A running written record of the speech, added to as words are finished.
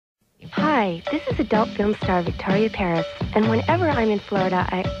Hi, this is adult film star Victoria Paris, and whenever I'm in Florida,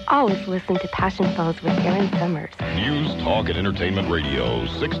 I always listen to Passion Falls with Aaron Summers. News, Talk, and Entertainment Radio,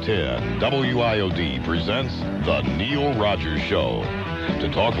 610 WIOD presents The Neil Rogers Show. To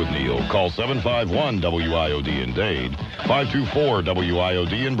talk with Neil, call 751-WIOD in Dade,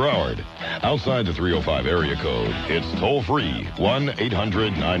 524-WIOD in Broward. Outside the 305 area code, it's toll-free,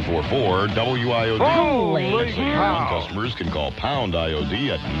 1-800-944-WIOD. Holy cow! Customers can call pound IOD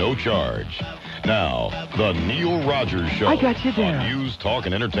at no charge. Now, The Neil Rogers Show. I got you there. On News, Talk,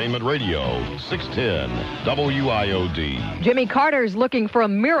 and Entertainment Radio, 610 WIOD. Jimmy Carter's looking for a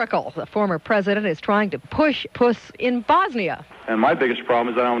miracle. The former president is trying to push puss in Bosnia. And my biggest problem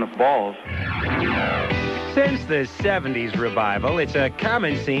is that I don't have enough balls. Since the 70s revival, it's a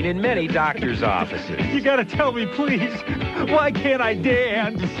common scene in many doctors' offices. You gotta tell me, please. Why can't I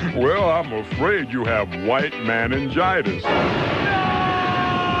dance? Well, I'm afraid you have white meningitis.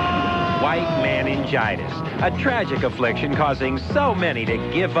 White meningitis, a tragic affliction causing so many to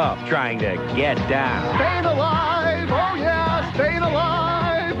give up trying to get down. Staying alive, oh yeah, staying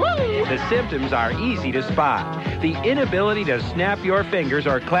alive. Woo! The symptoms are easy to spot. The inability to snap your fingers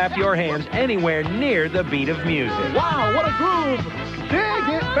or clap your hands anywhere near the beat of music. Wow, what a groove. Dig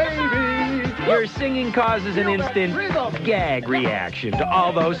it, baby. Your singing causes an instant gag reaction to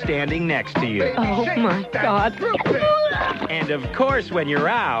all those standing next to you. Oh, my God. And, of course, when you're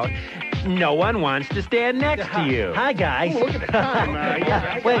out, no one wants to stand next to you. Hi, guys. Look at the time.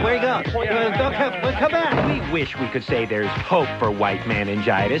 Wait, where you go? Come back. We wish we could say there's hope for white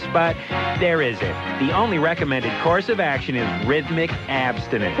meningitis, but there isn't. The only recommended course of action is rhythmic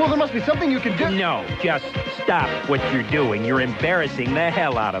abstinence. Well, there must be something you can do. No, just stop what you're doing. You're embarrassing the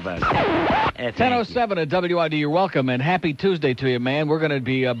hell out of us. 10:07 at WID, you're welcome, and happy Tuesday to you, man. We're going to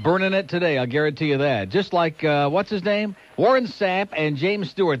be burning it today, I'll guarantee you that. Just like, what's his name? Warren Sapp and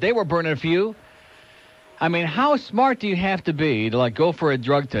James Stewart. They were burning a few. I mean, how smart do you have to be to, like, go for a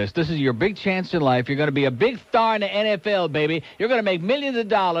drug test? This is your big chance in life. You're going to be a big star in the NFL, baby. You're going to make millions of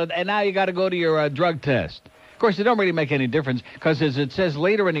dollars, and now you got to go to your drug test. Of course, it don't really make any difference, because as it says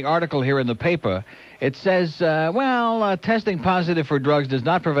later in the article here in the paper, it says, testing positive for drugs does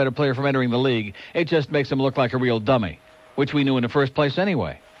not prevent a player from entering the league. It just makes him look like a real dummy, which we knew in the first place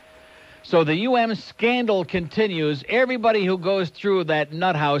anyway. So the UM scandal continues. Everybody who goes through that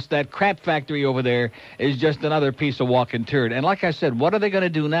nut house, that crap factory over there, is just another piece of walking turd. And like I said, what are they going to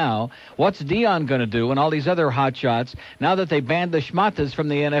do now? What's Dion going to do and all these other hotshots now that they banned the schmatas from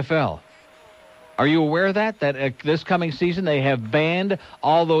the NFL? Are you aware of that? That this coming season they have banned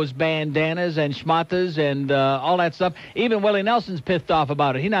all those bandanas and schmatas and all that stuff. Even Willie Nelson's pissed off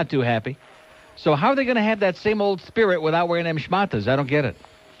about it. He's not too happy. So how are they going to have that same old spirit without wearing them schmatas? I don't get it.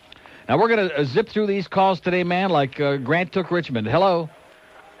 Now, we're going to zip through these calls today, man, like Grant took Richmond. Hello?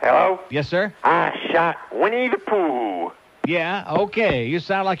 Hello? Yes, sir? I shot Winnie the Pooh. Yeah, okay. You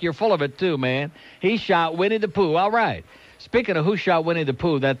sound like you're full of it, too, man. He shot Winnie the Pooh. All right. Speaking of who shot Winnie the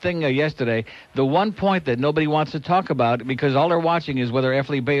Pooh, that thing yesterday, the one point that nobody wants to talk about, because all they're watching is whether F.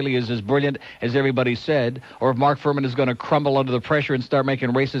 Lee Bailey is as brilliant as everybody said, or if Mark Furman is going to crumble under the pressure and start making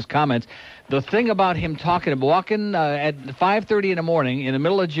racist comments. The thing about him walking at 5:30 in the morning in the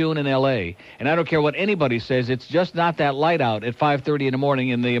middle of June in L.A., and I don't care what anybody says, it's just not that light out at 5:30 in the morning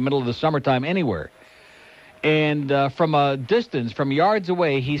in the middle of the summertime anywhere. And from a distance, from yards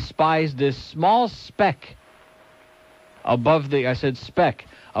away, he spies this small speck above the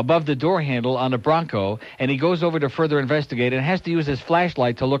door handle on the Bronco, and he goes over to further investigate and has to use his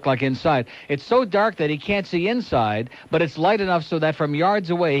flashlight to look like inside. It's so dark that he can't see inside, but it's light enough so that from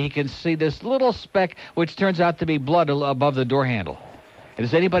yards away he can see this little speck, which turns out to be blood above the door handle. And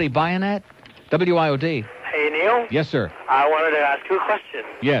is anybody buying that? WIOD. Hey, Neil? Yes, sir. I wanted to ask you a question.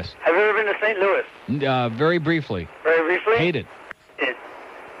 Yes. Have you ever been to St. Louis? Very briefly. Very briefly? Hate it.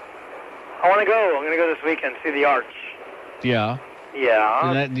 I want to go. I'm going to go this weekend, see the Arch. Yeah.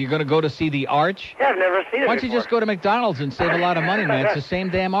 Yeah. You're going to go to see the Arch? Yeah, I've never seen it Why don't you just go to McDonald's and save a lot of money, man? It's the same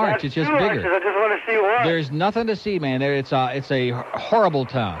damn Arch. It's just bigger. Arches. I just want to see what. There's nothing to see, man. It's a horrible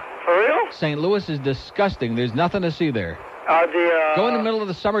town. For real? St. Louis is disgusting. There's nothing to see there. Go in the middle of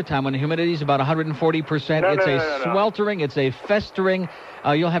the summertime when the humidity is about 140%. It's sweltering. It's a festering.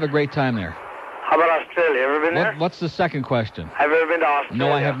 You'll have a great time there. How about Australia? Ever been there? What's the second question? Have you ever been to Australia?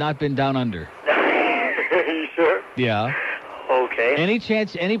 No, I have not been down under. You sure? Yeah. Okay.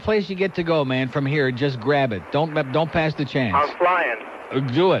 Any place you get to go, man, from here, just grab it. Don't pass the chance. I'm flying.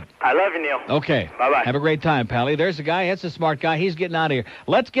 Do it. I love you, Neil. Okay. Bye-bye. Have a great time, Pally. There's a guy. That's a smart guy. He's getting out of here.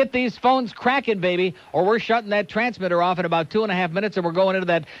 Let's get these phones cracking, baby, or we're shutting that transmitter off in about 2.5 minutes, and we're going into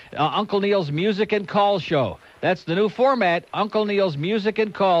that Uncle Neil's Music and Calls show. That's the new format, Uncle Neil's Music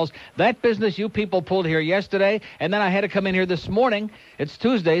and Calls. That business you people pulled here yesterday, and then I had to come in here this morning. It's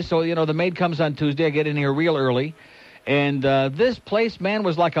Tuesday, so, the maid comes on Tuesday. I get in here real early. And this place, man,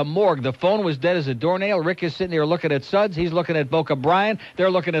 was like a morgue. The phone was dead as a doornail. Rick is sitting here looking at Suds. He's looking at Boca Brian.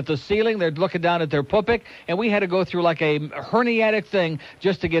 They're looking at the ceiling. They're looking down at their pupik. And we had to go through like a herniatic thing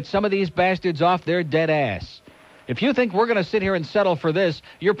just to get some of these bastards off their dead ass. If you think we're going to sit here and settle for this,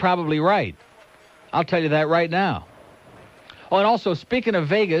 you're probably right. I'll tell you that right now. Oh, and also, speaking of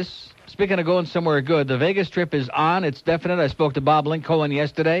Vegas, speaking of going somewhere good, the Vegas trip is on. It's definite. I spoke to Bob Lincoln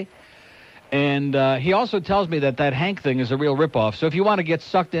yesterday. And he also tells me that Hank thing is a real ripoff. So if you want to get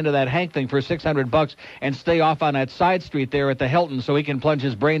sucked into that Hank thing for $600 and stay off on that side street there at the Hilton so he can plunge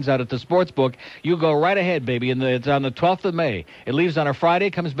his brains out at the sports book, you go right ahead, baby. And it's on the 12th of May. It leaves on a Friday,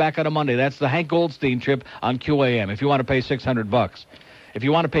 comes back on a Monday. That's the Hank Goldstein trip on QAM if you want to pay $600. If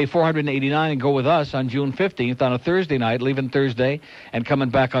you want to pay $489 and go with us on June 15th on a Thursday night, leaving Thursday and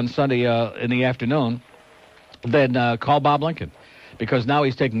coming back on Sunday in the afternoon, then call Bob Lincoln. Because now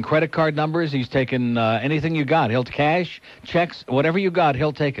he's taking credit card numbers. He's taking anything you got. He'll cash, checks, whatever you got,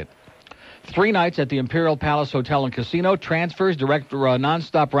 he'll take it. 3 nights at the Imperial Palace Hotel and Casino. Transfers, direct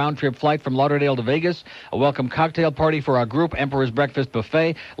nonstop round-trip flight from Lauderdale to Vegas. A welcome cocktail party for our group. Emperor's Breakfast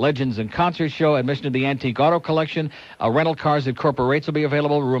Buffet. Legends and Concert Show. Admission to the Antique Auto Collection. Rental cars at corporate rates will be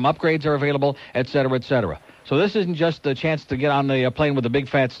available. Room upgrades are available, et cetera, et cetera. So this isn't just a chance to get on the plane with a big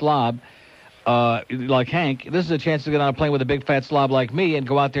fat slob. Like Hank, this is a chance to get on a plane with a big fat slob like me and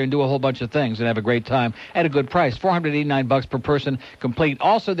go out there and do a whole bunch of things and have a great time at a good price. $489 per person complete.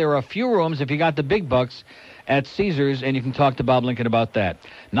 Also, there are a few rooms if you got the big bucks at Caesars, and you can talk to Bob Lincoln about that.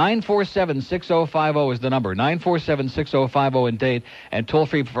 947-6050 is the number. 947-6050 in Dade, and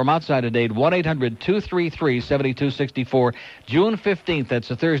toll-free from outside of Dade, 1-800-233-7264. June 15th, that's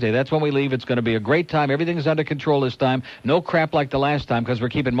a Thursday. That's when we leave. It's going to be a great time. Everything's under control this time. No crap like the last time because we're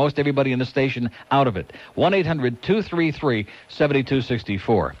keeping most everybody in the station out of it.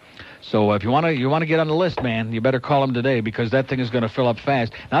 1-800-233-7264. So if you want to get on the list, man, you better call him today because that thing is going to fill up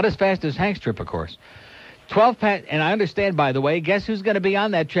fast. Not as fast as Hank's trip, of course. 12 past, and I understand, by the way, guess who's going to be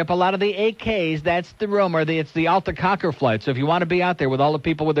on that trip? A lot of the AKs, that's the rumor. It's the Alta Cocker flight. So if you want to be out there with all the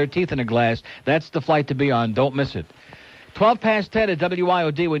people with their teeth in a glass, that's the flight to be on. Don't miss it. 12 past 10 at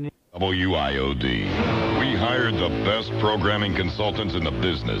WIOD. WIOD. We hired the best programming consultants in the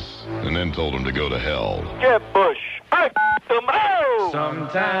business and then told them to go to hell. Get Bush. I them out.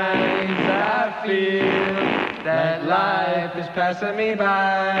 Sometimes I feel that life is passing me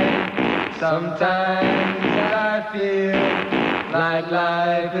by. Sometimes I feel like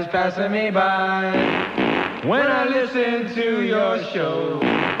life is passing me by. When I listen to your show,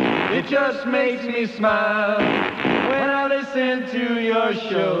 it just makes me smile. When I listen to your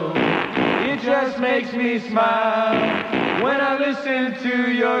show, it just makes me smile. When I listen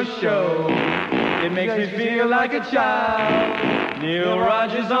to your show, it makes me feel like a child. Neil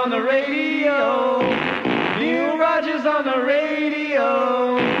Rogers on the radio. Neil Rogers on the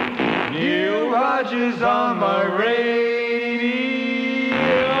radio. Neil Rogers on my radio.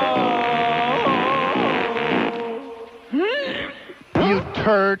 You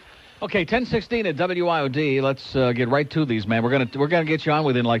turd. Okay, 10:16 at WIOD. Let's get right to these, man. We're gonna get you on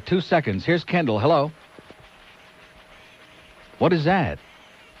within like 2 seconds. Here's Kendall. Hello. What is that?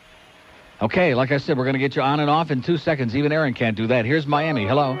 Okay, like I said, we're gonna get you on and off in 2 seconds. Even Aaron can't do that. Here's Miami.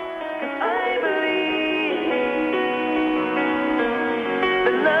 Hello.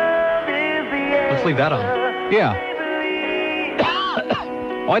 Let's leave that on. Yeah.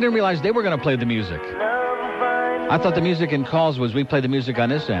 Oh, I didn't realize they were going to play the music. I thought the music in calls was we play the music on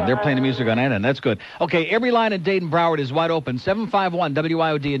this end. They're playing the music on that end. That's good. Okay, every line in Dade and Broward is wide open. 751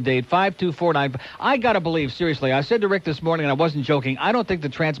 WIOD in Dade, 5249. I got to believe, seriously, I said to Rick this morning, and I wasn't joking, I don't think the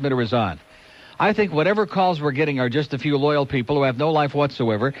transmitter is on. I think whatever calls we're getting are just a few loyal people who have no life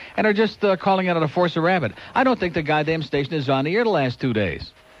whatsoever and are just calling out to force a rabbit. I don't think the goddamn station is on the air the last 2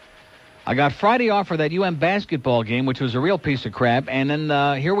 days. I got Friday off for that UM basketball game, which was a real piece of crap. And then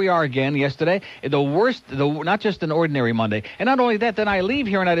here we are again yesterday. The worst, not just an ordinary Monday. And not only that, then I leave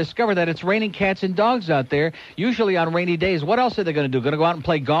here and I discover that it's raining cats and dogs out there, usually on rainy days. What else are they going to do? Going to go out and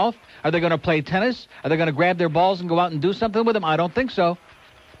play golf? Are they going to play tennis? Are they going to grab their balls and go out and do something with them? I don't think so.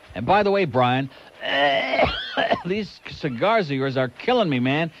 And by the way, Brian, these cigars of yours are killing me,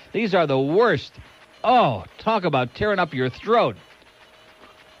 man. These are the worst. Oh, talk about tearing up your throat.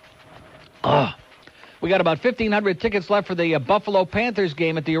 Oh, We got about 1,500 tickets left for the Buffalo Panthers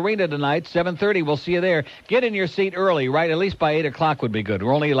game at the arena tonight, 7:30. We'll see you there. Get in your seat early, right? At least by 8 o'clock would be good.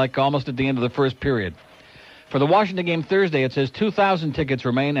 We're only like almost at the end of the first period. For the Washington game Thursday, it says 2,000 tickets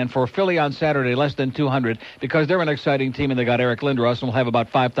remain, and for Philly on Saturday, less than 200, because they're an exciting team and they got Eric Lindros, and we'll have about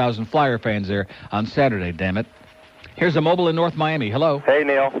 5,000 Flyer fans there on Saturday, damn it. Here's a mobile in North Miami. Hello. Hey,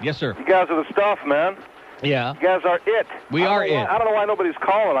 Neil. Yes, sir. You guys are the stuff, man. Yeah. You guys are it. We are it. I don't know why nobody's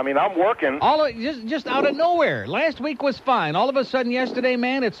calling. I mean, I'm working. Just out of nowhere. Last week was fine. All of a sudden yesterday,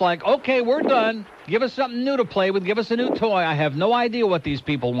 man, it's like, okay, we're done. Give us something new to play with. Give us a new toy. I have no idea what these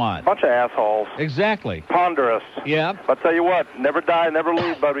people want. Bunch of assholes. Exactly. Ponderous. Yeah. I'll tell you what, never die, never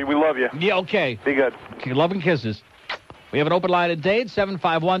lose, buddy. We love you. Yeah, okay. Be good. Love and kisses. We have an open line at Dade,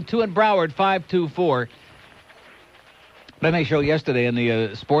 751-2 in Broward, 524. Then they showed yesterday in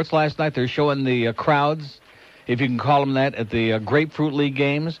the sports last night, they're showing the crowds, if you can call them that, at the Grapefruit League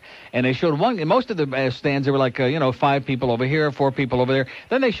games. And they showed in most of the stands, there were like, 5 people over here, 4 people over there.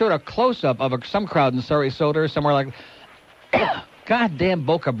 Then they showed a close-up of some crowd in Sarasota or somewhere like, goddamn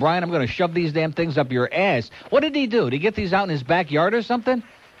Boca Brian, I'm going to shove these damn things up your ass. What did he do? Did he get these out in his backyard or something?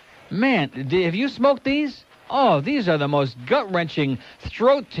 Man, have you smoked these? Oh, these are the most gut-wrenching,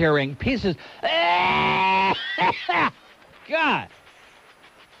 throat-tearing pieces. God.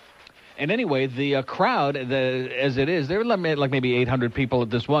 And anyway, the crowd, as it is, there were like maybe 800 people at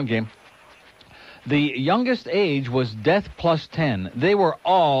this one game. The youngest age was death plus 10. They were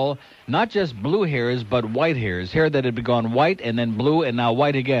all not just blue hairs, but white hairs. Hair that had gone white and then blue and now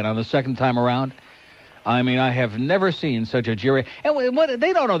white again on the second time around. I mean, I have never seen such a jury. And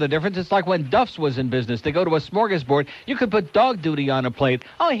they don't know the difference. It's like when Duff's was in business. They go to a smorgasbord. You could put dog duty on a plate.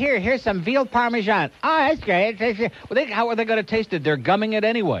 Oh, here's some veal parmesan. Oh, that's great. Well, how are they going to taste it? They're gumming it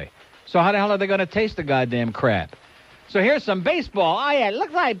anyway. So how the hell are they going to taste the goddamn crap? So here's some baseball. Oh, yeah, it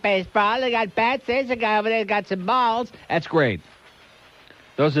looks like baseball. They got bats. There's a guy over there got some balls. That's great.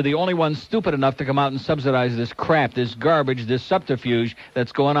 Those are the only ones stupid enough to come out and subsidize this crap, this garbage, this subterfuge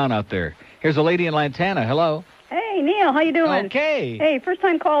that's going on out there. Here's a lady in Lantana. Hello. Hey, Neil. How you doing? Okay. Hey,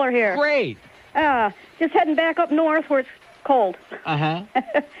 first-time caller here. Great. Just heading back up north where it's cold. Uh-huh.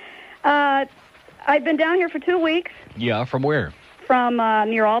 I've been down here for 2 weeks. Yeah, from where? From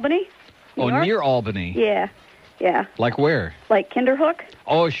near Albany. New York. Near Albany. Yeah. Like where? Like Kinderhook.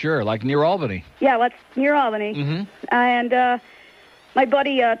 Oh, sure, like near Albany. Yeah, that's near Albany. Mm-hmm. And my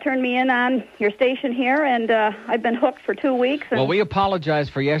buddy turned me in on your station here, and I've been hooked for 2 weeks. And well, we apologize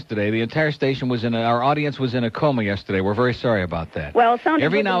for yesterday. The entire station was our audience was in a coma yesterday. We're very sorry about that. Well, it sounded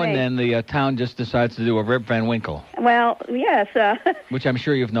every good now to and me. then the town just decides to do a Rip Van Winkle. Well, yes. Which I'm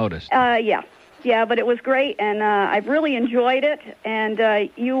sure you've noticed. Yeah, but it was great, and I've really enjoyed it. And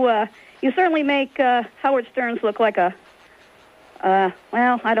you certainly make Howard Stearns look like a,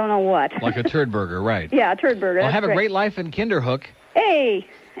 well, I don't know what. Like a turd burger, right? Yeah, a turd burger. Well, That's have great. a great life in Kinderhook. Hey,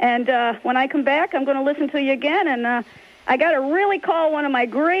 and when I come back, I'm going to listen to you again, and I got to really call one of my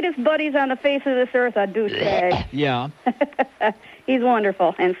greatest buddies on the face of this earth a douchebag. Yeah. He's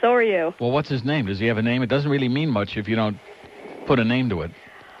wonderful, and so are you. Well, what's his name? Does he have a name? It doesn't really mean much if you don't put a name to it.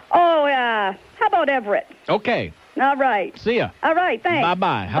 Oh, how about Everett? Okay. All right. See ya. All right, thanks.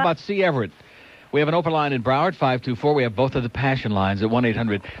 Bye-bye. How about C. Everett? We have an open line in Broward, 524. We have both of the passion lines at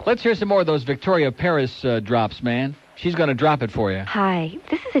 1-800. Let's hear some more of those Victoria Paris drops, man. She's going to drop it for you. Hi,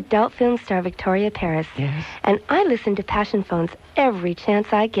 this is adult film star Victoria Paris. Yes. And I listen to Passion Phones every chance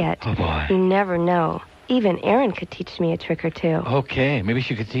I get. Oh, boy. You never know. Even Aaron could teach me a trick or two. Okay, maybe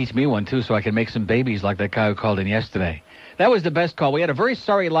she could teach me one, too, so I can make some babies like that guy who called in yesterday. That was the best call. We had a very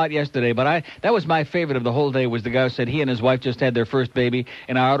sorry lot yesterday, but that was my favorite of the whole day, was the guy who said he and his wife just had their first baby,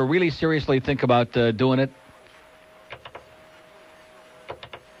 and I ought to really seriously think about doing it.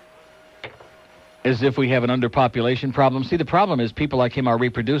 As if we have an underpopulation problem. See, the problem is people like him are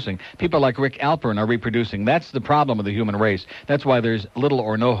reproducing. People like Rick Alpern are reproducing. That's the problem of the human race. That's why there's little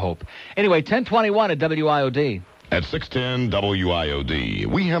or no hope. Anyway, 1021 at WIOD. At 610 WIOD,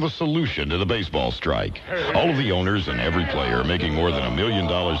 we have a solution to the baseball strike. All of the owners and every player making more than $1 million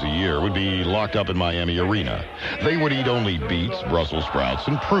a year would be locked up in Miami Arena. They would eat only beets, Brussels sprouts,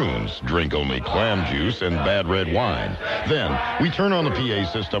 and prunes, drink only clam juice and bad red wine. Then, we turn on the PA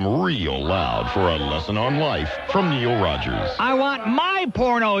system real loud for a lesson on life from Neil Rogers. I want my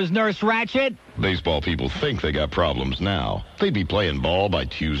pornos, Nurse Ratched. Baseball people think they got problems now. They'd be playing ball by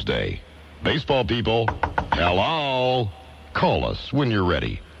Tuesday. Baseball people, hello. Call us when you're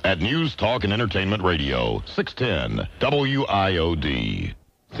ready at News, Talk, and Entertainment Radio, 610 WIOD.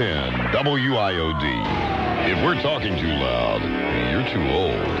 10 WIOD. If we're talking too loud, you're too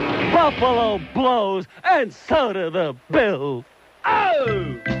old. Buffalo blows, and so do the Bills.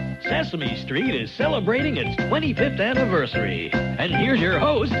 Oh! Sesame Street is celebrating its 25th anniversary. And here's your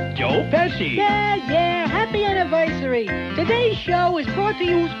host, Joe Pesci. Yeah, happy anniversary. Today's show is brought to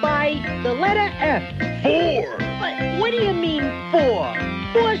you by the letter F. 4. What do you mean, 4?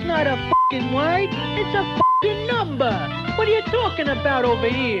 4's not a f***ing word. It's a f***ing number. What are you talking about over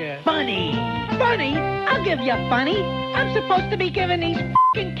here? Funny. Funny? I'll give you funny. I'm supposed to be giving these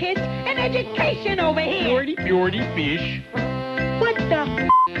f***ing kids an education over here. Purity fish. What the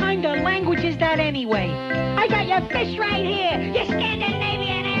kind of language is that anyway? I got your fish right here, you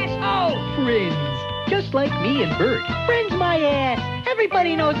Scandinavian asshole! Friends. Just like me and Bert. Friends my ass.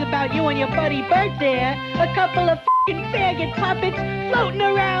 Everybody knows about you and your buddy Bert there. A couple of f***ing faggot puppets floating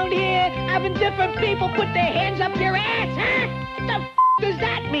around here, having different people put their hands up your ass, huh? What the f*** does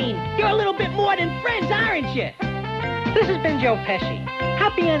that mean? You're a little bit more than friends, aren't you? This has been Joe Pesci.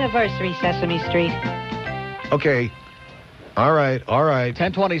 Happy anniversary, Sesame Street. Okay. All right.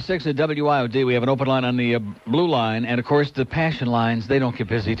 1026 at WIOD. We have an open line on the blue line. And, of course, the passion lines, they don't get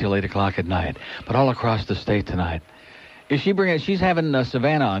busy till 8 o'clock at night. But all across the state tonight. She's having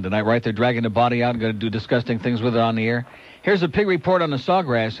Savannah on tonight, right? They're dragging the body out and going to do disgusting things with it on the air. Here's a pig report on the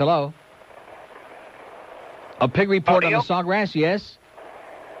sawgrass. Hello? A pig report on the sawgrass, yes?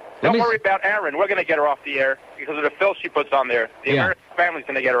 Don't worry about Aaron. We're going to get her off the air because of the filth she puts on there. The American family's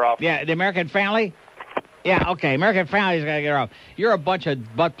going to get her off. Yeah, the American family? Yeah, okay, American family's going to get her off. You're a bunch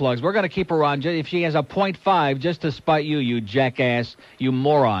of butt plugs. We're going to keep her on if she has a .5 just to spite you, you jackass, you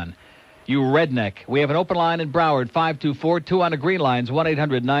moron, you redneck. We have an open line in Broward, 524-2 on the green lines,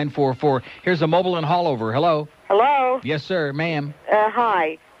 1-800-944. Here's a mobile in Hallover. Hello? Hello? Yes, sir, ma'am.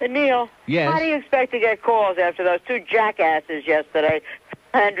 Hi. Neil? Yes? How do you expect to get calls after those two jackasses yesterday,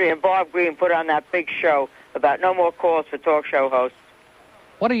 Henry and Bob Green, put on that big show about no more calls for talk show hosts?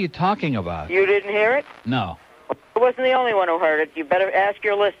 What are you talking about? You didn't hear it? No. I wasn't the only one who heard it. You better ask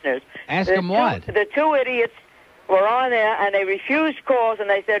your listeners. Ask them what? The two idiots were on there, and they refused calls, and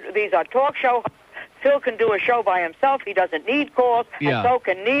they said, these are talk show hosts. Phil can do a show by himself. He doesn't need calls. Yeah. And so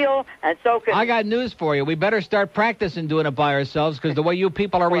can Neil, and so can... I got news for you. We better start practicing doing it by ourselves, because the way you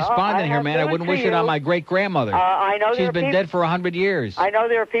people are responding here, man, I wouldn't wish it on my great-grandmother. I know she's been dead for 100 years. I know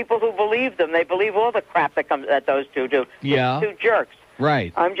there are people who believe them. They believe all the crap that those two do. Yeah. Two jerks.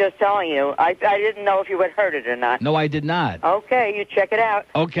 Right. I'm just telling you. I didn't know if you had heard it or not. No, I did not. Okay, you check it out.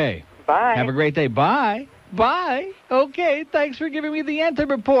 Okay. Bye. Have a great day. Bye. Bye. Okay, thanks for giving me the anthem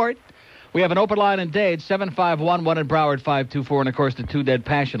report. We have an open line in Dade, 751-1 in Broward, 524, and, of course, the two dead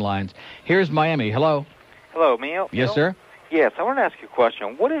passion lines. Here's Miami. Hello? Hello, Neil. Yes, sir? Yes, I want to ask you a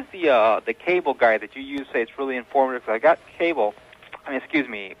question. What is the cable guide that you use say it's really informative? 'Cause I got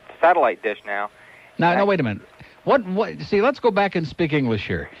satellite dish now. No, wait a minute. What? See, let's go back and speak English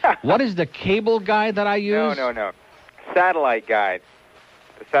here. What is the cable guide that I use? No. Satellite guide.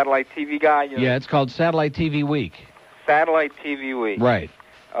 The satellite TV guide? Yeah, it's called Satellite TV Week. Satellite TV Week. Right.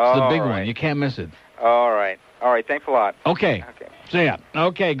 It's the big one. You can't miss it. All right. Thanks a lot. Okay. See ya.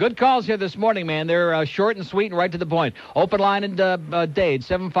 Okay, good calls here this morning, man. They're short and sweet and right to the point. Open line in Dade,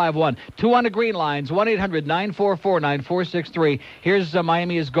 751. 2 on the green lines, 1-800-944-9463. Here's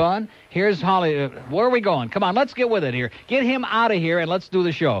Miami is gone. Here's Holly. Where are we going? Come on, let's get with it here. Get him out of here and let's do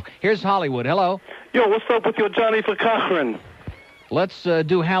the show. Here's Hollywood. Hello. Yo, what's up with your Johnny for Cochran? Let's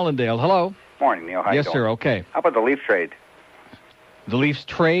do Hallandale. Hello. Morning, Neil. How you Yes, doing? sir. Okay. How about the Leaf trade? The Leafs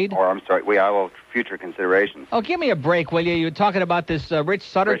trade? Or, I'm sorry, future considerations. Oh, give me a break, will you? You're talking about this Rich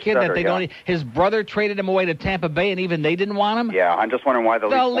Sutter kid that they don't... His brother traded him away to Tampa Bay, and even they didn't want him? Yeah, I'm just wondering why the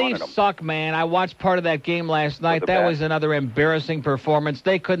Leafs wanted him. The Leafs suck, man. I watched part of that game last night. That was another embarrassing performance.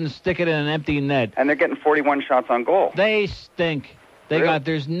 They couldn't stick it in an empty net. And they're getting 41 shots on goal. They stink.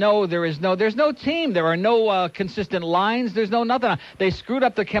 There's no team. There are no consistent lines. There's no nothing. They screwed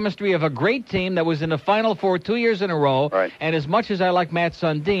up the chemistry of a great team that was in the Final Four 2 years in a row. Right. And as much as I like Matt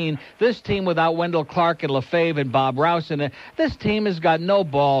Sundin, this team without Wendell Clark and LaFave and Bob Rouse, this team has got no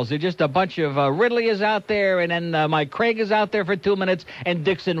balls. They're just a bunch of Ridley is out there, and then Mike Craig is out there for 2 minutes, and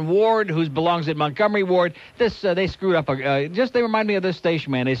Dixon Ward, who belongs at Montgomery Ward. They screwed up. They remind me of this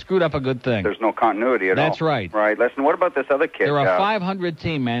station, man. They screwed up a good thing. There's no continuity at all. That's right. Right. Listen, what about this other kid? They're a 500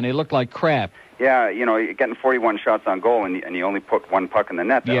 team, man. They look like crap. Yeah, you're getting 41 shots on goal, and you only put one puck in the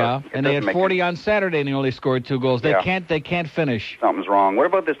net. Yeah, and they had 40 on Saturday, and they only scored 2 goals. They can't finish. Something's wrong. What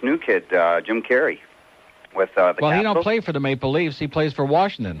about this new kid, Jim Carey, with the Well, Capitals? he don't play for the Maple Leafs. He plays for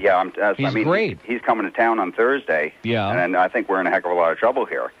Washington. Yeah, he's great. He's coming to town on Thursday. Yeah. And I think we're in a heck of a lot of trouble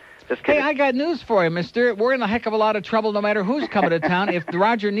here. Hey, I got news for you, mister. We're in a heck of a lot of trouble no matter who's coming to town if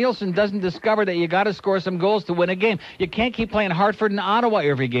Roger Nielsen doesn't discover that you got to score some goals to win a game. You can't keep playing Hartford and Ottawa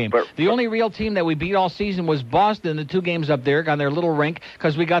every game. The only real team that we beat all season was Boston, the 2 games up there on their little rink,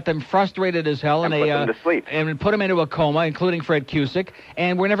 because we got them frustrated as hell and put them to sleep. And put them into a coma, including Fred Cusick.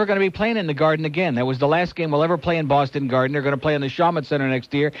 And we're never going to be playing in the Garden again. That was the last game we'll ever play in Boston Garden. They're going to play in the Shawmut Center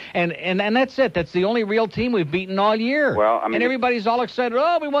next year. And that's it. That's the only real team we've beaten all year. Well, I mean, and everybody's all excited.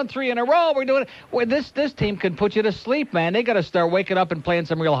 Oh, we won 3 in a row. We're doing it. Well, this team can put you to sleep, man. They got to start waking up and playing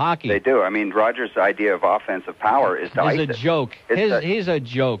some real hockey. They do. I mean, Rogers' idea of offensive power is to ice it. He's a joke. He's a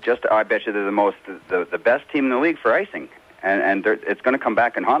joke. I bet you they're the best team in the league for icing. And it's going to come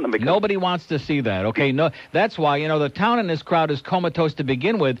back and haunt them because nobody wants to see that. Okay, no, that's why the town in this crowd is comatose to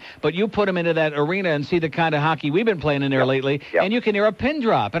begin with. But you put them into that arena and see the kind of hockey we've been playing in there lately, and you can hear a pin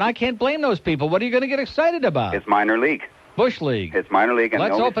drop. And I can't blame those people. What are you going to get excited about? It's minor league. Bush League. It's minor league. And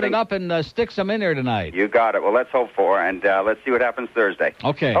let's open it up and stick some in there tonight. You got it. Well, let's hope for, and let's see what happens Thursday.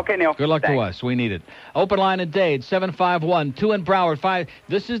 Okay. Okay, Neil. Good luck to us. We need it. Open line in Dade, 751, 2 in Broward, 5.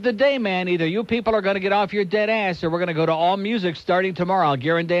 This is the day, man. Either you people are going to get off your dead ass or we're going to go to all music starting tomorrow. I'll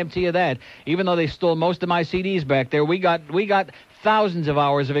guarantee you that. Even though they stole most of my CDs back there, we got thousands of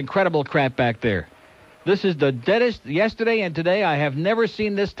hours of incredible crap back there. This is the deadest yesterday and today. I have never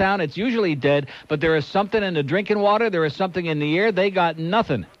seen this town. It's usually dead, but there is something in the drinking water. There is something in the air. They got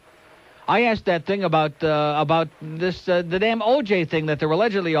nothing. I asked that thing about this the damn OJ thing that they're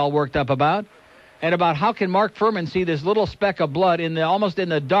allegedly all worked up about, and about how can Mark Furman see this little speck of blood almost in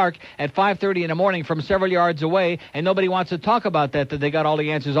the dark at 5:30 in the morning from several yards away, and nobody wants to talk about that they got all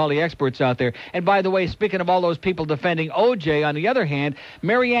the answers, all the experts out there. And by the way, speaking of all those people defending OJ, on the other hand,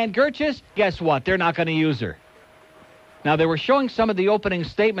 Marianne Gertjes, guess what? They're not going to use her. Now, they were showing some of the opening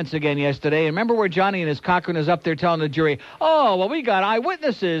statements again yesterday. And remember where Johnny and his Cochran is up there telling the jury, oh, well, we got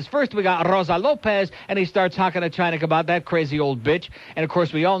eyewitnesses. First, we got Rosa Lopez, and he starts hawking at Chinik about that crazy old bitch. And, of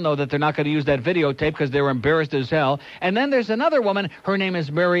course, we all know that they're not going to use that videotape because they were embarrassed as hell. And then there's another woman. Her name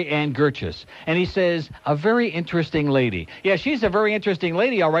is Mary Ann Gertjes. And he says, a very interesting lady. Yeah, she's a very interesting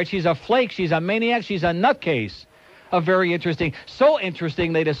lady, all right. She's a flake. She's a maniac. She's a nutcase. Very interesting. So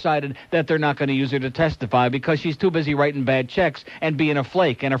interesting they decided that they're not going to use her to testify because she's too busy writing bad checks and being a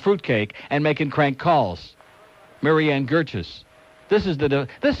flake and a fruitcake and making crank calls. Mary Ann Gertjes. This is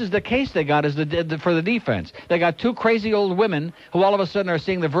the case they got for the defense. They got 2 crazy old women who all of a sudden are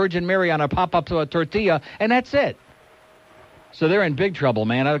seeing the Virgin Mary on a pop-up to a tortilla, and that's it. So they're in big trouble,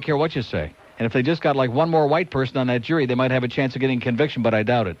 man. I don't care what you say. And if they just got like one more white person on that jury, they might have a chance of getting conviction, but I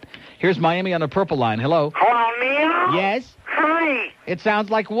doubt it. Here's Miami on the purple line. Hello. Hello, Neil? Yes? Hi. It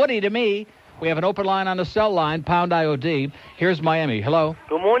sounds like Woody to me. We have an open line on the cell line, pound IOD. Here's Miami. Hello.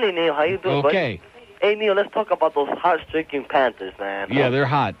 Good morning, Neil. How you doing, okay. Buddy? Hey, Neil, let's talk about those hot-striking Panthers, man. Yeah, they're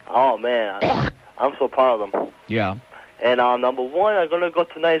hot. Oh, man. I'm so proud of them. Yeah. And number 1, I'm going to go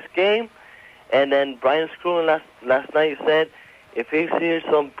to tonight's game. And then Brian Screwlin last night said, if he hears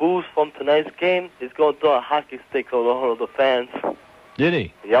some boos from tonight's game, he's going to throw a hockey stick over all of the fans. Did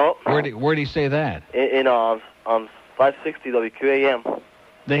he? Yep. Where'd he say that? In 560 WQAM.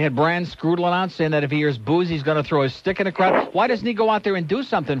 They had Brian Screwlin on saying that if he hears boos, he's going to throw a stick in the crowd. Why doesn't he go out there and do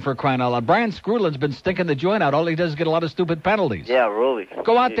something for crying out loud? Brian Screwlin's been sticking the joint out. All he does is get a lot of stupid penalties. Yeah, really.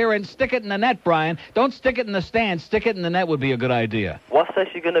 Go out there and stick it in the net, Brian. Don't stick it in the stands. Stick it in the net would be a good idea. What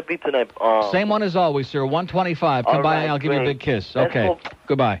session going to be tonight? Same one as always, sir. 125. Come by and I'll give you a big kiss. Okay.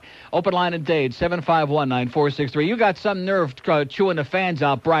 Goodbye. Open line in Dade, 751-9463. You got some nerve chewing the fans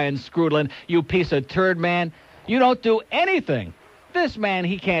out, Brian Screwlin. You piece of turd, man. You don't do anything. This man,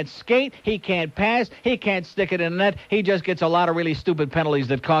 he can't skate, he can't pass, he can't stick it in the net. He just gets a lot of really stupid penalties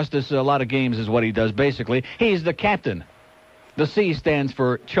that cost us a lot of games is what he does, basically. He's the captain. The C stands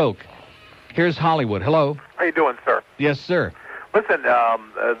for choke. Here's Hollywood. Hello. How you doing, sir? Yes, sir. Listen,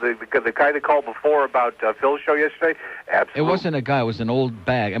 the guy that called before about Phil's show yesterday, absolutely. It wasn't a guy. It was an old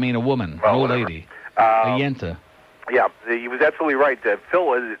bag. I mean, a woman, well, an old whatever. lady, a yenta. Yeah, he was absolutely right. Phil,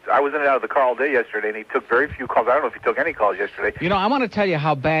 I was in and out of the car all day yesterday, and he took very few calls. I don't know if he took any calls yesterday. You know, I want to tell you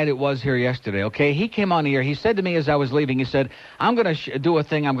how bad it was here yesterday, okay? He came on here. He said to me as I was leaving, he said, I'm going to do a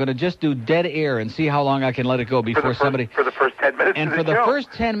thing. I'm going to just do dead air and see how long I can let it go before somebody... For the first 10 minutes And of for the show.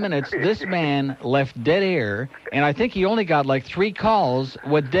 first 10 minutes, this man left dead air, and I think he only got like 3 calls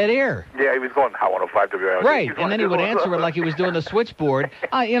with dead air. Yeah, he was going, Hot 105 WIOD. Right, and then he would answer it like he was doing the switchboard.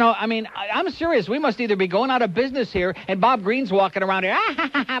 You know, I mean, I'm serious. We must either be going out of business here, and Bob Green's walking around here.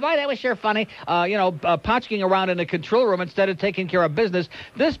 Boy, that was sure funny. Potchking around in the control room instead of taking care of business.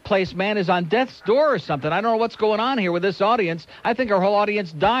 This place, man, is on death's door or something. I don't know what's going on here with this audience. I think our whole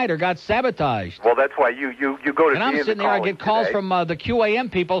audience died or got sabotaged. Well, that's why you go to And I'm sitting there, I get calls calls from the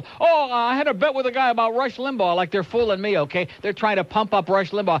QAM people. Oh, I had a bet with a guy about Rush Limbaugh, like they're fooling me, okay? They're trying to pump up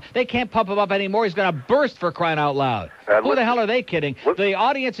Rush Limbaugh. They can't pump him up anymore. He's going to burst, for crying out loud. Who the hell are they kidding? The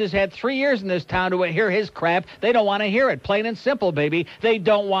audience has had 3 years in this town to hear his crap. They don't want to hear it. Plain and simple, baby. They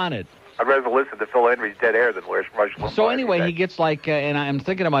don't want it. I'd rather listen to Phil Henry's Dead Air than Rush Limbaugh. So anyway, he gets like, and I'm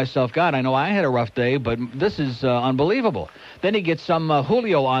thinking to myself, God, I know I had a rough day, but this is unbelievable. Then he gets some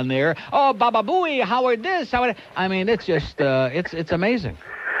Julio on there. Oh, Baba Booey, Howard this, Howard. I mean, it's just, it's amazing.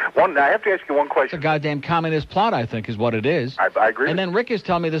 I have to ask you one question. It's a goddamn communist plot, I think, is what it is. I agree. And then Rick is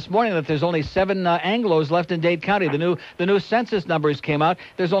telling me this morning that there's only 7 Anglos left in Dade County. The new census numbers came out.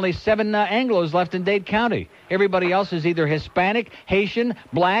 There's only 7 Anglos left in Dade County. Everybody else is either Hispanic, Haitian,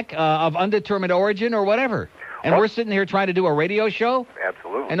 black, of undetermined origin, or whatever. And we're sitting here trying to do a radio show?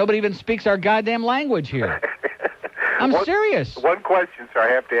 Absolutely. And nobody even speaks our goddamn language here. I'm serious. One question, sir,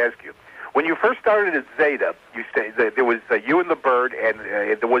 I have to ask you. When you first started at Zeta, you said there was you and the Bird, and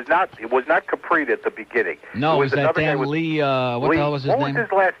it was not Capri at the beginning. No, it was that damn Lee. What the hell was his name? What was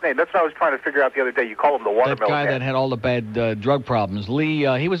his last name? That's what I was trying to figure out the other day. You call him the Watermelon That guy Man. that had all the bad drug problems. Lee.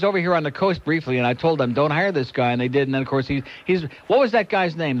 He was over here on the coast briefly, and I told them don't hire this guy, and they did. And then of course he's what was that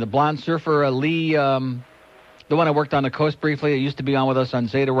guy's name? The blonde surfer, Lee. The one that worked on the coast briefly. It used to be on with us on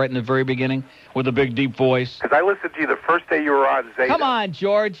Zeta right in the very beginning with a big, deep voice. Because I listened to you the first day you were on Zeta. Come on,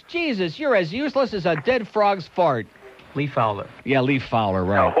 George. Jesus, you're as useless as a dead frog's fart. Lee Fowler. Yeah, Lee Fowler,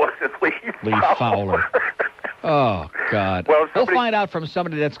 right. No, it wasn't Lee Fowler. Oh, God. Well, we'll find out from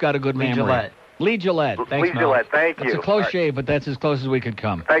somebody that's got a good memory. Gillette. Lee Gillette. Thanks, Lee Gillette, thank you. It's a close shave, but that's as close as we could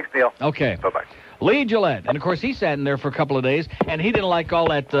come. Thanks, Neil. Okay. Bye-bye. Lee Gillette. And, of course, he sat in there for a couple of days, and he didn't like all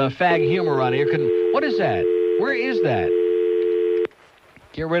that fag humor on here. What is that? Where is that?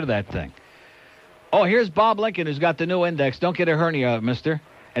 Get rid of that thing. Oh, here's Bob Lincoln, who's got the new index. Don't get a hernia, mister.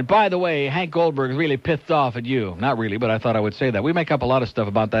 And by the way, Hank Goldberg is really pissed off at you. Not really, but I thought I would say that. We make up a lot of stuff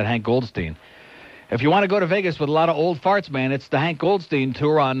about that Hank Goldstein. If you want to go to Vegas with a lot of old farts, man, it's the Hank Goldstein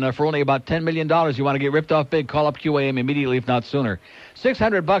tour on for only about $10 million. You want to get ripped off big, call up QAM immediately, if not sooner.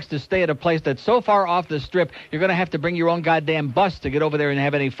 $600 to stay at a place that's so far off the strip, you're going to have to bring your own goddamn bus to get over there and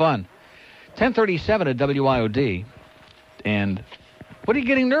have any fun. 1037 at WIOD. And what are you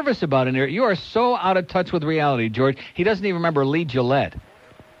getting nervous about in here? You are so out of touch with reality, George. He doesn't even remember Lee Gillette.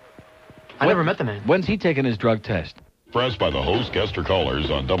 I never met the man. When's he taking his drug test? Expressed by the host, guest, or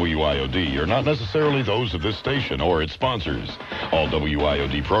callers on WIOD are not necessarily those of this station or its sponsors. All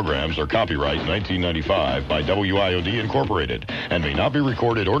WIOD programs are copyright 1995 by WIOD Incorporated and may not be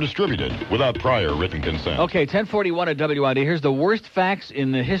recorded or distributed without prior written consent. Okay, 1041 at WIOD. Here's the worst facts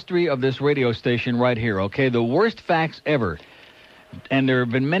in the history of this radio station right here, okay? The worst facts ever. And there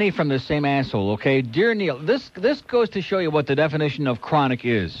have been many from the same asshole, okay? Dear Neil, this goes to show you what the definition of chronic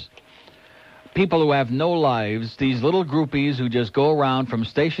is. People who have no lives, these little groupies who just go around from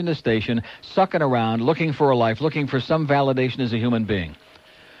station to station, sucking around, looking for a life, looking for some validation as a human being.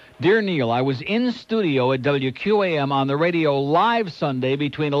 Dear Neil, I was in studio at WQAM on the radio live Sunday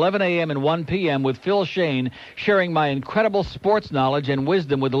between 11 a.m. and 1 p.m. with Phil Shane, sharing my incredible sports knowledge and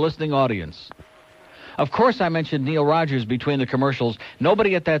wisdom with the listening audience. Of course, I mentioned Neil Rogers between the commercials.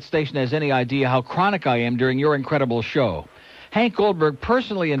 Nobody at that station has any idea how chronic I am during your incredible show. Hank Goldberg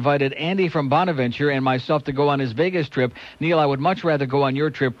personally invited Andy from Bonaventure and myself to go on his Vegas trip. Neil, I would much rather go on your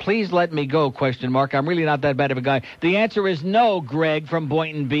trip. Please let me go, ? I'm really not that bad of a guy. The answer is no, Greg from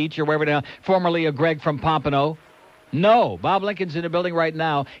Boynton Beach or wherever now, formerly a Greg from Pompano. No. Bob Lincoln's in the building right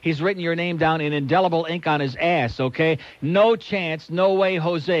now. He's written your name down in indelible ink on his ass, okay? No chance, no way,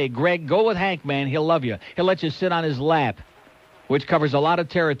 Jose. Greg, go with Hank, man. He'll love you. He'll let you sit on his lap, which covers a lot of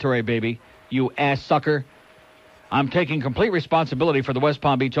territory, baby, you ass sucker. I'm taking complete responsibility for the West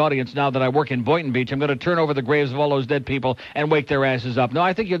Palm Beach audience now that I work in Boynton Beach. I'm going to turn over the graves of all those dead people and wake their asses up. No,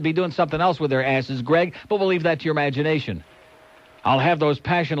 I think you'd be doing something else with their asses, Greg, but we'll leave that to your imagination. I'll have those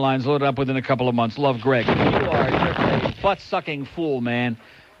passion lines loaded up within a couple of months. Love, Greg. You are just a butt-sucking fool, man.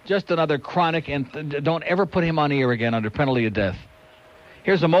 Just another chronic, and don't ever put him on air again under penalty of death.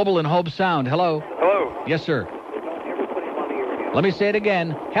 Here's a mobile in Hope Sound. Hello. Hello. Yes, sir. Let me say it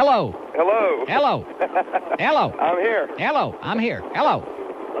again. Hello. Hello. Hello. Hello. I'm here. Hello. I'm here. Hello.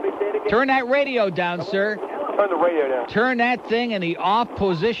 Let me say it again. Turn that radio down, sir. Turn the radio down. Turn that thing in the off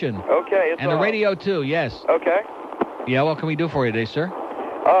position. Okay. And the radio, too, yes. Okay. Yeah, what can we do for you today, sir?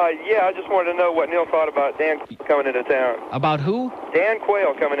 Yeah, I just wanted to know what Neil thought about Dan coming into town. About who? Dan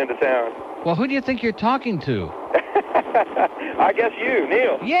Quayle coming into town. Well, who do you think you're talking to? I guess you,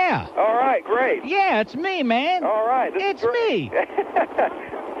 Neil. Yeah. All right, great. Yeah, it's me, man. All right, this it's is great. me.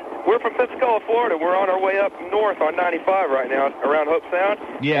 We're from Pensacola, Florida. We're on our way up north on 95 right now, around Hope Sound.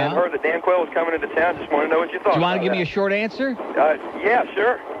 Yeah. And heard that Dan Quayle was coming into town. Just want to know what you thought. Do you want to about give me a that. short answer? Yeah,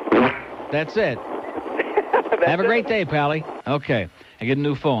 sure. That's it. Have a great day, Pally. Okay. I get a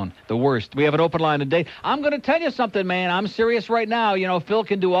new phone. The worst. We have an open line today. I'm going to tell you something, man. I'm serious right now. You know, Phil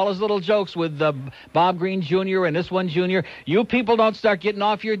can do all his little jokes with Bob Green Jr. and this one Jr. You people don't start getting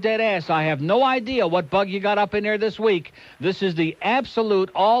off your dead ass. I have no idea what bug you got up in there this week. This is the absolute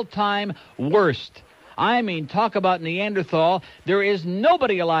all-time worst. I mean, talk about Neanderthal. There is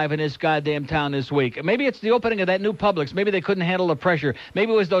nobody alive in this goddamn town this week. Maybe it's the opening of that new Publix. Maybe they couldn't handle the pressure.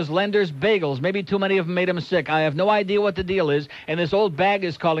 Maybe it was those Lender's bagels. Maybe too many of them made them sick. I have no idea what the deal is. And this old bag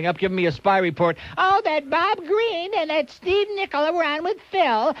is calling up, giving me a spy report. Oh, that Bob Green and that Steve Nicola were on with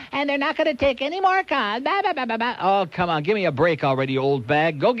Phil, and they're not going to take any more calls. Bah, bah, bah, bah, bah. Oh, come on. Give me a break already, you old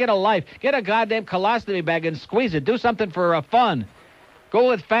bag. Go get a life. Get a goddamn colostomy bag and squeeze it. Do something for fun. Go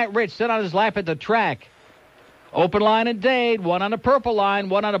with Fat Rich. Sit on his lap at the track. Open line in Dade, one on the purple line,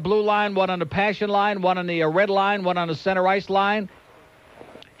 one on the blue line, one on the passion line, one on the red line, one on the center ice line.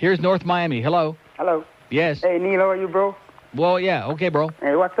 Here's North Miami. Hello. Hello. Yes. Hey, Neil, how are you, bro? Well, yeah. Okay, bro.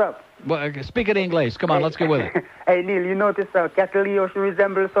 Hey, what's up? Well, speak it English. Come on, let's get with it. Hey, Neil, you notice Kathy Lee, she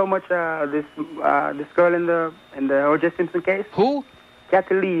resembles so much this girl in the O.J. Simpson case? Who?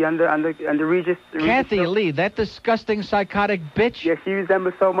 Kathy Lee and the Regis. Kathy Lee, that disgusting psychotic bitch. Yeah, she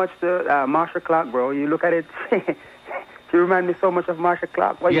resembles so much to Marsha Clark, bro. You look at it, she reminds me so much of Marsha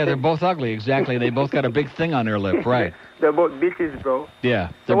Clark. Yeah, they're both ugly, exactly. They both got a big thing on their lip, right? They're both bitches, bro. Yeah,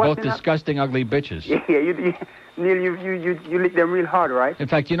 they're both disgusting, ugly bitches. Yeah, Neil, you lick them real hard, right? In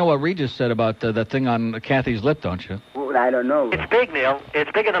fact, you know what Regis said about the thing on Kathy's lip, don't you? Well, I don't know. It's big, Neil.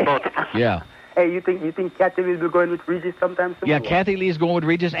 It's bigger than both of us. Yeah. Hey, you think Kathy will be going with Regis sometime soon? Yeah, Kathy Lee's going with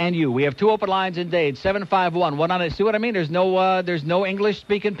Regis and you. We have two open lines in Dade, 751. One on it. See what I mean? There's no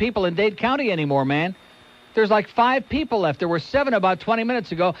English-speaking people in Dade County anymore, man. There's like 5 people left. There were 7 about 20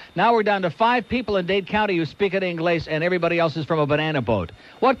 minutes ago. Now we're down to 5 people in Dade County who speak in English, and everybody else is from a banana boat.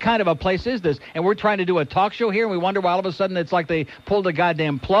 What kind of a place is this? And we're trying to do a talk show here, and we wonder why all of a sudden it's like they pulled a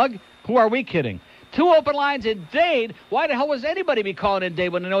goddamn plug? Who are we kidding? 2 open lines in Dade? Why the hell was anybody be calling in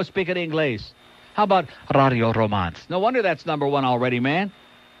Dade when they don't speak in English? How about Radio Romance? No wonder that's number 1 already, man.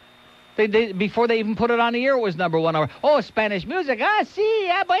 They before they even put it on the air, it was number 1. Oh, Spanish music. Ah, sí,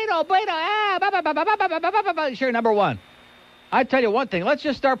 ah, bueno, bueno, ah, ba, ba, ba, ba, ba, ba, ba, ba, ba. Sure, number 1. I tell you one thing. Let's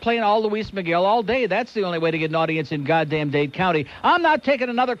just start playing all Luis Miguel all day. That's the only way to get an audience in goddamn Dade County. I'm not taking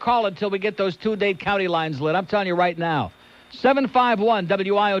another call until we get those 2 Dade County lines lit. I'm telling you right now. 751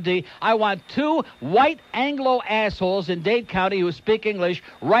 WIOD. I want 2 white Anglo assholes in Dade County who speak English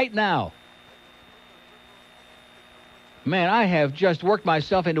right now. Man, I have just worked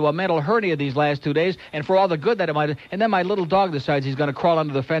myself into a mental hernia these last 2 days, and for all the good that it might... And then my little dog decides he's going to crawl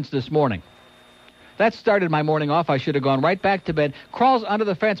under the fence this morning. That started my morning off. I should have gone right back to bed. Crawls under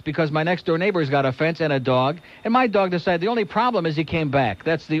the fence because my next-door neighbor's got a fence and a dog, and my dog decided the only problem is he came back.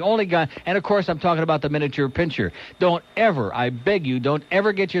 That's the only guy... And, of course, I'm talking about the miniature pinscher. Don't ever, I beg you, don't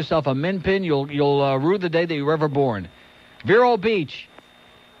ever get yourself a min pin. You'll rue the day that you were ever born. Vero Beach.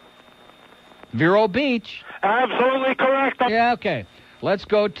 Vero Beach. Absolutely correct. Yeah, okay. Let's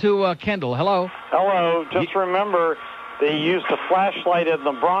go to Kendall. Hello. Hello. Just remember, they used a flashlight in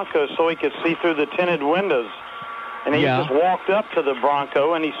the Bronco so he could see through the tinted windows. And he just walked up to the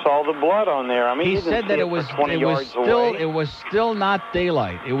Bronco and he saw the blood on there. I mean, he said that it was still not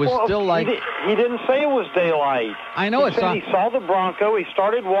daylight. It was still like he didn't say it was daylight. I know he said he saw the Bronco. He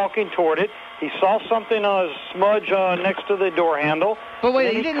started walking toward it. He saw something on a smudge next to the door handle. But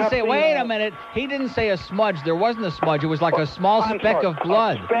wait, he didn't say. Wait a minute. He didn't say a smudge. There wasn't a smudge. It was like a small speck of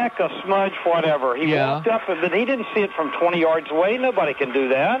blood. A speck, a smudge, whatever. He walked up, but he didn't see it from 20 yards away. Nobody can do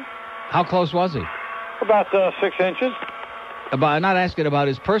that. How close was he? About 6 inches. I'm not asking about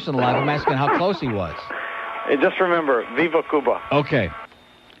his personal life. I'm asking how close he was. Hey, just remember, Viva Cuba. Okay.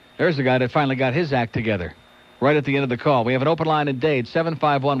 There's a guy that finally got his act together. Right at the end of the call. We have an open line in Dade,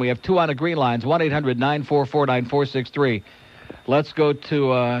 751. We have 2 on the green lines, 1-800-944-9463. Let's go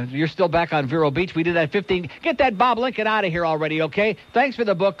to, you're still back on Vero Beach. We did that 15. Get that Bob Lincoln out of here already, okay? Thanks for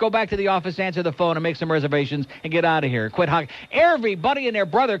the book. Go back to the office, answer the phone, and make some reservations, and get out of here. Quit hogging. Everybody and their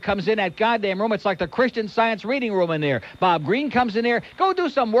brother comes in that goddamn room. It's like the Christian Science reading room in there. Bob Green comes in there. Go do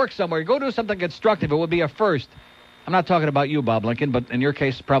some work somewhere. Go do something constructive. It would be a first. I'm not talking about you, Bob Lincoln, but in your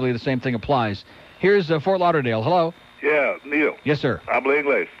case, probably the same thing applies. Here's Fort Lauderdale. Hello. Yeah, Neil. Yes, sir. Habla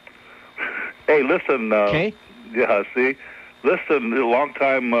inglés. Hey, listen. Okay. Yeah, see? Listen,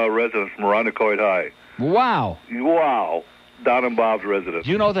 long-time resident from Irondequoit High. Wow. Wow. Don and Bob's residence.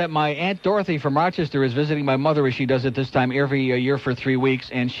 Do you know that my Aunt Dorothy from Rochester is visiting my mother as she does it this time every year for 3 weeks,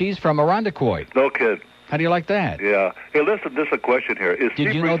 and she's from Irondequoit. No kid. How do you like that? Yeah. Hey, listen, this is a question here.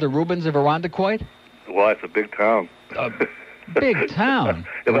 Did you know the Rubens of Irondequoit? Well, it's a big town. Big town.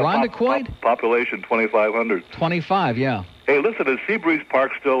 Irondequoit? Population 2,500. 25, yeah. Hey, listen, is Seabreeze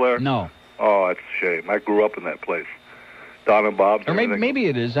Park still there? No. Oh, that's a shame. I grew up in that place. Don and Bob's. Or maybe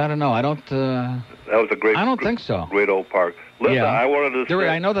it is. I don't know. I don't. That was a great. I don't think so. Great old park. Listen, yeah. I wanted to say.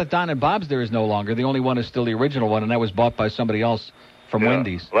 I know that Don and Bob's there is no longer. The only one is still the original one, and that was bought by somebody else from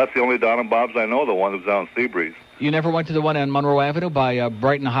Wendy's. Well, that's the only Don and Bob's I know. The one that's down Seabreeze. You never went to the one on Monroe Avenue by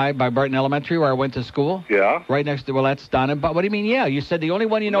Brighton High, by Brighton Elementary, where I went to school? Yeah. Right next to. Well, that's Don and Bob. What do you mean? Yeah. You said the only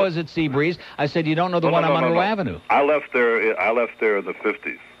one you know is at Seabreeze. I said you don't know the one on Monroe Avenue. I left there in the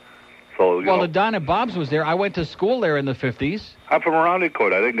 50s. So, the Don and Bob's was there. I went to school there in the 50s. I'm from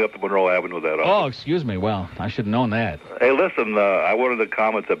Irondequoit. I didn't get up to Monroe Avenue that often. Oh, excuse me. Well, I should have known that. Hey, listen, I wanted to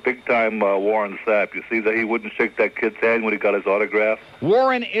comment that big-time Warren Sapp. You see that he wouldn't shake that kid's hand when he got his autograph?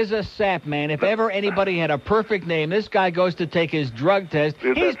 Warren is a sap, man. If ever anybody had a perfect name, this guy goes to take his drug test.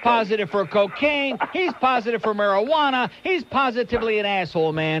 He's positive for cocaine. He's positive for marijuana. He's positively an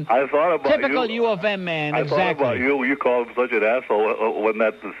asshole, man. I thought about Typical U of M man, exactly. I thought about you. You called him such an asshole when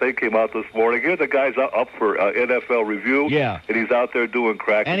the thing came out this morning. Here the guy's up for NFL review. Yeah. And he's out there doing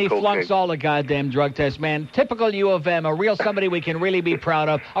crack and he cocaine. flunks all the goddamn drug tests, man. Typical U of M, a real somebody we can really be proud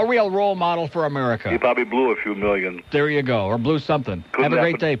of, a real role model for America. He probably blew a few million. There you go, or blew something. Have a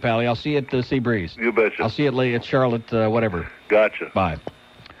great day, Pally. I'll see you at Seabreeze. You betcha. I'll see you at Charlotte, whatever. Gotcha. Bye.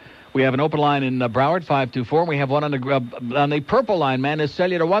 We have an open line in Broward, 524, and we have one on the purple line, man. This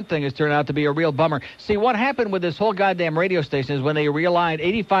Cellular One thing has turned out to be a real bummer. See, what happened with this whole goddamn radio station is when they realigned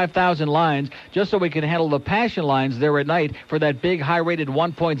 85,000 lines just so we can handle the passion lines there at night for that big, high-rated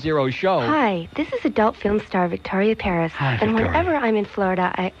 1.0 show. Hi, this is adult film star Victoria Paris. Hi, and Victoria. whenever I'm in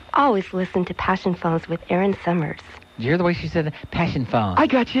Florida, I always listen to Passion Phones with Aaron Summers. Did you hear the way she said passion phone? I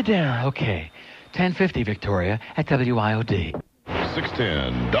got you down. Okay. 1050, Victoria, at WIOD.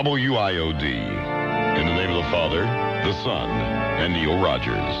 610 WIOD. In the name of the Father, the Son, and Neil Rogers.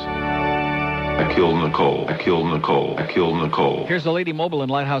 I killed Nicole. I killed Nicole. I killed Nicole. Here's the Lady Mobile in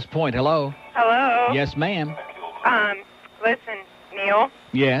Lighthouse Point. Hello. Hello. Yes, ma'am. Listen, Neil.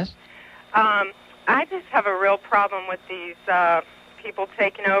 Yes. I just have a real problem with these people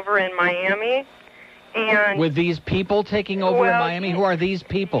taking over in Miami. And with these people taking over in Miami? Who are these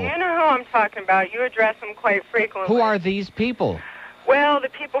people? You know who I'm talking about. You address them quite frequently. Who are these people? Well, the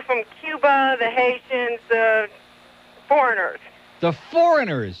people from Cuba, the Haitians, the foreigners. The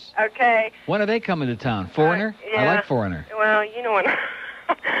foreigners? Okay. When are they coming to town? Foreigner? Yeah. I like foreigner. Well, you know what.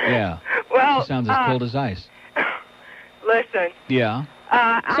 Yeah. Well, she sounds as cold as ice. Listen. Yeah.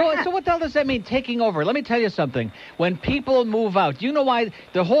 So what the hell does that mean, taking over? Let me tell you something. When people move out, do you know why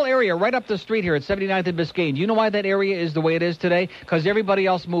the whole area right up the street here at 79th and Biscayne, do you know why that area is the way it is today? Because everybody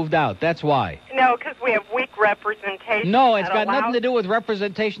else moved out. That's why. No, because we have weak representation. No, it's got nothing to do with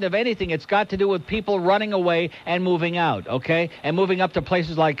representation of anything. It's got to do with people running away and moving out, okay? And moving up to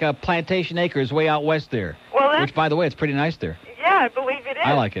places like Plantation Acres way out west there. Well, which, by the way, it's pretty nice there. Yeah, I believe it is.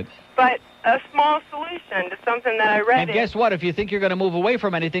 I like it. But a small solution to something that I read. And guess what? If you think you're going to move away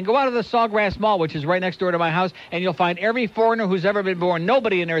from anything, go out to the Sawgrass Mall, which is right next door to my house, and you'll find every foreigner who's ever been born.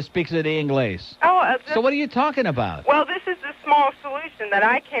 Nobody in there speaks any English. Oh, so what are you talking about? Well, this is the small solution that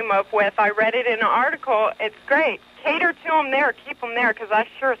I came up with. I read it in an article. It's great. Cater to them there. Keep them there, because I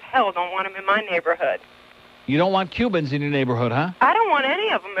sure as hell don't want them in my neighborhood. You don't want Cubans in your neighborhood, huh? I don't want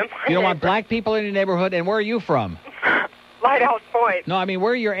any of them in my neighborhood. You don't want black people in your neighborhood? And where are you from? Lighthouse Point. No, I mean,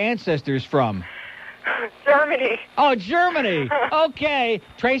 where are your ancestors from? Germany. Oh, Germany. Okay.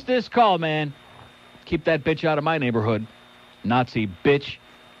 Trace this call, man. Keep that bitch out of my neighborhood. Nazi bitch.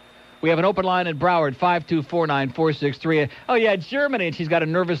 We have an open line in Broward, 5249463. Oh, yeah, Germany. And she's got a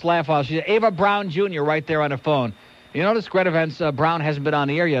nervous laugh while she's Ava Brown Jr. right there on the phone. You notice Greta Vance Brown hasn't been on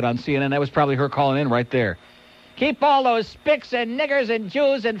the air yet on CNN. That was probably her calling in right there. Keep all those spics and niggers and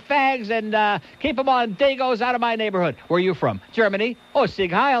Jews and fags and keep them on dagos out of my neighborhood. Where are you from? Germany? Oh,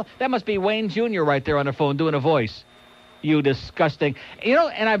 Sig Heil. That must be Wayne Jr. right there on the phone doing a voice. You disgusting. You know,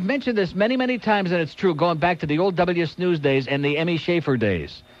 and I've mentioned this many, many times, and it's true, going back to the old W. Snooze days and the Emmy Schaefer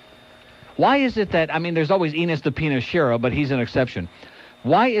days. Why is it that, I mean, there's always Enos the Penis Shero, but he's an exception.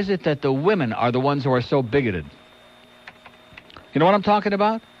 Why is it that the women are the ones who are so bigoted? You know what I'm talking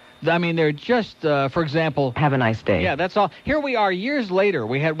about? I mean, they're just, for example... Have a nice day. Yeah, that's all. Here we are years later.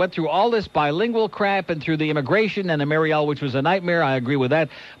 We went through all this bilingual crap and through the immigration and the Marielle, which was a nightmare. I agree with that.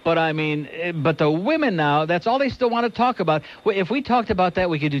 But, I mean, but the women now, that's all they still want to talk about. If we talked about that,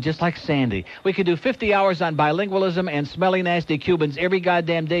 we could do just like Sandy. We could do 50 hours on bilingualism and smelly, nasty Cubans every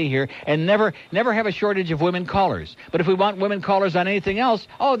goddamn day here and never have a shortage of women callers. But if we want women callers on anything else,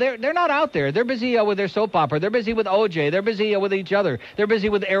 they're not out there. They're busy with their soap opera. They're busy with OJ. They're busy with each other. They're busy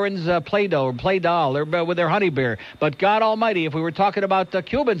with Aaron's Play-Doh or Play Doll or with their honey bear. But God almighty, if we were talking about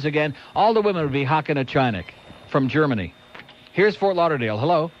Cubans again, all the women would be hocking a Chinik from Germany. Here's Fort Lauderdale.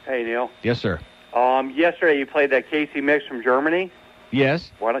 Hello. Hey, Neil. Yes, sir. Yesterday you played that Casey mix from Germany.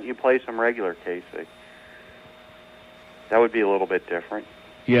 Yes. Why don't you play some regular Casey? That would be a little bit different.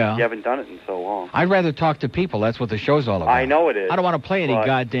 Yeah. You haven't done it in so long. I'd rather talk to people. That's what the show's all about. I know it is. I don't want to play any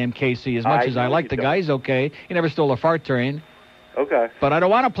goddamn Casey as much as I like the guy. He's okay. He never stole a fart train. Okay. But I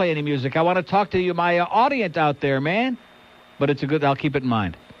don't want to play any music. I want to talk to you, my audience out there, man. But it's a good... I'll keep it in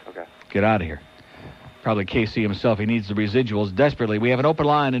mind. Okay. Get out of here. Probably Casey himself. He needs the residuals desperately. We have an open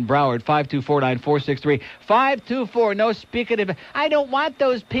line in Broward, 524-9463. 524, no speaking of... I don't want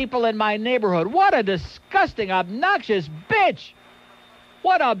those people in my neighborhood. What a disgusting, obnoxious bitch.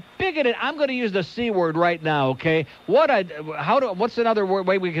 What a bigoted... I'm going to use the C word right now, okay? What's another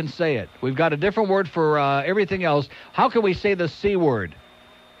way we can say it? We've got a different word for everything else. How can we say the C word?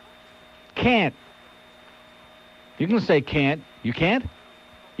 Can't. You can say can't. You can't?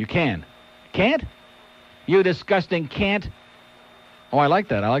 You can. Can't? You disgusting can't. Oh, I like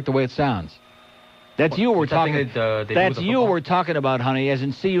that. I like the way it sounds. That's you we're talking... That's you we're talking about, honey, as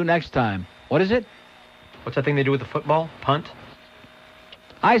in see you next time. What is it? What's that thing they do with the football? Punt?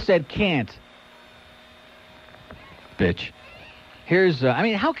 I said can't. Bitch. Here's, I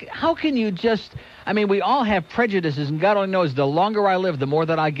mean, how can you just... I mean, we all have prejudices, and God only knows the longer I live, the more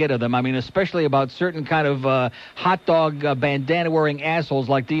that I get of them. I mean, especially about certain kind of hot dog bandana-wearing assholes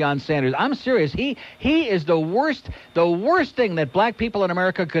like Deion Sanders. I'm serious. He is the worst thing that black people in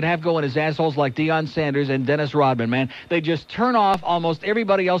America could have going is assholes like Deion Sanders and Dennis Rodman, man. They just turn off almost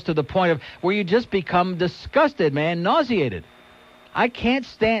everybody else to the point of where you just become disgusted, man, nauseated. I can't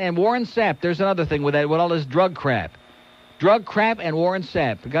stand... And Warren Sapp, there's another thing with that, with all this drug crap. Drug crap and Warren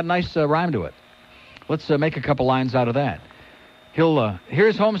Sapp. Got a nice rhyme to it. Let's make a couple lines out of that.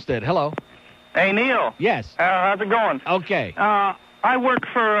 Here's Homestead. Hello. Hey, Neil. Yes. How's it going? Okay. I work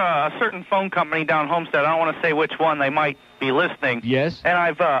for a certain phone company down Homestead. I don't want to say which one. They might be listening. Yes. And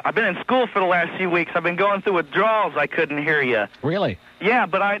I've been in school for the last few weeks. I've been going through withdrawals. I couldn't hear you. Really? Yeah,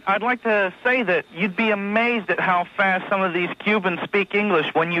 but I'd like to say that you'd be amazed at how fast some of these Cubans speak English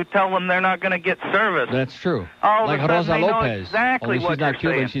when you tell them they're not going to get service. That's true. Like Rosa Lopez. Exactly Only what she's not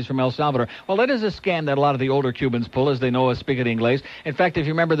Cuban. saying. She's from El Salvador. Well, that is a scam that a lot of the older Cubans pull, as they know a speak English. In fact, if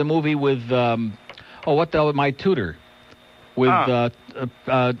you remember the movie with, My Tutor, with,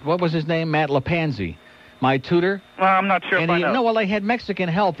 what was his name? Matt Lapanzi. My Tutor. Well, I'm not sure if I know. No, well, they had Mexican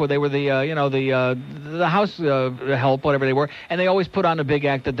help where they were the house help, whatever they were, and they always put on a big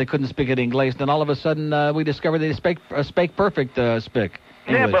act that they couldn't speak it English. Then all of a sudden, we discovered they spake perfect speak English.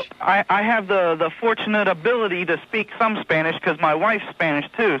 Yeah, but I have the fortunate ability to speak some Spanish because my wife's Spanish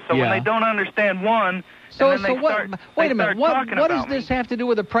too. So when they don't understand one, wait a minute. What does this have to do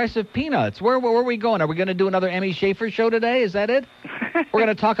with the price of peanuts? Where are we going? Are we going to do another Emmy Schaefer show today? Is that it? We're going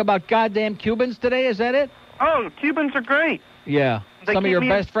to talk about goddamn Cubans today? Is that it? Oh, Cubans are great. Yeah. Some of your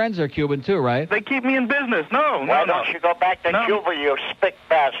best friends are Cuban too, right? They keep me in business. No. Why don't you go back to Cuba, you spick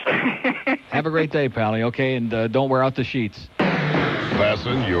bastard? Have a great day, Pally, okay? And don't wear out the sheets.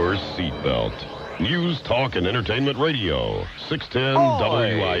 Fasten your seatbelt. News, talk, and entertainment radio. 610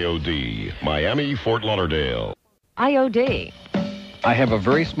 WIOD, Miami, Fort Lauderdale. IOD. I have a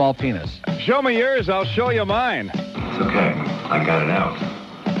very small penis. Show me yours, I'll show you mine. It's okay. I got it out.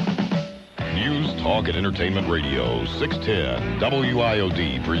 News, talk, and entertainment radio. 610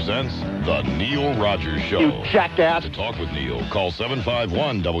 WIOD presents The Neil Rogers Show. You jackass. To talk with Neil, call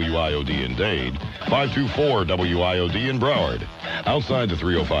 751-WIOD in Dade, 524-WIOD in Broward. Outside the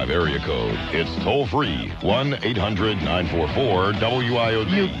 305 area code, it's toll-free,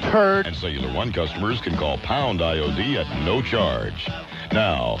 1-800-944-WIOD. You turd. And Cellular One customers can call pound IOD at no charge.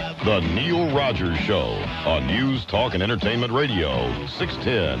 Now, The Neil Rogers Show on News, Talk, and Entertainment Radio,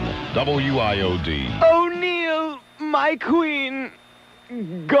 610 WIOD. Oh, Neil, my queen.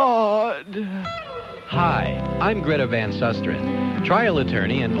 God. Hi, I'm Greta Van Susteren, trial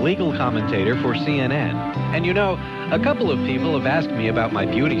attorney and legal commentator for CNN. And you know, a couple of people have asked me about my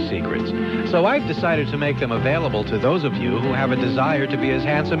beauty secrets, so I've decided to make them available to those of you who have a desire to be as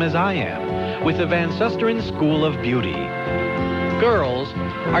handsome as I am, with the Van Susteren School of Beauty. Girls,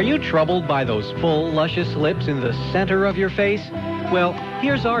 Are you troubled by those full, luscious lips in the center of your face? Well,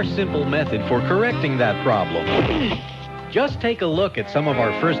 here's our simple method for correcting that problem. Just take a look at some of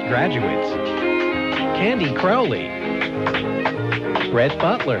our first graduates. Candy Crowley, Brett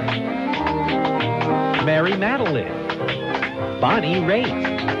Butler, Mary Madeline, Bonnie Raitt,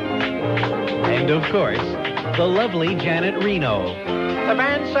 and of course, the lovely Janet Reno. The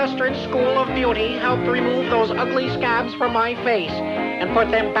Van Susteren School of Beauty helped remove those ugly scabs from my face and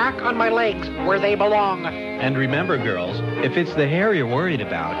put them back on my legs where they belong. And remember, girls, if it's the hair you're worried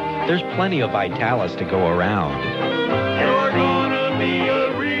about, there's plenty of Vitalis to go around. You're gonna be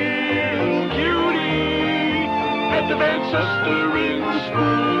a real beauty at the Van Susteren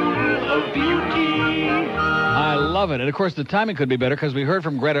School of Beauty. I love it. And, of course, the timing could be better because we heard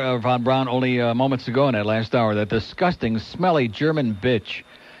from Greta Von Braun only moments ago in that last hour, that disgusting, smelly German bitch.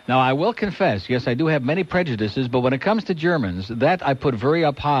 Now, I will confess, yes, I do have many prejudices, but when it comes to Germans, that I put very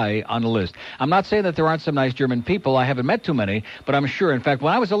up high on the list. I'm not saying that there aren't some nice German people. I haven't met too many, but I'm sure. In fact,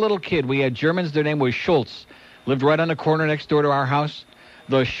 when I was a little kid, we had Germans. Their name was Schultz. Lived right on the corner next door to our house.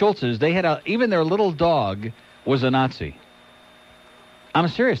 The Schultzes, they had even their little dog was a Nazi. I'm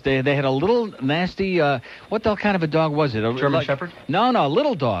serious. They had a little nasty, what the hell kind of a dog was it? German Shepherd? No,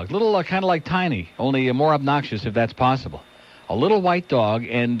 little dog. Little, kind of like Tiny, only more obnoxious if that's possible. A little white dog,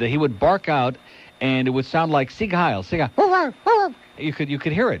 and he would bark out, and it would sound like Sieg Heil. You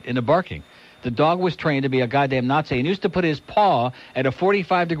could hear it in the barking. The dog was trained to be a goddamn Nazi and used to put his paw at a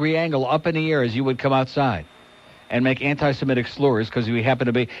 45-degree angle up in the air as you would come outside and make anti-Semitic slurs because we happened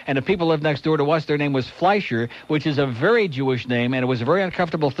to be. And the people lived next door to us. Their name was Fleischer, which is a very Jewish name, and it was a very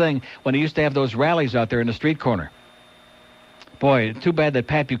uncomfortable thing when he used to have those rallies out there in the street corner. Boy, too bad that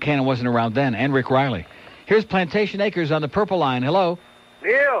Pat Buchanan wasn't around then, and Rick Riley. Here's Plantation Acres on the Purple Line. Hello.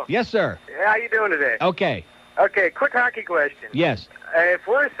 Neil. Yes, sir. How you doing today? Okay. Okay, quick hockey question. Yes. If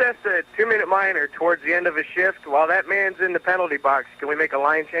we're assessed a 2-minute minor towards the end of a shift, while that man's in the penalty box, can we make a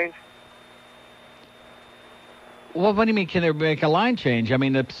line change? Well, what do you mean, can they make a line change? I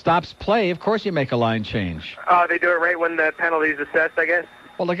mean, it stops play. Of course you make a line change. Oh, they do it right when the penalty's assessed, I guess?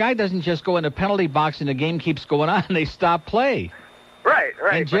 Well, the guy doesn't just go in the penalty box and the game keeps going on. They stop play. Right.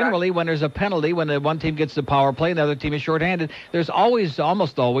 And generally, when there's a penalty, when the one team gets the power play and the other team is shorthanded, there's almost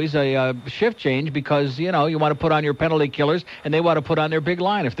always a shift change because, you want to put on your penalty killers and they want to put on their big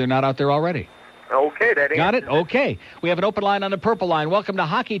line if they're not out there already. Okay, that Got it? Okay. We have an open line on the Purple Line. Welcome to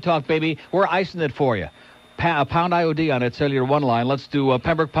Hockey Talk, baby. We're icing it for you. Pound IOD on that cellular one line. Let's do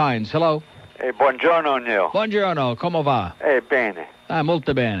Pembroke Pines. Hello. Hey, buongiorno, Neil. Buongiorno. Come va? Hey, bene.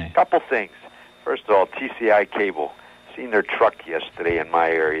 Molto bene. Couple things. First of all, TCI Cable. Seen their truck yesterday in my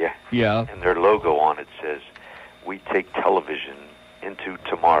area. Yeah. And their logo on it says, "We take television into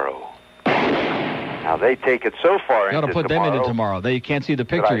tomorrow." Now, they take it so far into tomorrow. You got to put them into tomorrow. They can't see the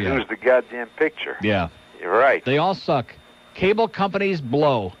picture yet. I lose the goddamn picture. Yeah. You're right. They all suck. Cable companies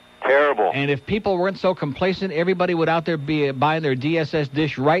blow. Terrible. And if people weren't so complacent, everybody would out there be buying their DSS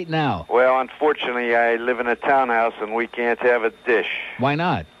dish right now. Well, unfortunately, I live in a townhouse, and we can't have a dish. Why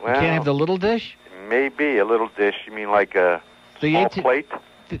not? Well, you can't have the little dish? Maybe a little dish. You mean like a small plate?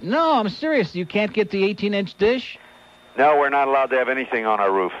 No, I'm serious. You can't get the 18-inch dish? No, we're not allowed to have anything on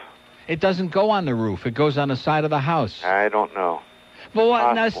our roof. It doesn't go on the roof. It goes on the side of the house. I don't know.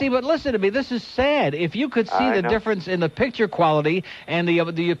 But now, see, but listen to me. This is sad. If you could see the difference in the picture quality and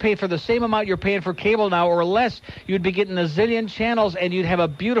you pay for the same amount you're paying for cable now or less, you'd be getting a zillion channels and you'd have a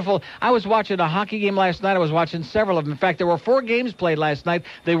beautiful... I was watching a hockey game last night. I was watching several of them. In fact, there were 4 games played last night.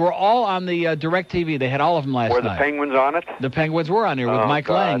 They were all on the DirecTV. They had all of them last night. Were the Penguins on it? The Penguins were on there with Mike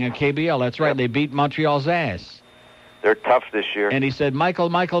Lang and KBL. That's right. Yep. They beat Montreal's ass. They're tough this year. And he said, Michael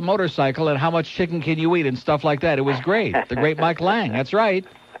motorcycle, and how much chicken can you eat and stuff like that. It was great. The great Mike Lang. That's right.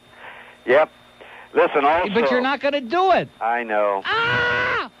 Yep. Listen, also... But you're not going to do it. I know.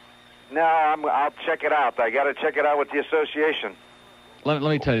 Ah! No, I'll check it out. I got to check it out with the association. Let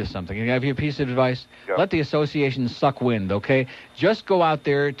me tell you something. Can I give you a piece of advice? Go. Let the association suck wind, okay? Just go out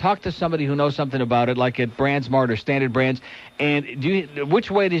there, talk to somebody who knows something about it, like at BrandsMart or Standard Brands. And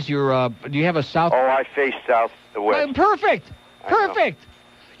which way does your... do you have a south... Oh, I face south to west. Perfect. Perfect.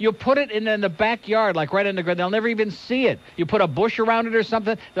 You put it in the backyard, like right in the ground. They'll never even see it. You put a bush around it or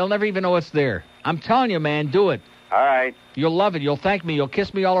something, they'll never even know it's there. I'm telling you, man, do it. All right. You'll love it. You'll thank me. You'll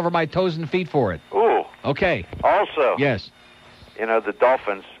kiss me all over my toes and feet for it. Ooh. Okay. Also. Yes. The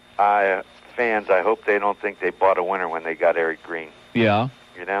Dolphins fans, I hope they don't think they bought a winner when they got Eric Green. Yeah.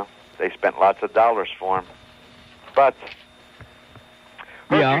 They spent lots of dollars for him. But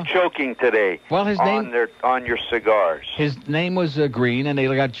Heard you choking today. Well, his name on your cigars. His name was Green, and they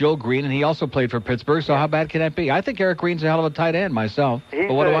got Joe Green, and he also played for Pittsburgh. So how bad can that be? I think Eric Green's a hell of a tight end myself.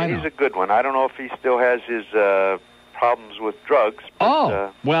 But what do I know? He's a good one. I don't know if he still has his problems with drugs.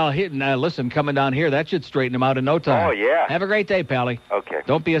 But, well, now listen, coming down here, that should straighten him out in no time. Oh, yeah. Have a great day, Pally. Okay.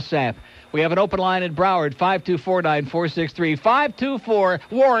 Don't be a sap. We have an open line in Broward, 524-9463. 524,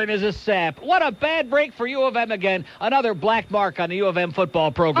 Warren is a sap. What a bad break for U of M again. Another black mark on the U of M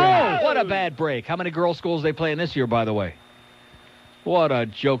football program. Oh! What a bad break. How many girls' schools they play in this year, by the way? What a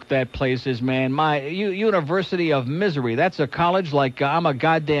joke that place is, man. My University of Misery. That's a college like I'm a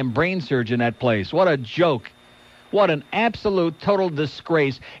goddamn brain surgeon, that place. What a joke. What an absolute total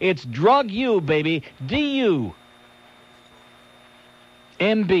disgrace. It's Drug U, baby. D-U.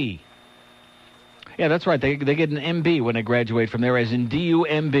 M-B. Yeah, that's right. They get an MB when they graduate from there, as in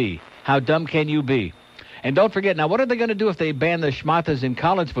D-U-M-B. How dumb can you be? And don't forget, now, what are they going to do if they ban the schmatas in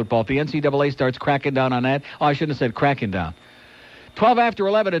college football? If the NCAA starts cracking down on that? Oh, I shouldn't have said cracking down. 12 after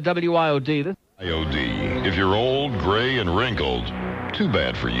 11 at WIOD. IOD. If you're old, gray, and wrinkled, too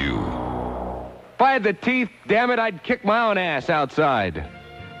bad for you. If I had the teeth, damn it, I'd kick my own ass outside.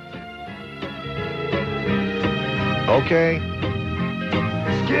 Okay.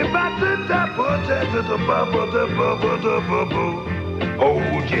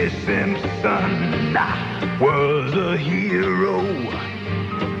 O.J. Simpson was a hero,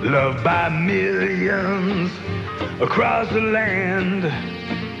 loved by millions across the land.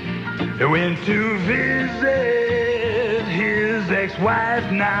 He went to visit his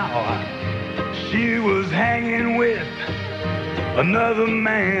ex-wife now. She was hanging with another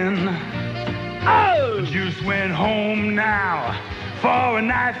man. Oh! Juice went home now for a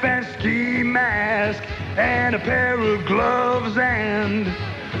knife and ski mask and a pair of gloves, and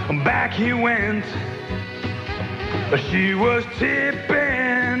back he went. She was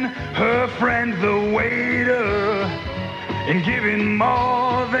tipping her friend the waiter and giving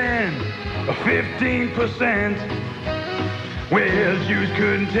more than 15%. Well, Juice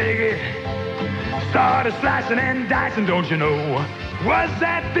couldn't take it, started slicing and dicing, don't you know, was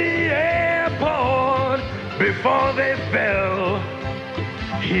at the airport before they fell.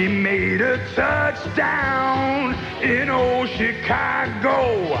 He made a touchdown in old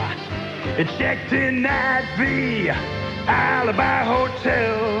Chicago. He checked in at the Alibi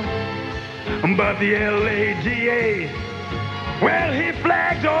Hotel. But the LADA, well, he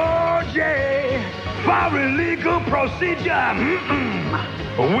flagged O.J. for illegal procedure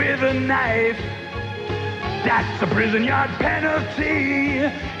with a knife. That's a prison yard penalty,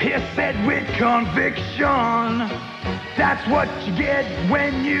 he said, with conviction. That's what you get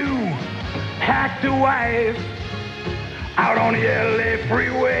when you hack the wife out on the LA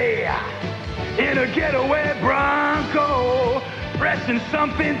freeway in a getaway Bronco, pressing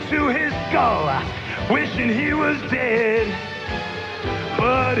something to his skull, wishing he was dead.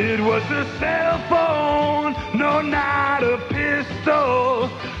 But it was a cell phone, no, not a pistol.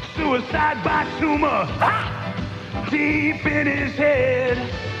 Suicide by tumor, deep in his head.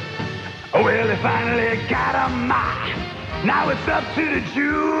 Well, they finally got him. Now it's up to the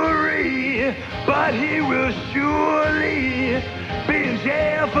jury, but he will surely be in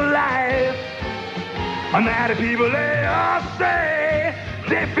jail for life. And now the people, they all say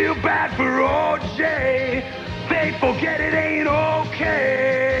they feel bad for O.J. They forget it ain't okay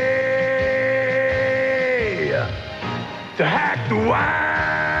to hack the wife.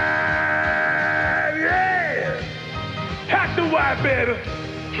 Hack the wife, baby.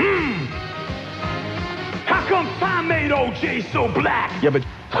 How come time made O.J. so black? Yeah, but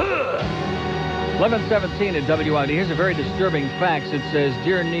 11:17 at WID. Here's a very disturbing fax. It says,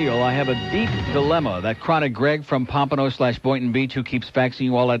 "Dear Neil, I have a deep dilemma. That chronic Greg from Pompano/Boynton Beach, who keeps faxing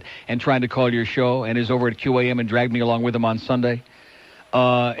you all that and trying to call your show and is over at QAM and dragged me along with him on Sunday,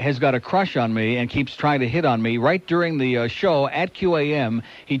 has got a crush on me and keeps trying to hit on me. Right during the show at QAM,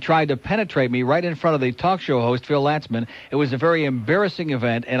 he tried to penetrate me right in front of the talk show host, Phil Latzman. It was a very embarrassing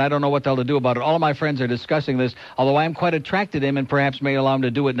event, and I don't know what the hell to do about it. All of my friends are discussing this, although I am quite attracted to him and perhaps may allow him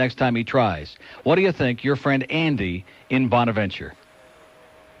to do it next time he tries. What do you think, your friend Andy in Bonaventure?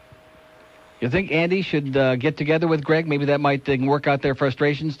 You think Andy should get together with Greg? Maybe that might work out their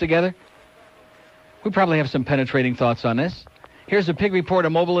frustrations together? We probably have some penetrating thoughts on this. Here's a pig reporter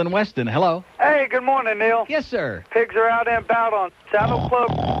mobile in Weston. Hello. Hey, good morning, Neil. Yes, sir. Pigs are out and about on Saddle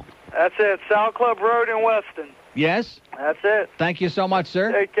Club. That's it, Saddle Club Road in Weston. Yes? That's it. Thank you so much,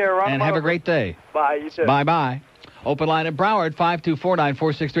 sir. Take care. And have a great day. Bye, you too. Bye-bye. Open line at Broward,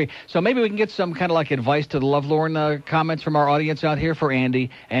 524-9463. So maybe we can get some kind of like advice to the lovelorn comments from our audience out here for Andy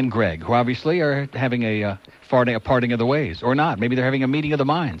and Greg, who obviously are having a parting of the ways, or not. Maybe they're having a meeting of the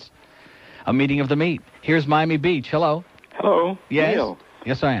minds, a meeting of the meat. Here's Miami Beach. Hello. Hello. Yes. Neil.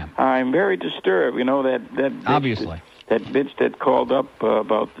 Yes, I am. I'm very disturbed. You know, that bitch obviously. That bitch that called up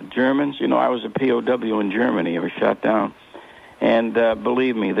about the Germans. You know, I was a POW in Germany. I was shot down. And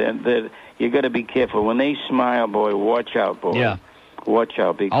believe me, that you got to be careful. When they smile, boy, watch out, boy. Yeah. Watch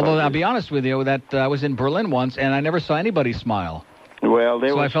out. Because although, I'll be honest with you, that I was in Berlin once, and I never saw anybody smile.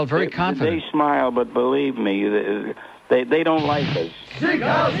 Well, I felt very confident. They smile, but believe me, they don't like us.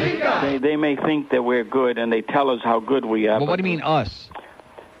 They may think that we're good, and they tell us how good we are. Well, what do you mean, us?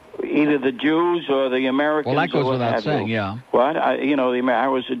 Either the Jews or the Americans. Well, that goes without saying, yeah. What? I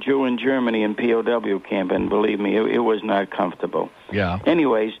was a Jew in Germany in POW camp, and believe me, it was not comfortable. Yeah.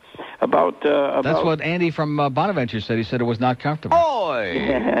 Anyways, about that's what Andy from Bonaventure said. He said it was not comfortable.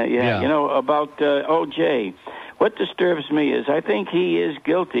 Yeah. You know, about O.J., what disturbs me is I think he is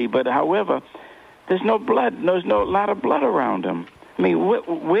guilty, but however, there's no blood. There's no lot of blood around him. I mean,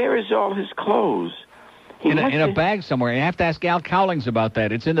 where is all his clothes? In a bag somewhere. You have to ask Al Cowlings about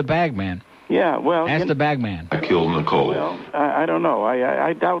that. It's in the bag, man. Yeah, well... Ask the bag man. I killed Nicole. Well, I don't know.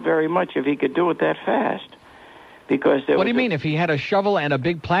 I doubt very much if he could do it that fast. Because what do you mean? If he had a shovel and a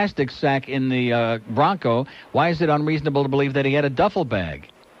big plastic sack in the Bronco, why is it unreasonable to believe that he had a duffel bag?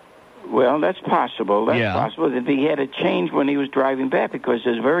 Well, that's possible. That's possible if he had a change when he was driving back, because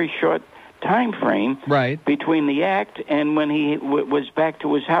there's a very short time frame between the act and when he was back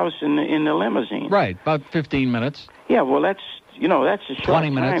to his house in the limousine. Right, about 15 minutes. Yeah, well, that's a short 20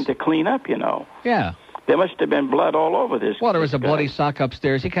 minutes. time to clean up, you know. Yeah. There must have been blood all over this. Well, there was a bloody sock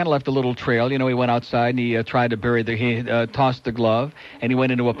upstairs. He kind of left a little trail. You know, he went outside and he tried to bury he tossed the glove, and he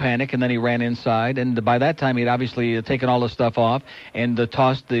went into a panic, and then he ran inside. And by that time, he'd obviously taken all the stuff off and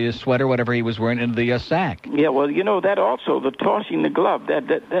tossed the sweater, whatever he was wearing, into the sack. Yeah, well, you know, that also, the tossing the glove,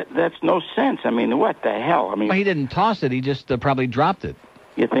 that's no sense. I mean, what the hell? I mean, well, he didn't toss it. He just probably dropped it.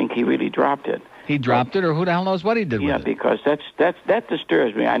 You think he really dropped it? He dropped it, or who the hell knows what he did with it? Yeah, because that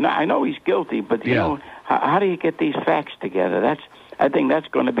disturbs me. I know he's guilty, but you know, how do you get these facts together? I think that's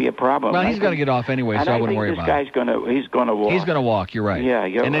going to be a problem. Well, he's going to get off anyway, so I wouldn't worry about it. He's going to walk. He's going to walk. You're right. Yeah,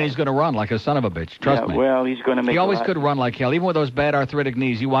 and then he's going to run like a son of a bitch. Trust me. Well, he's going to make. He always could run like hell, even with those bad arthritic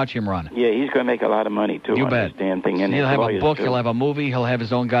knees. You watch him run. Yeah, he's going to make a lot of money too. You on bet. This damn thing. And he'll have a book. He'll have a movie. He'll have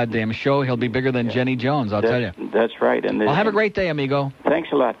his own goddamn show. He'll be bigger than Jenny Jones. I'll tell you. That's right. And well, have a great day, amigo. Thanks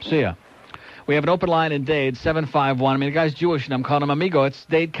a lot. See ya. We have an open line in Dade, 751. I mean, the guy's Jewish, and I'm calling him amigo. It's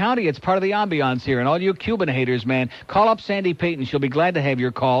Dade County. It's part of the ambiance here. And all you Cuban haters, man, call up Sandy Payton. She'll be glad to have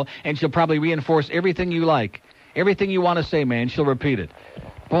your call, and she'll probably reinforce everything you like. Everything you want to say, man, she'll repeat it.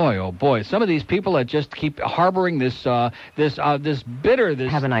 Boy, oh boy, some of these people that just keep harboring this bitter...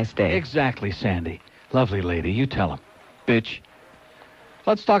 Have a nice day. Exactly, Sandy. Lovely lady. You tell him, bitch.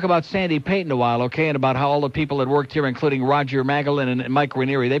 Let's talk about Sandy Payton a while, okay, and about how all the people that worked here, including Roger Magdalene and Mike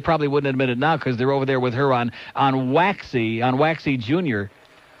Ranieri, they probably wouldn't admit it now because they're over there with her on Waxy Jr.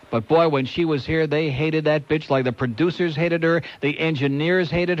 But, boy, when she was here, they hated that bitch like the producers hated her, the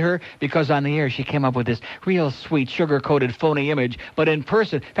engineers hated her, because on the air she came up with this real sweet, sugar-coated, phony image. But in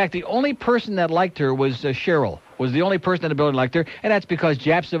person, in fact, the only person that liked her was Cheryl, was the only person in the building that liked her, and that's because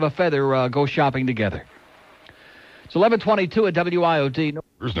Japs of a feather go shopping together. It's 11:22 at WIOD.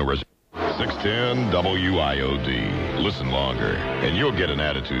 There's no reason. 610 WIOD. Listen longer, and you'll get an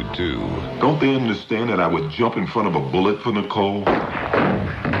attitude, too. Don't they understand that I would jump in front of a bullet for Nicole? OJ,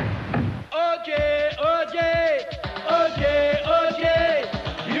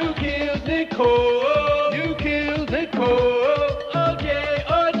 you killed Nicole. You killed Nicole. OJ,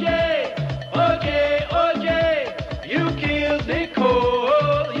 you killed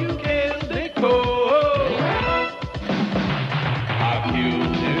Nicole. You killed Nicole. I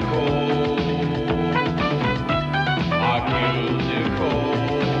killed Nicole. I killed Nicole.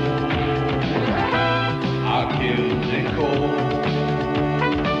 I killed Nicole.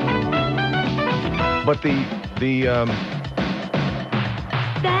 But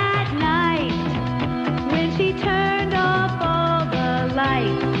That night, when she turned off all the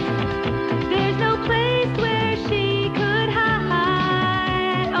lights, there's no place where she could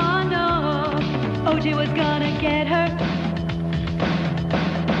hide. Oh no, OJ was gonna get her.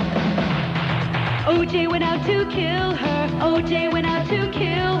 OJ went out to kill her. OJ went out to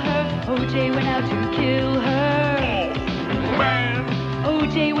kill her. OJ went out to kill her.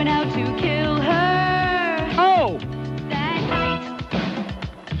 OJ went out to kill her. Oh! That night.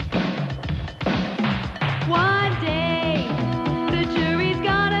 One day, the jury's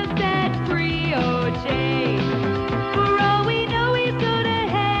gonna set free OJ.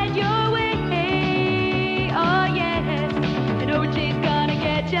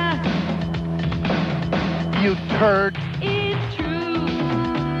 you turd. It's true.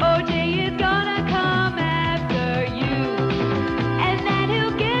 OJ is gonna come after you. And then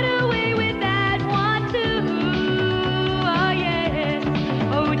he'll get away with that one too. Oh yes.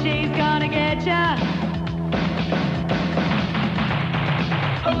 OJ's gonna get ya.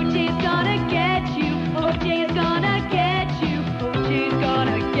 OJ's gonna get you. OJ's gonna get you. OJ's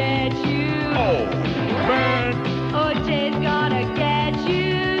gonna get you. Oh, man. OJ's gonna get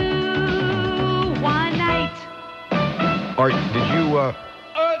you. One night. Or did you,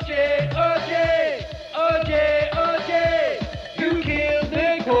 OJ, OJ, OJ, OJ, you killed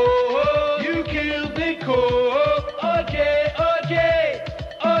Nicole, you killed Nicole. OJ, OJ,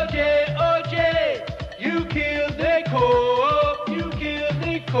 OJ, OJ, you killed Nicole, you killed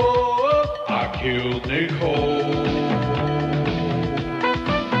Nicole. I killed Nicole.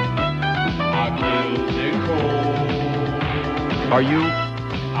 I killed Nicole. are you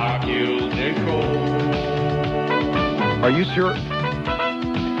I killed Nicole. sure?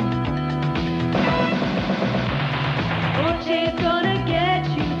 OJ's gonna get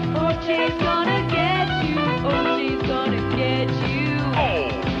you. OJ's gonna get you. OJ's gonna get you.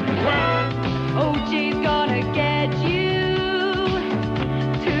 OJ's gonna get you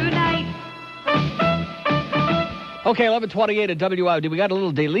tonight. Okay, 11:28 at WIOD. We got a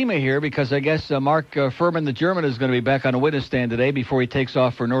little dilemma here because I guess Mark Furman, the German, is going to be back on a witness stand today before he takes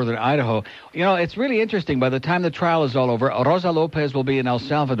off for northern Idaho. You know, it's really interesting. By the time the trial is all over, Rosa Lopez will be in El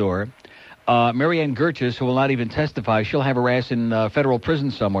Salvador. Marianne Gertjes, who will not even testify, she'll have her ass in federal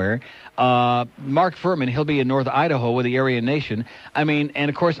prison somewhere. Mark Furman, he'll be in North Idaho with the Aryan Nation. I mean, and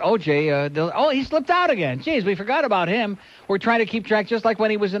of course, OJ, he slipped out again. Jeez, we forgot about him. We're trying to keep track just like when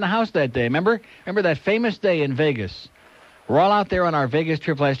he was in the house that day. Remember that famous day in Vegas? We're all out there on our Vegas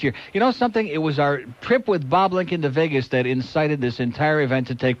trip last year. You know something? It was our trip with Bob Lincoln to Vegas that incited this entire event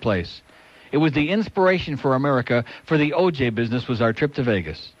to take place. It was the inspiration for America for the OJ business was our trip to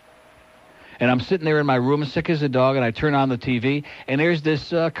Vegas. And I'm sitting there in my room, sick as a dog, and I turn on the TV, and there's this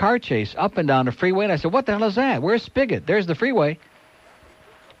car chase up and down the freeway. And I said, what the hell is that? Where's Spigot? There's the freeway.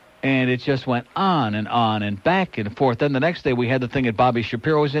 And it just went on and back and forth. Then the next day we had the thing that Bobby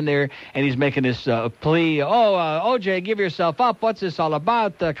Shapiro was in there, and he's making this plea, OJ, give yourself up. What's this all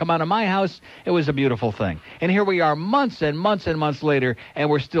about? Come out of my house. It was a beautiful thing. And here we are months and months and months later, and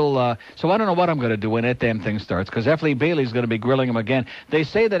we're still, so I don't know what I'm going to do when that damn thing starts, because F. Lee Bailey's going to be grilling him again. They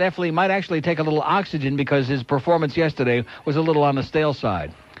say that F. Lee might actually take a little oxygen because his performance yesterday was a little on the stale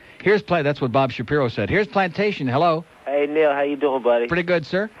side. That's what Bob Shapiro said. Here's Plantation. Hello. Hey, Neil, how you doing, buddy? Pretty good,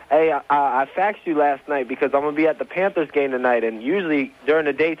 sir. Hey, I faxed you last night because I'm going to be at the Panthers game tonight, and usually during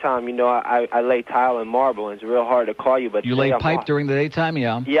the daytime, you know, I lay tile and marble, and it's real hard to call you. But you lay pipe during the daytime,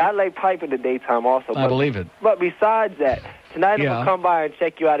 yeah? Yeah, I lay pipe in the daytime also. I believe it. But besides that, tonight I'm going to come by and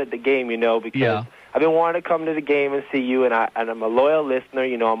check you out at the game, you know, because I've been wanting to come to the game and see you, and I'm a loyal listener.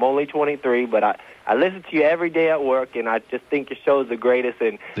 You know, I'm only 23, but I listen to you every day at work, and I just think your show's the greatest,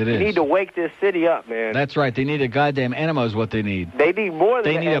 and you need to wake this city up, man. That's right. They need a goddamn enema is what they need. They need more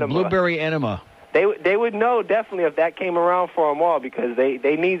than an enema. They need a blueberry enema. They would know definitely if that came around for them all because they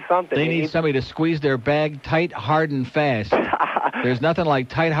need something. They need somebody to squeeze their bag tight, hard, and fast. There's nothing like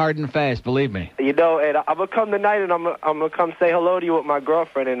tight, hard, and fast, believe me. You know, and I'm going to come tonight, and I'm going to come say hello to you with my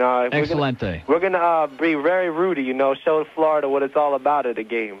girlfriend. And Excelente. We're going to be very Rudy, you know, show Florida what it's all about at the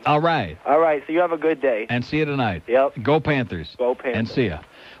game. All right. All right, so you have a good day. And see you tonight. Yep. Go Panthers. Go Panthers. And see ya.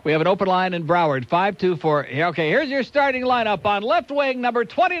 We have an open line in Broward, 524. Okay, here's your starting lineup on left wing, number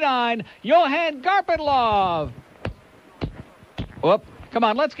 29, Johan Garpenlov. Whoop. Come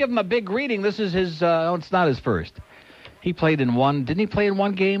on, let's give him a big greeting. This is his, it's not his first. He played in one, didn't he play in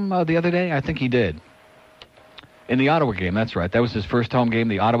one game the other day? I think he did. In the Ottawa game, that's right. That was his first home game,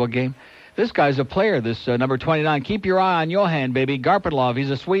 the Ottawa game. This guy's a player, this number 29. Keep your eye on Johan, baby. Garpenlov,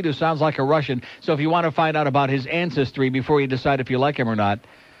 he's a Swede who sounds like a Russian. So if you want to find out about his ancestry before you decide if you like him or not.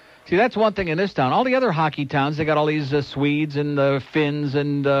 See, that's one thing in this town. All the other hockey towns, they got all these Swedes and Finns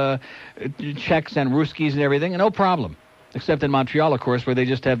and Czechs and Ruskies and everything, and no problem. Except in Montreal, of course, where they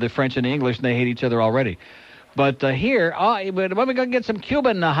just have the French and the English, and they hate each other already. But here, when we're going to get some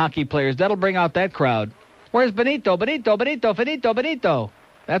Cuban hockey players, that'll bring out that crowd. Where's Benito?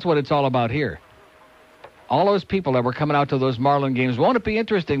 That's what it's all about here. All those people that were coming out to those Marlin games, won't it be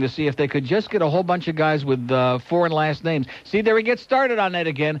interesting to see if they could just get a whole bunch of guys with foreign last names? See, there he gets started on that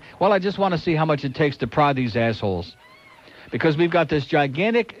again. Well, I just want to see how much it takes to prod these assholes. Because we've got this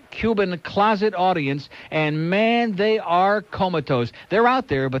gigantic Cuban closet audience, and, man, they are comatose. They're out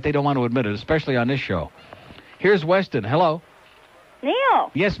there, but they don't want to admit it, especially on this show. Here's Weston. Hello.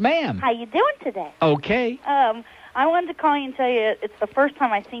 Neil. Yes, ma'am. How you doing today? Okay. I wanted to call you and tell you it's the first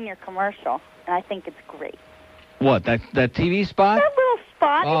time I've seen your commercial, and I think it's great. What, that TV spot? That little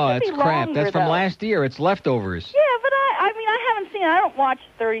spot. Oh, it that's should be crap. longer, That's from though. last year. It's leftovers. Yeah, but I haven't seen it. I don't watch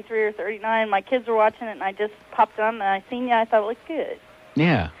 33 or 39. My kids were watching it, and I just popped it on, and I seen it. I thought it looked good.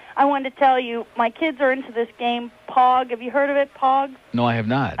 Yeah. I wanted to tell you, my kids are into this game, Pog. Have you heard of it, Pog? No, I have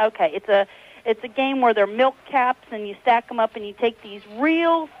not. Okay, it's a game where they're milk caps, and you stack them up, and you take these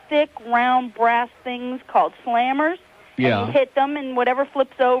real thick, round brass things called slammers, Yeah. and you hit them, and whatever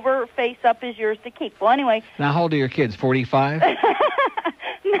flips over face up is yours to keep. Well, anyway, Now, how old are your kids? 45?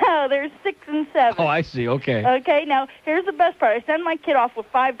 no, they're 6 and 7. Oh, I see. Okay. Okay, now, here's the best part. I send my kid off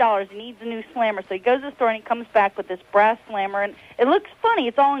with $5. He needs a new slammer. So he goes to the store, and he comes back with this brass slammer. And it looks funny.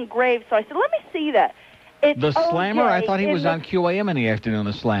 It's all engraved. So I said, let me see that. It's The Slammer? I OJ thought he in was on QAM in the afternoon,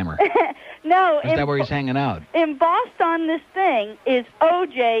 the Slammer. No, Is that where he's hanging out? embossed on this thing is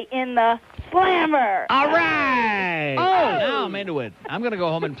OJ in the slammer. All right. Oh, now I'm into it. I'm going to go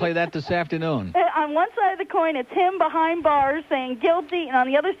home and play that this afternoon. On one side of the coin, it's him behind bars saying guilty, and on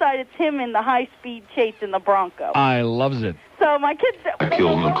the other side, it's him in the high-speed chase in the Bronco. I loves it. So my kids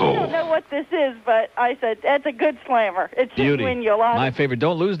Kill I Nicole. don't know what this is, but I said, that's a good slammer. It should Beauty. win you a lot. My favorite.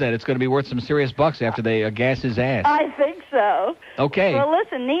 Don't lose that. It's going to be worth some serious bucks after they gas his ass. I think so. Okay. Well,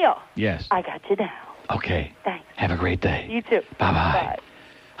 listen, Neil. Yes. I got you down. Okay. Thanks. Have a great day. You too. Bye-bye.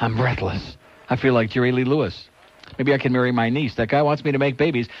 I'm breathless. I feel like Jerry Lee Lewis. Maybe I can marry my niece. That guy wants me to make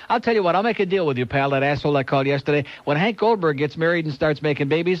babies. I'll tell you what, I'll make a deal with you, pal, that asshole that called yesterday. When Hank Goldberg gets married and starts making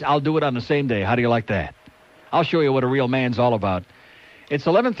babies, I'll do it on the same day. How do you like that? I'll show you what a real man's all about. It's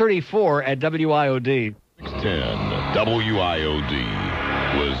 11:34 at WIOD. 610 WIOD.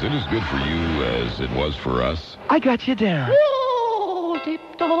 Was it as good for you as it was for us? I got you down. Whoa,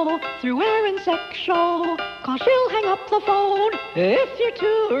 tiptoe through Erin's sex show, 'cause she'll hang up the phone if you're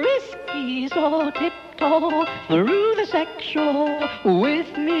too risky. So tiptoe through the sex show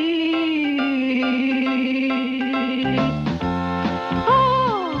with me.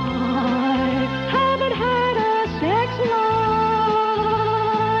 I haven't had a sex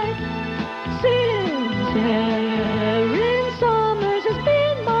life since Erin Summers has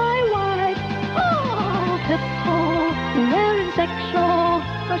been my wife. Oh, tiptoe through Erin's sex show,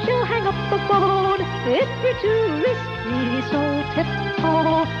 'cause she'll hang up the phone if you're too risky. So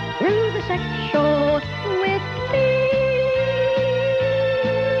tiptoe through the sex show with me.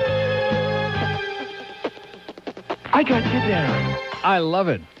 I got you down. I love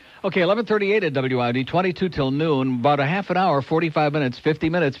it. Okay, 11:38 at WIOD, 22 till noon, about a half an hour, 45 minutes, 50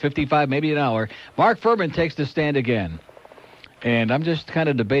 minutes, 55, maybe an hour. Mark Furman takes the stand again. And I'm just kind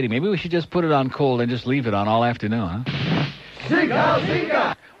of debating. Maybe we should just put it on cold and just leave it on all afternoon, huh?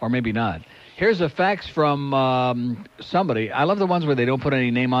 Zika! Or maybe not. Here's a fax from somebody. I love the ones where they don't put any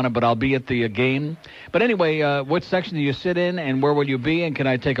name on it, but I'll be at the game. But anyway, what section do you sit in, and where will you be, and can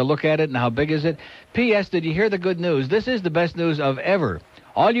I take a look at it, and how big is it? P.S. Did you hear the good news? This is the best news of ever.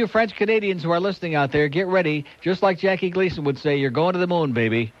 All you French Canadians who are listening out there, get ready. Just like Jackie Gleason would say, you're going to the moon,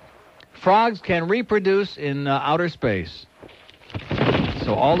 baby. Frogs can reproduce in outer space.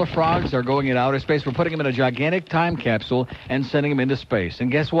 So all the frogs are going into outer space. We're putting them in a gigantic time capsule and sending them into space. And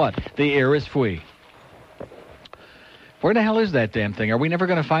guess what? The air is free. Where the hell is that damn thing? Are we never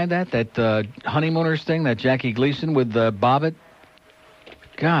going to find that? That honeymooners thing, that Jackie Gleason with Bobbitt?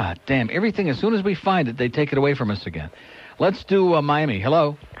 God damn. Everything, as soon as we find it, they take it away from us again. Let's do Miami.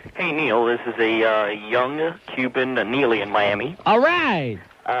 Hello. Hey, Neil. This is a young Cuban, Neely in Miami. All right.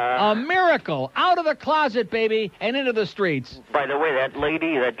 A miracle. Out of the closet, baby, and into the streets. By the way, that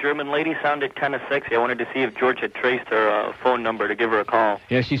lady, that German lady, sounded kind of sexy. I wanted to see if George had traced her phone number to give her a call.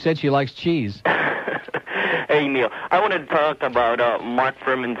 Yeah, she said she likes cheese. Hey, Neil. I wanted to talk about Mark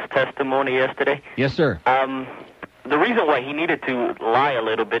Furman's testimony yesterday. Yes, sir. The reason why he needed to lie a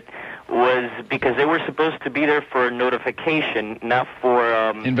little bit was because they were supposed to be there for notification, not for...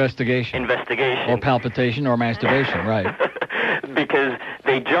 Investigation. Investigation. Or palpitation or masturbation, right. Because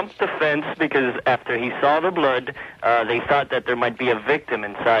they jumped the fence because after he saw the blood, they thought that there might be a victim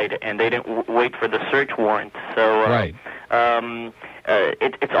inside, and they didn't wait for the search warrant. So, right.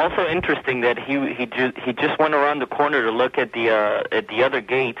 It's also interesting that he just went around the corner to look at the other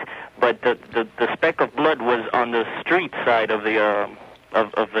gate, but the speck of blood was on the street side of the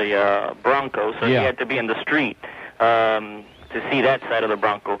Bronco, so he had to be in the street to see that side of the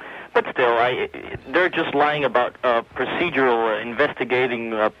Bronco. But still, they're just lying about procedural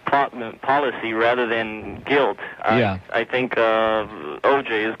investigating policy rather than guilt. I think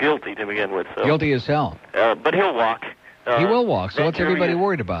O.J. is guilty to begin with. So. Guilty as hell. But he'll walk. He will walk. So what's everybody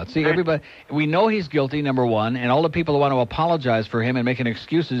worried about? See, everybody, we know he's guilty, number one, and all the people who want to apologize for him and making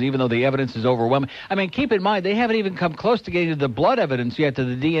excuses, even though the evidence is overwhelming. I mean, keep in mind, they haven't even come close to getting to the blood evidence yet, to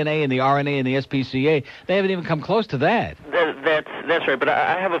the DNA and the RNA and the SPCA. They haven't even come close to that. That's right. But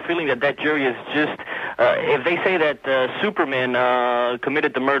I have a feeling that jury is just, if they say that Superman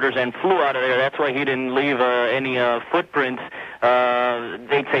committed the murders and flew out of there, that's why he didn't leave any footprints.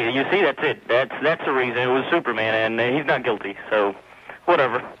 They'd say, you see, that's it. That's the reason. It was Superman, and he's not guilty. So,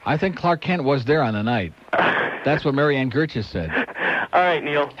 whatever. I think Clark Kent was there on the night. That's what Mary Ann Gertjes said. All right,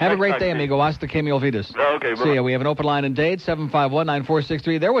 Neil. Have a great day, amigo. Hasta que me olvides. Okay, bye. See ya. We have an open line in Dade,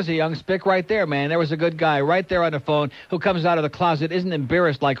 751-9463. There was a young spick right there, man. There was a good guy right there on the phone who comes out of the closet, isn't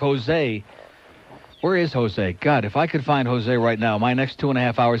embarrassed like Jose. Where is Jose? God, if I could find Jose right now, my next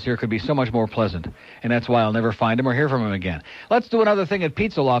 2.5 hours here could be so much more pleasant. And that's why I'll never find him or hear from him again. Let's do another thing at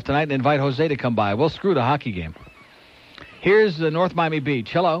Pizza Loft tonight and invite Jose to come by. We'll screw the hockey game. Here's North Miami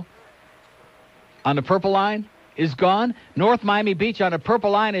Beach. Hello. On the purple line is gone. North Miami Beach on the purple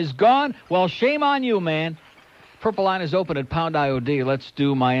line is gone. Well, shame on you, man. Purple line is open at Pound IOD. Let's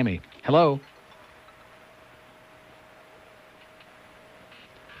do Miami. Hello.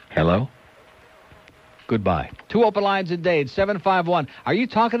 Hello. Goodbye. 2 open lines a day. 751. Are you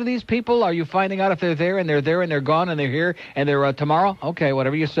talking to these people? Are you finding out if they're there and they're gone and they're here and they're tomorrow? Okay,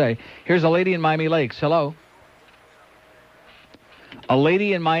 whatever you say. Here's a lady in Miami Lakes. Hello. A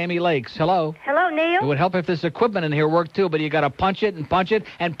lady in Miami Lakes. Hello. Hello, Neil. It would help if this equipment in here worked too, but you got to punch it and punch it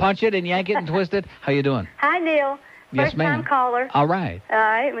and punch it and yank it and twist it. How you doing? Hi, Neil. Yes, First ma'am. time caller. All right.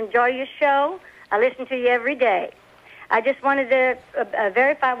 I enjoy your show. I listen to you every day. I just wanted to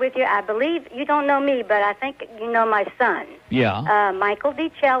verify with you. I believe you don't know me, but I think you know my son. Yeah. Michael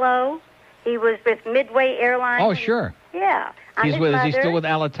DiCello. He was with Midway Airlines. Oh, sure. Yeah. I'm Is his he mother. still with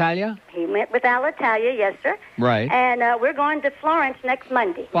Alitalia? He went with Alitalia, yes, sir. Right. And we're going to Florence next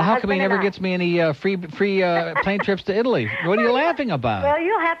Monday. Well, My how come he husband never and I. gets me any free plane trips to Italy? What are you laughing about? Well,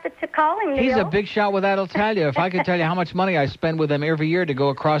 you'll have to call him, Neil. He's a big shot with Alitalia. If I could tell you how much money I spend with them every year to go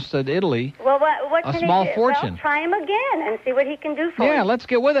across to Italy, Well, what a can small he do? fortune. Well, try him again and see what he can do for you. Yeah, let's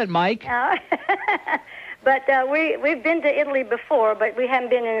get with it, Mike. But we've been to Italy before, but we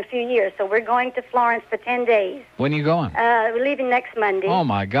haven't been in a few years. So we're going to Florence for 10 days. When are you going? We're leaving next Monday. Oh,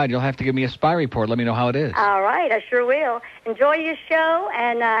 my God. You'll have to give me a spy report. Let me know how it is. All right, I sure will. Enjoy your show,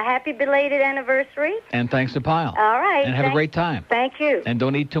 and happy belated anniversary. And thanks a pile. All right. And have a great time. Thank you. And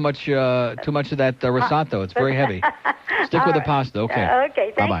don't eat too much of that risotto. It's very heavy. Stick with the pasta. Okay.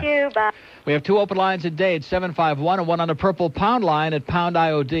 Okay, thank Bye-bye. you. Bye. We have 2 open lines a day at 751 and one on the purple pound line at Pound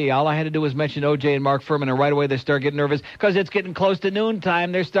IOD. All I had to do was mention O.J. and Mark Furman, and right away they start getting nervous because it's getting close to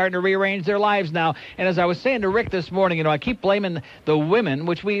noontime. They're starting to rearrange their lives now. And as I was saying to Rick this morning, I keep blaming the women,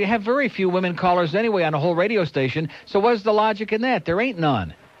 which we have very few women callers anyway on a whole radio station. So what's the logic in that? There ain't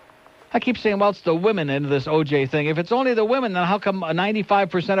none. I keep saying, well, it's the women into this OJ thing. If it's only the women, then how come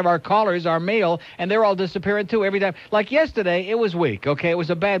 95% of our callers are male and they're all disappearing too every time? Like yesterday, it was weak, okay? It was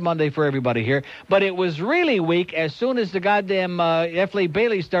a bad Monday for everybody here. But it was really weak as soon as the goddamn F. Lee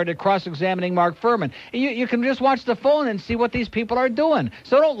Bailey started cross-examining Mark Furman. You can just watch the phone and see what these people are doing.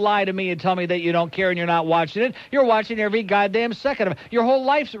 So don't lie to me and tell me that you don't care and you're not watching it. You're watching every goddamn second of it. Your whole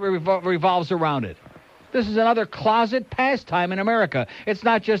life revolves around it. This is another closet pastime in America. It's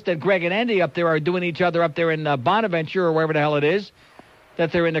not just that Greg and Andy up there are doing each other up there in Bonaventure or wherever the hell it is,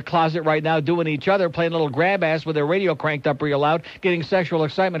 that they're in the closet right now doing each other, playing a little grab ass with their radio cranked up real loud, getting sexual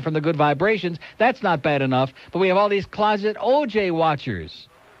excitement from the good vibrations. That's not bad enough. But we have all these closet OJ watchers.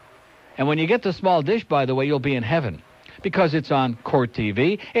 And when you get to Small Dish, by the way, you'll be in heaven. Because it's on Court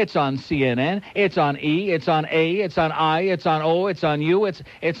TV, it's on CNN, it's on E, it's on A, it's on I, it's on O, it's on U,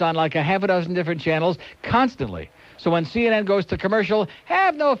 it's on like a half a dozen different channels constantly. So when CNN goes to commercial,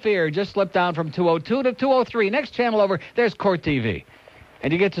 have no fear. Just slip down from 202 to 203. Next channel over, there's Court TV.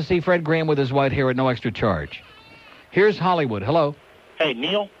 And you get to see Fred Graham with his white hair at no extra charge. Here's Hollywood. Hello. Hey,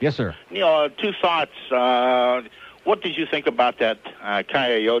 Neil. Yes, sir. Neil, 2 thoughts. What did you think about that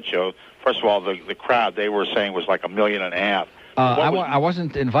Calle Ocho? First of all, the crowd, they were saying was like 1.5 million. I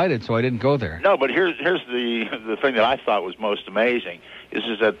wasn't invited, so I didn't go there. No, but here's the thing that I thought was most amazing is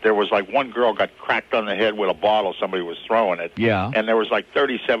that there was like one girl got cracked on the head with a bottle. Somebody was throwing it. Yeah. And there was like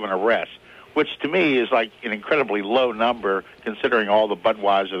 37 arrests, which to me is like an incredibly low number considering all the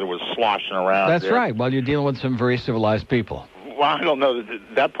Budweiser that was sloshing around. That's there. right. Well, you're dealing with some very civilized people. Well, I don't know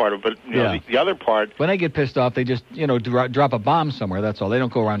that part of it, but you know, the other part... When they get pissed off, they just, drop a bomb somewhere, that's all. They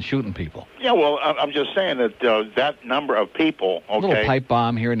don't go around shooting people. Yeah, well, I'm just saying that that number of people, okay... A little pipe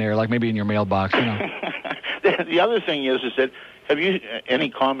bomb here and there, like maybe in your mailbox, The other thing is that, have you any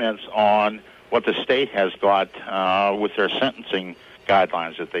comments on what the state has got with their sentencing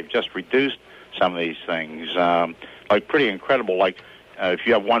guidelines, that they've just reduced some of these things. Like pretty incredible. Like if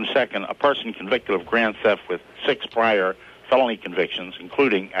you have 1 second, a person convicted of grand theft with 6 prior felony convictions,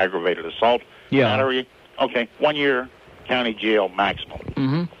 including aggravated assault, battery, 1 year county jail maximum.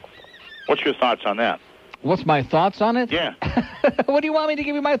 Mm-hmm. What's your thoughts on that? What's my thoughts on it? Yeah. What do you want me to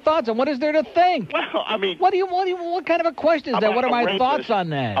give you my thoughts on? What is there to think? Well, I mean... What kind of a question is that? What are my thoughts on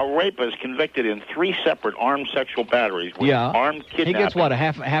that? A rapist convicted in 3 separate armed sexual batteries with armed kidnapping. He gets what, a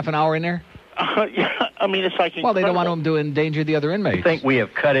half an hour in there? Yeah, I mean, it's like incredible. Well, they don't want him to endanger the other inmates. I think we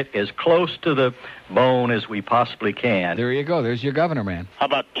have cut it as close to the bone as we possibly can. There you go. There's your governor, man. How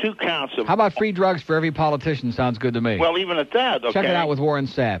about 2 counts of... How about free drugs for every politician? Sounds good to me. Well, even at that, okay. Check it out with Warren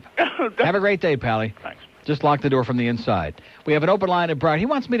Sapp. Have a great day, Pally. Thanks. Just lock the door from the inside. We have an open line at Brian. He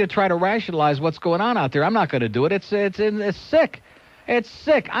wants me to try to rationalize what's going on out there. I'm not going to do it. It's sick. It's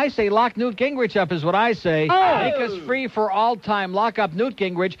sick. I say lock Newt Gingrich up is what I say. Make us free for all time. Lock up Newt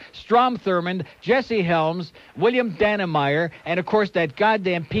Gingrich, Strom Thurmond, Jesse Helms, William Dannemeyer, and, of course, that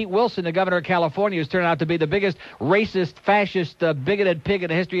goddamn Pete Wilson, the governor of California, who's turned out to be the biggest racist, fascist, bigoted pig in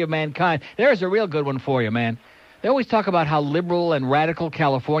the history of mankind. There's a real good one for you, man. They always talk about how liberal and radical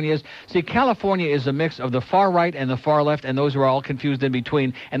California is. See, California is a mix of the far right and the far left, and those who are all confused in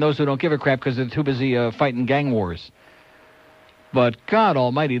between, and those who don't give a crap because they're too busy fighting gang wars. But God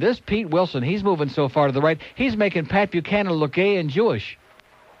almighty, this Pete Wilson, he's moving so far to the right, he's making Pat Buchanan look gay and Jewish.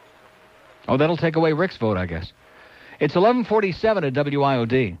 Oh, that'll take away Rick's vote, I guess. It's 11:47 at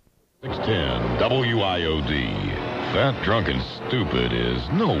WIOD. 610 WIOD. Fat, drunk, and stupid is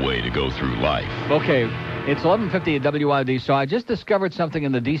no way to go through life. Okay, it's 11:50 at WIOD, so I just discovered something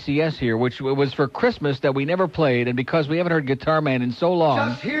in the DCS here, which was for Christmas that we never played, and because we haven't heard Guitar Man in so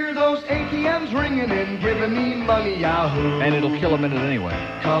long... Just hear those ATMs ringing and giving me money, yahoo. And it'll kill a minute anyway.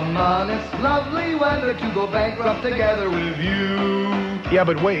 Come on, it's lovely weather to go bankrupt together with you. Yeah,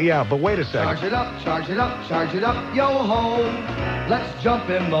 but wait a second. Charge it up, charge it up, charge it up, yo ho. Let's jump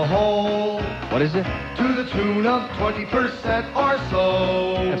in the hole. What is it? To the tune of 20% or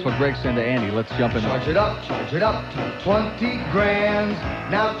so. That's what Greg said to Andy. Let's jump in. Charge it up to 20 grand.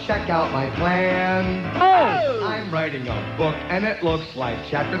 Now check out my plan. Oh! I'm writing a book and it looks like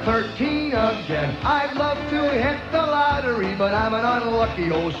chapter 13 again. I'd love to hit the lottery, but I'm an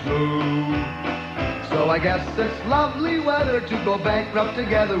unlucky old shmoo. So I guess it's lovely weather to go bankrupt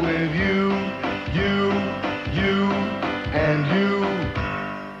together with you, and you.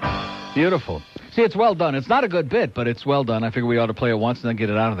 Beautiful. See, it's well done. It's not a good bit, but it's well done. I figure we ought to play it once and then get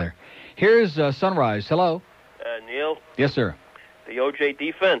it out of there. Here's Sunrise. Hello. Neil? Yes, sir. The OJ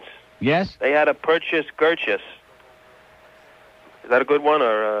defense. Yes? They had a purchase Gerchus. Is that a good one,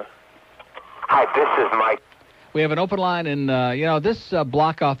 or... Hi, this is Mike. We have an open line, and, this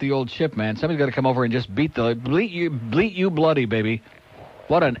block off the old ship, man. Somebody's got to come over and just bleat you bloody, baby.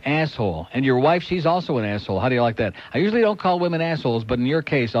 What an asshole. And your wife, she's also an asshole. How do you like that? I usually don't call women assholes, but in your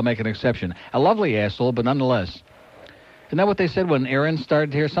case, I'll make an exception. A lovely asshole, but nonetheless. Isn't that what they said when Aaron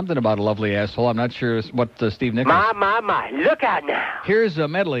started here? Something about a lovely asshole. I'm not sure what Steve Nichols... My. Look out now. Here's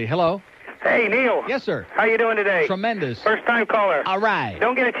Medley. Hello. Hey, Neil. Yes, sir. How you doing today? Tremendous. First-time caller. All right.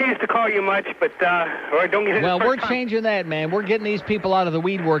 Don't get a chance to call you much, but, or don't get it Well, we're time. changing that, man. We're getting these people out of the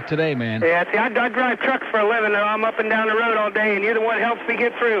weed work today, man. Yeah, see, I drive trucks for a living, and I'm up and down the road all day, and you're the one that helps me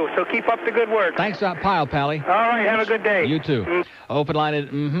get through, so keep up the good work. Thanks, Pile, Pally. All right, have a good day. You too. Open line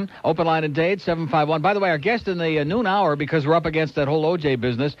at Dade, 751. By the way, our guest in the noon hour, because we're up against that whole OJ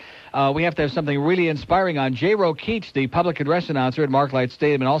business, we have to have something really inspiring on. J. Roe Keach, the public address announcer at Marklight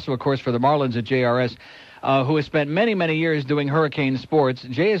Stadium, and also, of course, for the Marlins at JRS, who has spent many, many years doing hurricane sports.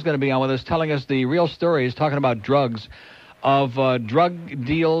 Jay is going to be on with us, telling us the real stories, talking about drugs, of drug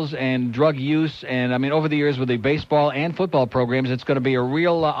deals and drug use. And, I mean, over the years with the baseball and football programs, it's going to be a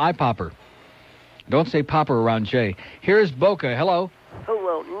real eye-popper. Don't say popper around Jay. Here's Boca. Hello.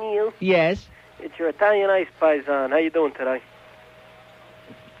 Hello, Neil. Yes? It's your Italian ice paisan. How you doing today?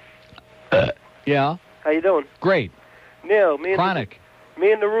 Yeah? How you doing? Great. Neil, Chronic.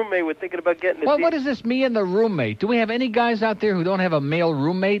 Me and the roommate were thinking about getting a... Well, what is this, me and the roommate? Do we have any guys out there who don't have a male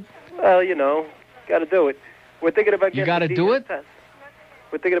roommate? Well, got to do it. We're thinking about getting You got to do it?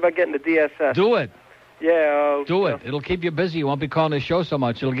 We're thinking about getting the DSS. Do it. Yeah. Do it. It'll keep you busy. You won't be calling the show so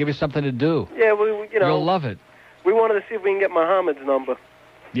much. It'll give you something to do. Yeah, You'll love it. We wanted to see if we can get Muhammad's number.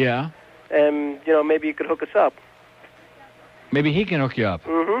 Yeah. And, maybe you could hook us up. Maybe he can hook you up.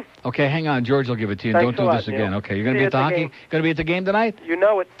 Mm-hmm. Okay, hang on. George will give it to you. Thanks Don't a do lot, this again. Neil. Okay, you're going to See be at the you at the hockey? game. Going to be at the game tonight? You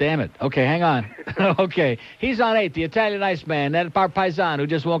know it. Damn it. Okay, hang on. Okay, he's on 8, the Italian Iceman, that Paisan who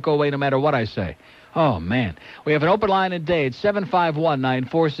just won't go away no matter what I say. Oh, man. We have an open line in Dade,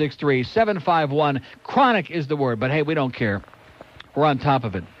 751-9463. 751. Chronic is the word, but hey, we don't care. We're on top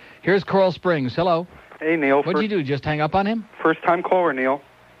of it. Here's Coral Springs. Hello. Hey, Neil. What'd you do, just hang up on him? First-time caller, Neil.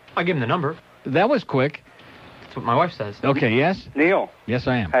 I'll give him the number. That was quick. That's what my wife says. Okay, yes? Neil. Yes,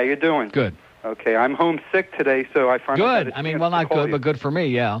 I am. How you doing? Good. Okay, I'm homesick today, so I finally got Good. a I mean, chance well, to not call good, you. but good for me,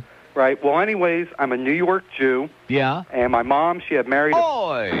 yeah. Right. Well, anyways, I'm a New York Jew. Yeah. And my mom, she had married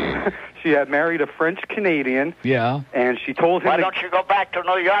she had married a French Canadian. Yeah. And she told him Why don't you go back to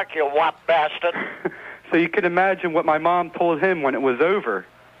New York, you wop bastard? So you can imagine what my mom told him when it was over.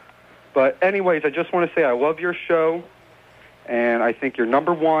 But anyways, I just want to say I love your show, and I think you're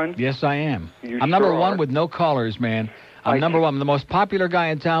number one. Yes, I am. You I'm number sure one are. with no callers, man. I'm number one. I'm the most popular guy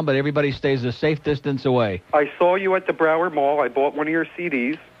in town, but everybody stays a safe distance away. I saw you at the Broward Mall. I bought one of your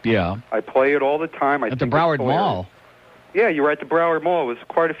CDs. Yeah. I play it all the time. At the Broward Mall? Yeah, you were at the Broward Mall. It was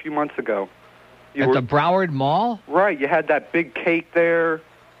quite a few months ago. At the Broward Mall? Right. You had that big cake there.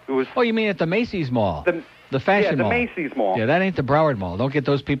 It was. Oh, you mean at the Macy's Mall? The Yeah, fashion the mall. Macy's Mall. Yeah, that ain't the Broward Mall. Don't get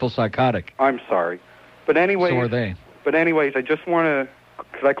those people psychotic. I'm sorry. But anyways. So are they. But anyways, I just want to.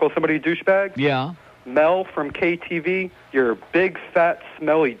 Could I call somebody a douchebag? Yeah. Mel from KTV, you're a big, fat,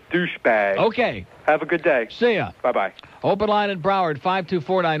 smelly douchebag. Okay. Have a good day. See ya. Bye-bye. Open line in Broward,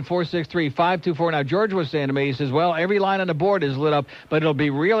 524-9463, 524. Now, George was saying to me, he says, well, every line on the board is lit up, but it'll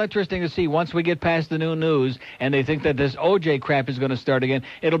be real interesting to see once we get past the new news and they think that this OJ crap is going to start again.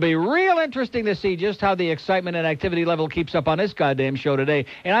 It'll be real interesting to see just how the excitement and activity level keeps up on this goddamn show today.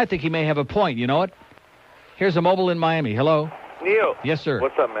 And I think he may have a point. You know what? Here's a mobile in Miami. Hello? Neil. Yes, sir.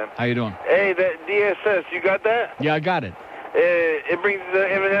 What's up, man? How you doing? Hey, that DSS, you got that? Yeah, I got it. It brings the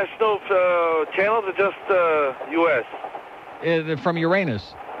international channels or just U.S.? From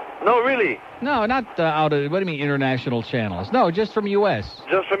Uranus. No, really? No, not out of, what do you mean international channels? No, just from U.S.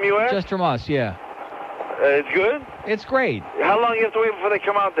 Just from U.S.? Just from us, yeah. It's good? It's great. How long you have to wait before they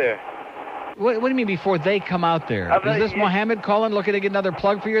come out there? What do you mean before they come out there? Is this Mohammed calling, looking to get another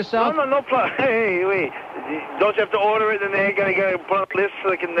plug for yourself? No plug. Hey, wait. Don't you have to order it and they gotta put on a list so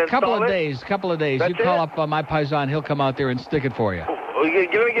they can install it? Couple of days. That's You call it? up my paisan, he'll come out there and stick it for you. Let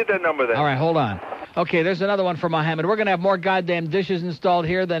me get that number then. All right, hold on. Okay, there's another one from Mohammed. We're going to have more goddamn dishes installed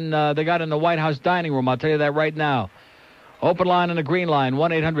here than they got in the White House dining room. I'll tell you that right now. Open line and a green line,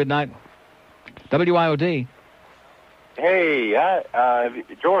 1-800-9... WIOD. Hey,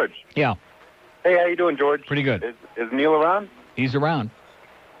 George. Yeah. Hey, how you doing, George? Pretty good. Is Neil around? He's around.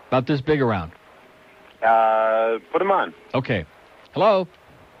 About this big around. Put him on. Okay. Hello?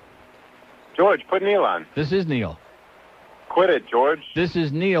 George, put Neil on. This is Neil. Quit it, George. This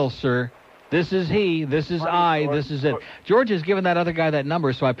is Neil, sir. This is he. This is I. This is it. George has given that other guy that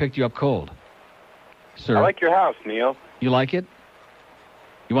number, so I picked you up cold. Sir. I like your house, Neil. You like it?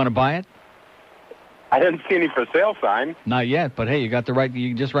 You want to buy it? I didn't see any for sale sign. Not yet, but hey, you got the right. You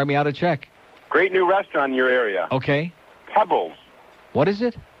can just write me out a check. Great new restaurant in your area. Okay. Pebbles. What is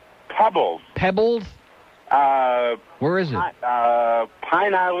it? Pebbles. Pebbles? Where is it?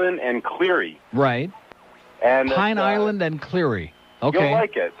 Pine Island and Cleary. Right. And Pine Island and Cleary. Okay. You'll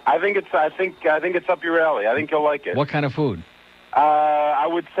like it. I think it's up your alley. I think you'll like it. What kind of food? I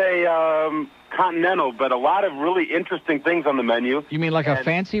would say continental, but a lot of really interesting things on the menu. You mean like a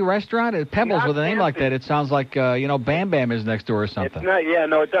fancy restaurant? Pebbles with a name like that, it sounds like Bam Bam is next door or something. It's not. Yeah,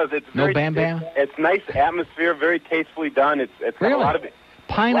 no, it does. It's no very, Bam Bam. It's nice atmosphere, very tastefully done. It's got really? a lot of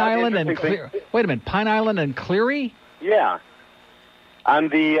Pine lot of Island and interesting Cleary. things. Wait a minute, Pine Island and Cleary? Yeah, on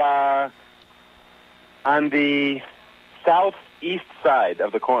the southeast side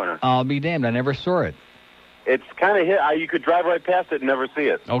of the corner. I'll be damned, I never saw it. It's kind of hit. You could drive right past it and never see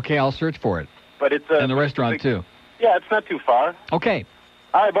it. Okay, I'll search for it. But it's and the restaurant too. Yeah, it's not too far. Okay.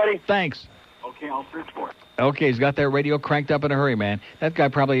 All right, buddy. Thanks. Okay, I'll search for it. Okay, he's got that radio cranked up in a hurry, man. That guy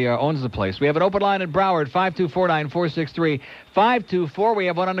probably owns the place. We have an open line in Broward, 524-9463. 524, we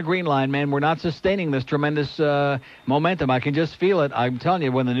have one on the green line, man. We're not sustaining this tremendous momentum. I can just feel it. I'm telling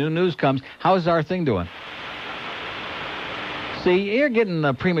you, when the new news comes, how's our thing doing? See, you're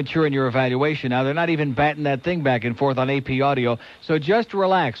getting premature in your evaluation now. They're not even batting that thing back and forth on AP audio. So just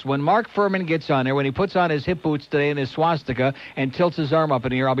relax. When Mark Furman gets on there, when he puts on his hip boots today and his swastika and tilts his arm up in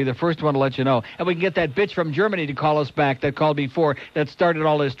the air, I'll be the first one to let you know. And we can get that bitch from Germany to call us back that called before that started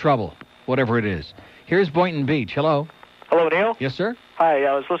all this trouble, whatever it is. Here's Boynton Beach. Hello. Hello, Neil. Yes, sir? Hi,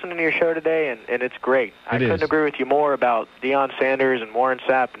 I was listening to your show today, and it's great. I couldn't agree with you more about Deion Sanders and Warren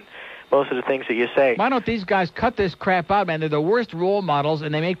Sapp. most of the things that you say. Why don't these guys cut this crap out, man? They're the worst role models,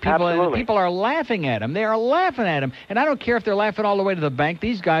 and they make people... Absolutely. People are laughing at them. They are laughing at them. And I don't care if they're laughing all the way to the bank.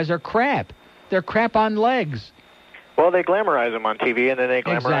 These guys are crap. They're crap on legs. Well, they glamorize them on TV, and then they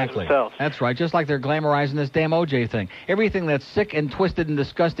glamorize themselves. That's right. Just like they're glamorizing this damn OJ thing. Everything that's sick and twisted and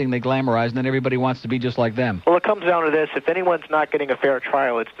disgusting, they glamorize, and then everybody wants to be just like them. Well, it comes down to this. If anyone's not getting a fair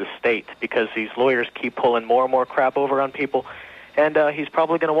trial, it's the state, because these lawyers keep pulling more and more crap over on people, and he's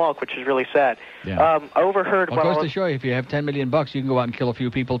probably going to walk, which is really sad. Yeah. I overheard... Well, it goes to show you, if you have $10 million, you can go out and kill a few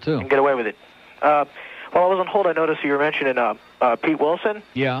people, too. And get away with it. While I was on hold, I noticed you were mentioning Pete Wilson.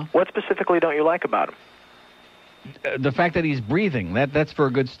 Yeah. What specifically don't you like about him? The fact that he's breathing, that's for a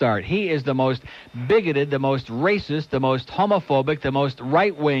good start. He is the most bigoted, the most racist, the most homophobic, the most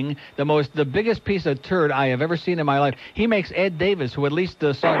right-wing, the biggest piece of turd I have ever seen in my life. He makes Ed Davis, who at least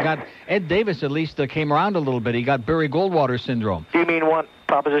came around a little bit. He got Barry Goldwater syndrome. Do you mean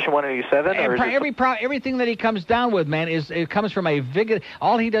Proposition 187? Or everything that he comes down with, man, it comes from a bigot.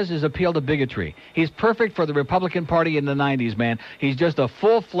 All he does is appeal to bigotry. He's perfect for the Republican Party in the 90s, man. He's just a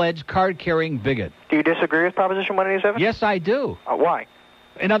full-fledged, card-carrying bigot. Do you disagree with Proposition 187? Yes, I do. Why?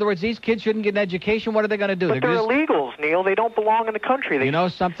 In other words, these kids shouldn't get an education. What are they going to do? But they're illegals, Neil. They don't belong in the country. You know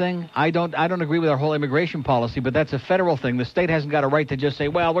something? I don't agree with our whole immigration policy, but that's a federal thing. The state hasn't got a right to just say,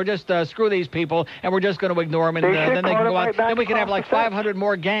 well, we're just screw these people, and we're just going to ignore them, and then they can go out. Then we can have like 500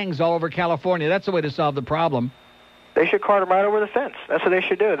 more gangs all over California. That's the way to solve the problem. They should cart them right over the fence. That's what they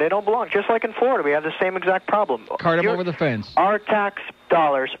should do. They don't belong. Just like in Florida, we have the same exact problem. Cart them over the fence. Our tax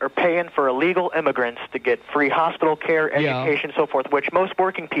dollars are paying for illegal immigrants to get free hospital care, education, so forth, which most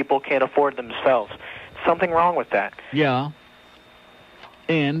working people can't afford themselves. Something wrong with that. Yeah.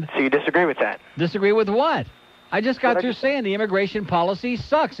 And? So you disagree with that? Disagree with what? I just got through saying the immigration policy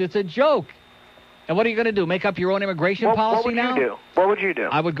sucks. It's a joke. And what are you going to do? Make up your own immigration policy now? What would you do?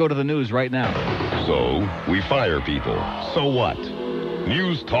 I would go to the news right now. So, we fire people. So what?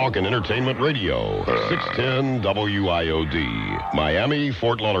 News, talk, and entertainment radio. 610 WIOD. Miami,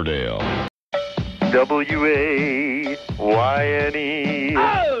 Fort Lauderdale.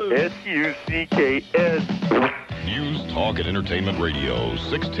 WAYNE-SUCKS. News, talk, and entertainment radio.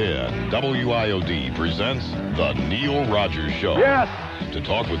 610 WIOD presents The Neil Rogers Show. Yes! To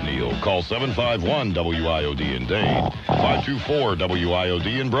talk with Neil, call 751-WIOD in Dade,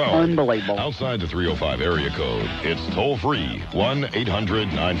 524-WIOD in Broward. Unbelievable. Outside the 305 area code, it's toll-free,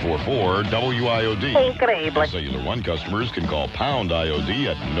 1-800-944-WIOD. Incredible. Cellular One customers can call pound IOD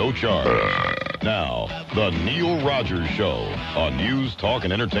at no charge. Now, The Neil Rogers Show on News, Talk,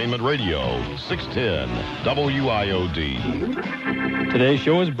 and Entertainment Radio, 610 WIOD. Today's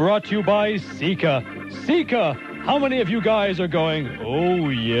show is brought to you by Sika. Sika! How many of you guys are going, oh,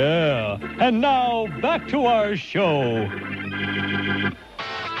 yeah? And now, back to our show.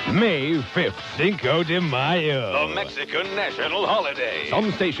 May 5th, Cinco de Mayo. The Mexican national holiday.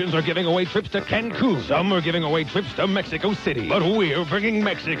 Some stations are giving away trips to Cancun. Some are giving away trips to Mexico City. But we're bringing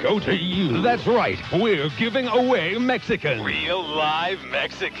Mexico to you. That's right. We're giving away Mexicans. Real live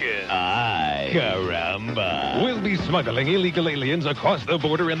Mexican. Ay, caramba. We'll be smuggling illegal aliens across the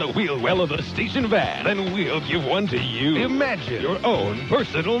border in the wheel well of the station van. Then we'll give one to you. Imagine your own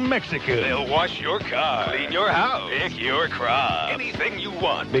personal Mexican. They'll wash your car, clean your house, pick your crop, anything you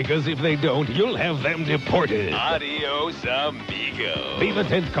want. Because if they don't, you'll have them deported. Adios, amigo. Be the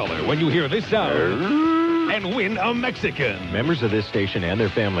 10th caller when you hear this sound and win a Mexican. Members of this station and their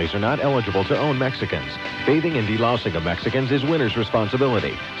families are not eligible to own Mexicans. Bathing and delousing of Mexicans is winner's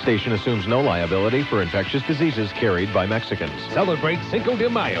responsibility. Station assumes no liability for infectious diseases carried by Mexicans. Celebrate Cinco de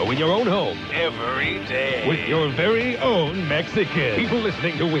Mayo in your own home. Every day. With your very own Mexican. People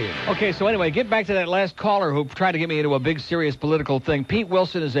listening to win. Okay, so anyway, get back to that last caller who tried to get me into a big, serious political thing. Pete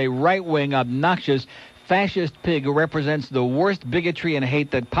Wilson is a right-wing, obnoxious, fascist pig who represents the worst bigotry and hate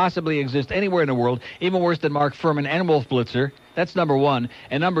that possibly exists anywhere in the world, even worse than Mark Furman and Wolf Blitzer. That's number one.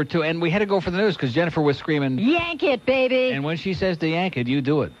 And number two, and we had to go for the news because Jennifer was screaming, yank it, baby. And when she says to yank it, you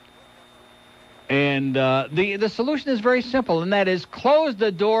do it. And the solution is very simple, and that is close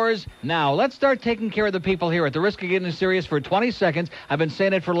the doors now. Let's start taking care of the people here. At the risk of getting serious for 20 seconds, I've been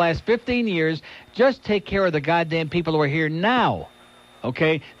saying it for the last 15 years, just take care of the goddamn people who are here now.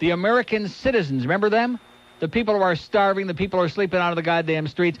 Okay? The American citizens, remember them? The people who are starving, the people who are sleeping out of the goddamn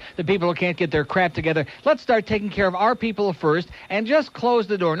streets, the people who can't get their crap together. Let's start taking care of our people first and just close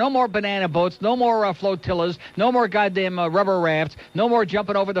the door. No more banana boats, no more flotillas, no more goddamn rubber rafts, no more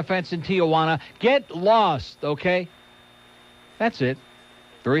jumping over the fence in Tijuana. Get lost, okay? That's it.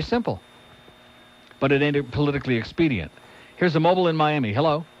 Very simple. But it ain't politically expedient. Here's a mobile in Miami.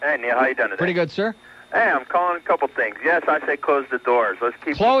 Hello. Hey, Neil, how you doing today? Pretty good, sir. Hey, I'm calling a couple things. Yes, I say close the doors. Let's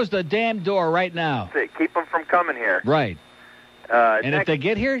Close the damn door right now. Keep them from coming here. Right. And if they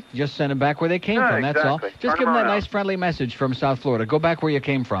get here, just send them back where they came from. That's all. Exactly. Just give them that nice, friendly message from South Florida. Go back where you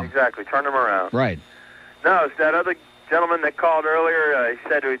came from. Exactly. Turn them around. Right. No, it's that other gentleman that called earlier. He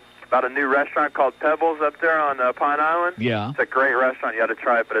said about a new restaurant called Pebbles up there on Pine Island. Yeah. It's a great restaurant. You got to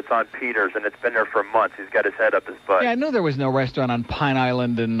try it, but it's on Peters, and it's been there for months. He's got his head up his butt. Yeah, I knew there was no restaurant on Pine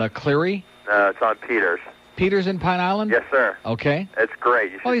Island in Cleary. No, it's on Peters. Peters in Pine Island? Yes, sir. Okay. It's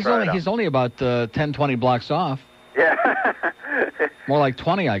great. You should try it out. He's only about 10, 20 blocks off. Yeah. More like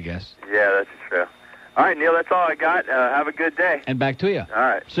 20, I guess. Yeah, that's true. All right, Neil, that's all I got. Have a good day. And back to you. All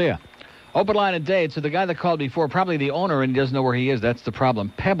right. See ya. Open line of date. So the guy that called before, probably the owner, and he doesn't know where he is. That's the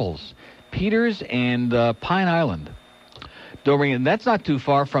problem. Pebbles, Peters, and Pine Island. Doreen, that's not too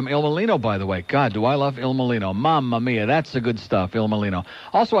far from Il Molino, by the way. God, do I love Il Molino. Mamma mia, that's the good stuff, Il Molino.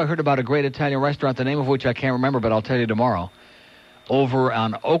 Also, I heard about a great Italian restaurant, the name of which I can't remember, but I'll tell you tomorrow. Over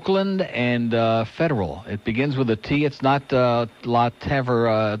on Oakland and Federal. It begins with a T. It's not La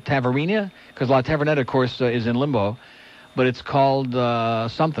Taverina, because La Tavernetta, of course, is in limbo. But it's called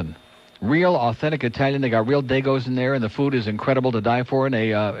something. Real, authentic Italian. They got real Dagos in there, and the food is incredible to die for. And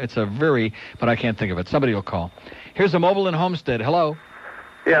it's a very, but I can't think of it. Somebody will call. Here's a mobile in Homestead. Hello.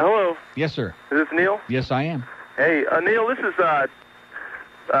 Yeah, hello. Yes, sir. Is this Neil? Yes, I am. Hey, Neil, this is,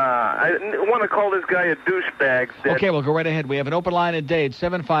 I want to call this guy a douchebag. Okay, well, go right ahead. We have an open line at Dade,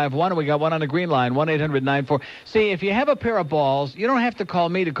 751, and we got one on the green line, 1-800-94. See, if you have a pair of balls, you don't have to call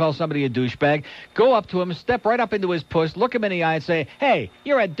me to call somebody a douchebag. Go up to him, step right up into his puss, look him in the eye and say, hey,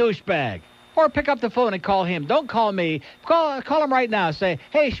 you're a douchebag. Or pick up the phone and call him. Don't call me. Call him right now. Say,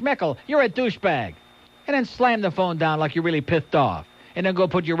 hey, Schmeckel, you're a douchebag. And then slam the phone down like you're really pissed off. And then go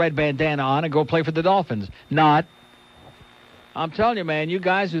put your red bandana on and go play for the Dolphins. Not. I'm telling you, man, you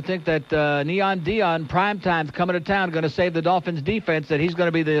guys who think that Neon Dion Primetime's coming to town going to save the Dolphins' defense, that he's going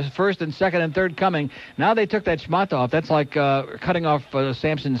to be the first and second and third coming. Now they took that schmata off. That's like cutting off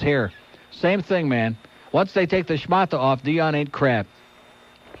Samson's hair. Same thing, man. Once they take the schmata off, Dion ain't crap.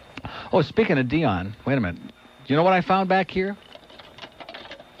 Oh, speaking of Dion, wait a minute. Do you know what I found back here?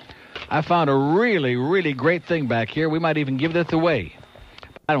 I found a really, really great thing back here. We might even give this away.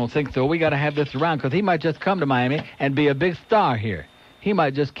 I don't think so. We got to have this around because he might just come to Miami and be a big star here. He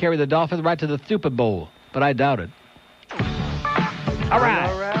might just carry the Dolphins right to the Super Bowl, but I doubt it. All right.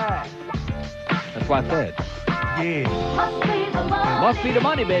 All right. That's what I said. Yeah. Must be the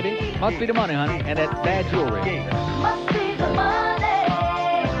money, baby. Must be the money, honey. And that bad jewelry. Must be the money.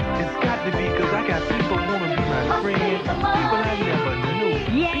 It's got to be because I got people want to be my friends. People I never knew.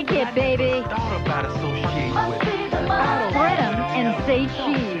 Yank it, baby. Thought about associating with. Spread 'em and say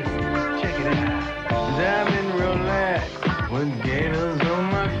cheese. Check it out. Diamond relax with gators on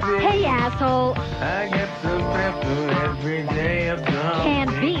my feet. Hey, asshole. I get some pepper every day of the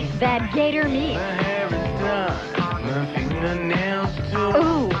Can't beat that gator meat. My hair is done. My fingernails too.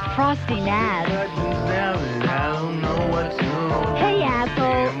 Ooh, frosty nads. I don't know what to. Hey,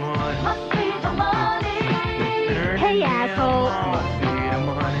 asshole. Must be the money. Hey, asshole. Must be the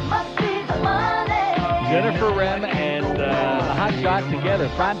money. Must be the money. Jennifer Rem and the Hot Shot together,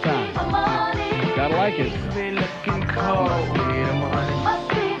 prime time. Gotta like it. Be looking cold. Must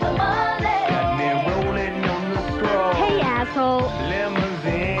be the money. Got me rolling on the straw. Hey, asshole.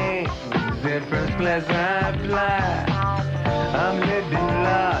 Limousine, in first class I fly. I'm living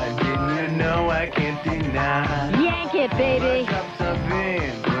large, and you know I can't deny. Yank it, baby.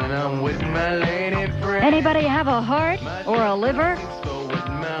 When I'm with my lady friend. Anybody have a heart or a liver? So with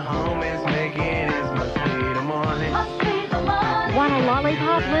my homies making it must be the morning. Must be the morning. Want a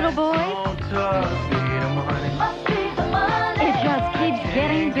lollipop, little boy? Must be the morning. Must be the morning. It just keeps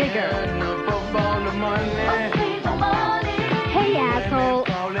getting bigger. Hey, asshole.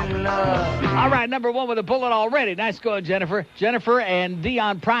 All right, number one with a bullet already. Nice going, Jennifer. Jennifer and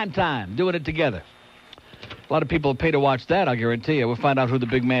Dion Primetime doing it together. A lot of people pay to watch that, I'll guarantee you. We'll find out who the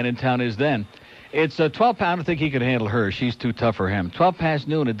big man in town is then. It's 12 pound. I don't think he could handle her. She's too tough for him. 12 past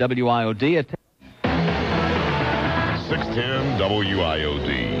noon at WIOD. 610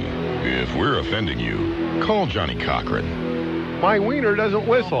 WIOD. If we're offending you, call Johnny Cochran. My wiener doesn't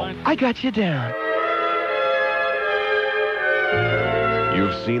whistle. I got you down.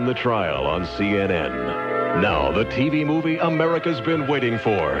 You've seen the trial on CNN. Now, the TV movie America's been waiting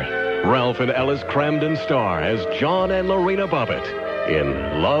for. Ralph and Ellis Cramden star as John and Lorena Bobbitt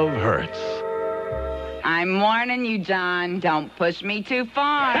in Love Hurts. I'm warning you, John. Don't push me too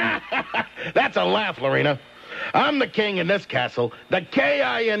far. That's a laugh, Lorena. I'm the king in this castle. The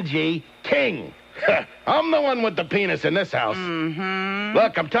K-I-N-G, king. I'm the one with the penis in this house. Mm-hmm.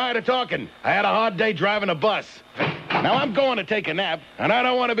 Look, I'm tired of talking. I had a hard day driving a bus. Now I'm going to take a nap, and I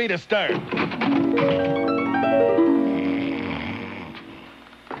don't want to be disturbed.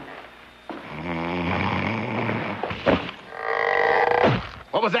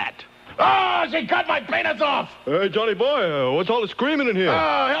 What was that? Oh, she cut my penis off! Hey, Johnny boy, what's all the screaming in here?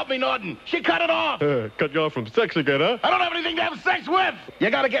 Oh, help me, Norton. She cut it off! Cut you off from sex again, huh? I don't have anything to have sex with! You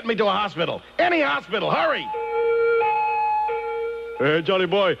gotta get me to a hospital. Any hospital, hurry! Hey, Johnny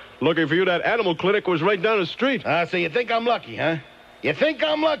boy, lucky for you, that animal clinic was right down the street. So you think I'm lucky, huh? You think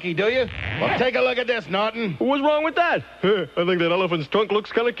I'm lucky, do you? Well, take a look at this, Norton. What's wrong with that? I think that elephant's trunk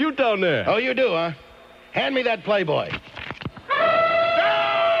looks kind of cute down there. Oh, you do, huh? Hand me that Playboy.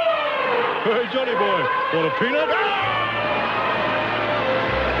 Hey, Johnny boy, want a peanut?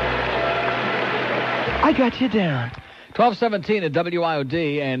 I got you down. 12:17 at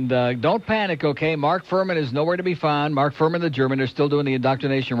WIOD, and don't panic, okay? Mark Furman is nowhere to be found. Mark Furman, the German, are still doing the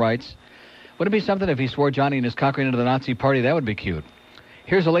indoctrination rites. Wouldn't it be something if he swore Johnny and his Cochrane into the Nazi party? That would be cute.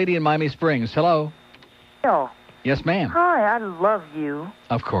 Here's a lady in Miami Springs. Hello. Phil. Yes, ma'am. Hi, I love you.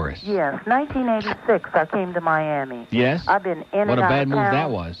 Of course. Yes, 1986, I came to Miami. Yes? I've been in What and a out bad of move town. that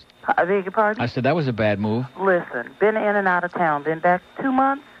was. I beg your pardon? I said that was a bad move. Listen, been in and out of town. Been back 2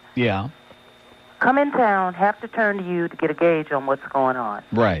 months. Yeah. Come in town, have to turn to you to get a gauge on what's going on.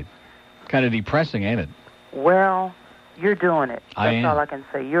 Right. Kind of depressing, ain't it? Well, you're doing it. I That's am. all I can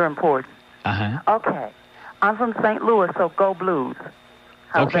say. You're important. Uh-huh. Okay. I'm from St. Louis, so go Blues.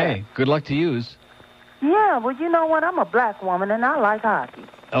 How's Okay. Good luck to yous. Yeah, well, you know what? I'm a black woman, and I like hockey.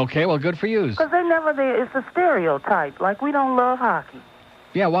 Okay, well, good for yous. Because it's a stereotype. Like, we don't love hockey.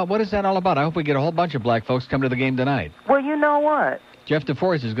 Yeah, well, what is that all about? I hope we get a whole bunch of black folks come to the game tonight. Well, you know what? Jeff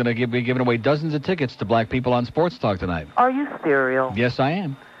DeForest is going to be giving away dozens of tickets to black people on Sports Talk tonight. Are you serial? Yes, I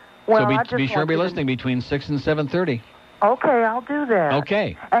am. Well, so I just be sure to want be you to- listening between 6 and 7:30. Okay, I'll do that.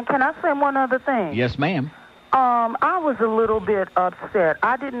 Okay. And can I say one other thing? Yes, ma'am. I was a little bit upset.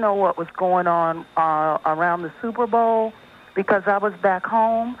 I didn't know what was going on around the Super Bowl because I was back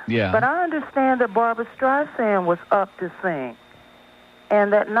home. Yeah. But I understand that Barbara Streisand was up to sing.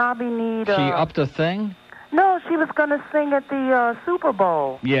 And that Nobby Need... She upped a thing? No, she was going to sing at the Super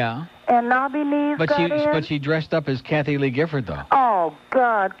Bowl. Yeah. And Nobby Needs got in. But she dressed up as Kathy Lee Gifford, though. Oh,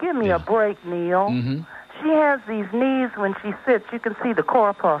 God, give me a break, Neil. Mm-hmm. She has these knees when she sits. You can see the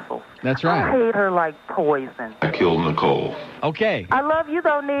corpuscles. That's right. I hate her like poison. I killed Nicole. Okay. I love you,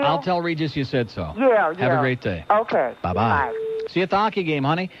 though, Neil. I'll tell Regis you said so. Yeah. Have a great day. Okay. Bye-bye. Bye. See you at the hockey game,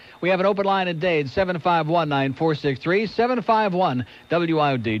 honey. We have an open line at Dade, 751-9463,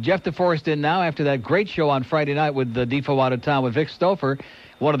 751-WIOD. Jeff DeForest in now after that great show on Friday night with the Defoe out of town with Vic Stouffer.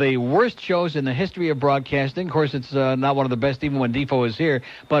 One of the worst shows in the history of broadcasting. Of course, it's not one of the best even when Defoe is here.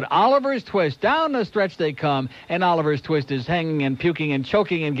 But Oliver's Twist, down the stretch they come, and Oliver's Twist is hanging and puking and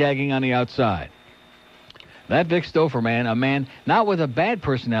choking and gagging on the outside. That Vic Stouffer man, a man not with a bad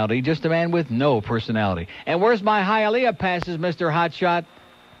personality, just a man with no personality. And where's my Hialeah passes, Mr. Hotshot?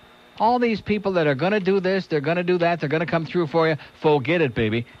 All these people that are going to do this, they're going to do that, they're going to come through for you. Forget it,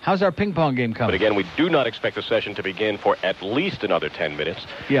 baby. How's our ping pong game coming? But again, we do not expect the session to begin for at least another 10 minutes.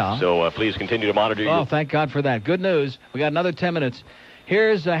 Yeah. So please continue to monitor Oh, thank God for that. Good news. We got another 10 minutes.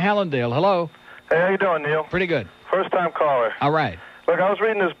 Here's Hallandale. Hello. Hey, how you doing, Neil? Pretty good. First-time caller. All right. Look, I was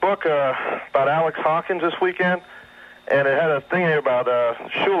reading this book about Alex Hawkins this weekend, and it had a thing here about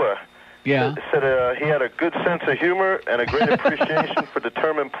Shula. Yeah. It said he had a good sense of humor and a great appreciation for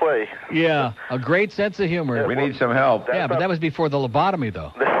determined play. Yeah, a great sense of humor. Yeah, We need some help. Yeah, but that was before the lobotomy,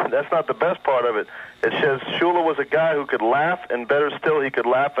 though. That's not the best part of it. It says Shula was a guy who could laugh, and better still, he could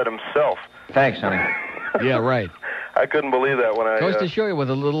laugh at himself. Thanks, honey. Yeah, right. I couldn't believe that when I... Goes to show you what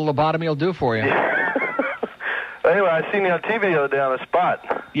a little lobotomy will do for you. Anyway, I seen you on TV the other day on the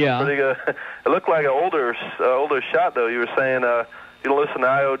spot. Yeah. Pretty good. It looked like an older shot, though. You were saying you don't listen to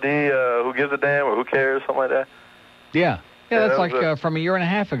IOD, who gives a damn, or who cares, something like that. Yeah. Yeah, Yeah, that's that was like from a year and a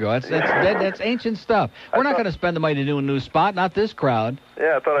half ago. That's ancient stuff. We're not going to spend the money to do a new spot, not this crowd.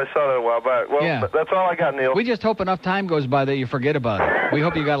 Yeah, I thought I saw that a while back. Well, Yeah. that's all I got, Neil. We just hope enough time goes by that you forget about it. We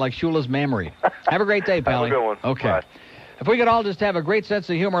hope you got like Shula's memory. Have a great day, Pally. Have a good one. Okay. Bye. If we could all just have a great sense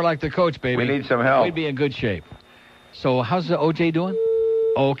of humor like the coach, baby. We need some help. We'd be in good shape. So how's the OJ doing?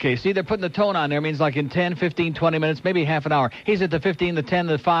 Okay, see, they're putting the tone on there. It means like in 10, 15, 20 minutes, maybe half an hour. He's at the 15, the 10,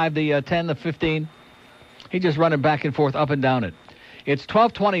 the 5, the 10, the 15. He's just running back and forth, up and down it. It's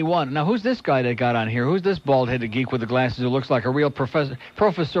 12:21. Now, who's this guy that got on here? Who's this bald-headed geek with the glasses who looks like a real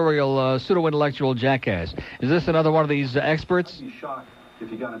professorial, pseudo-intellectual jackass? Is this another one of these experts? if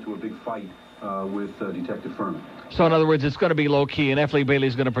he got into a big fight with Detective Furman. So, in other words, it's going to be low-key, and F. Lee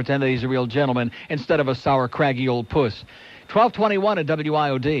Bailey's going to pretend that he's a real gentleman instead of a sour, craggy old puss. 1221 at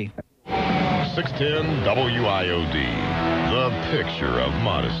WIOD. 610 WIOD. The picture of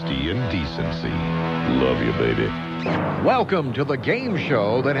modesty and decency. Love you, baby. Welcome to the game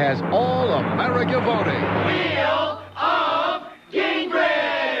show that has all America voting. Wheel of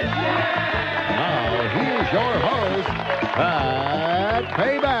Gingrich! Now, here's your host, Pat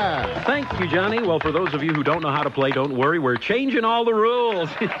Payback. Thank you, Johnny. Well, for those of you who don't know how to play, don't worry. We're changing all the rules.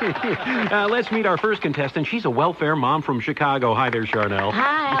 Let's meet our first contestant. She's a welfare mom from Chicago. Hi there, Charnel.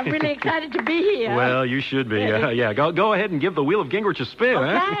 Hi, I'm really excited to be here. Well, you should be. Yeah, go ahead and give the Wheel of Gingrich a spin.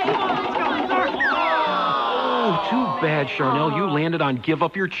 Okay. Oh, too bad, Charnel. You landed on Give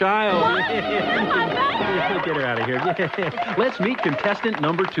Up Your Child. Get her out of here. Let's meet contestant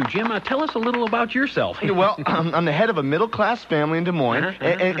number 2. Jim, tell us a little about yourself. Well, I'm the head of a middle-class family in Des Moines.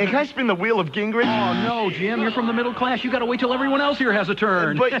 And can I spin the Wheel of Gingrich? Oh, no, Jim. You're from the middle class. You got to wait till everyone else here has a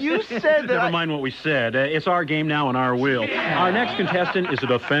turn. But you said that Never mind what we said. It's our game now and our wheel. Our next contestant is a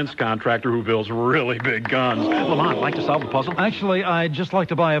defense contractor who builds really big guns. Lamont, like to solve a puzzle? Actually, I'd just like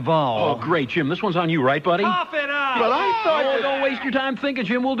to buy a ball. Oh, great, Jim. This one's on you, right, buddy? Cough it up! But I thought... Oh, don't waste your time thinking,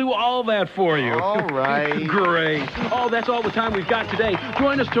 Jim. We'll do all that for you. All right. Great. Oh, that's all the time we've got today.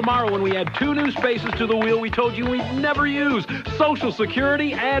 Join us tomorrow when we add 2 new spaces to the wheel we told you we'd never use. Social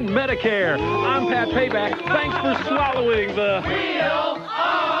Security and Medicare. I'm Pat Payback. Thanks for swallowing the Wheel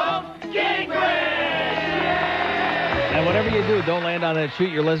of Gingrich! And whatever you do, don't land on that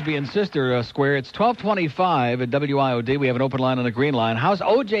shoot your lesbian sister square. It's 1225 at WIOD. We have an open line on the green line. How's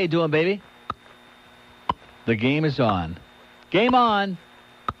OJ doing, baby? The game is on. Game on.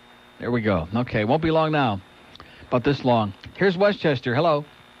 There we go. Okay, won't be long now. About this long. Here's Westchester. Hello.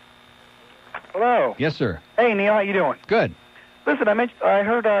 Hello. Yes, sir. Hey, Neil, how you doing? Good. Listen, I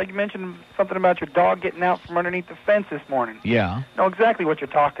heard you mentioned something about your dog getting out from underneath the fence this morning. Yeah. I know exactly what you're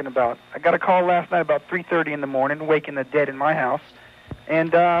talking about. I got a call last night about 3:30 in the morning, waking the dead in my house,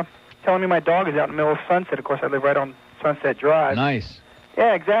 and telling me my dog is out in the middle of Sunset. Of course, I live right on Sunset Drive. Nice.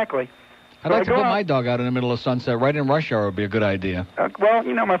 Yeah, exactly. I'd like to put my dog out in the middle of Sunset, right in rush hour would be a good idea. Well,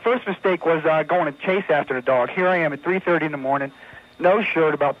 you know, my first mistake was going to chase after the dog. Here I am at 3:30 in the morning, no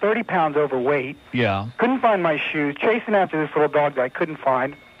shirt, about 30 pounds overweight. Yeah. Couldn't find my shoes, chasing after this little dog that I couldn't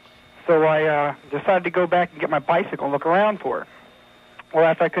find. So I decided to go back and get my bicycle and look around for her. Well,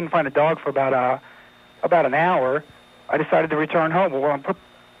 after I couldn't find a dog for about an hour, I decided to return home. Well, I'm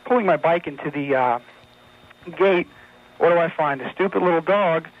pulling my bike into the gate. What do I find? A stupid little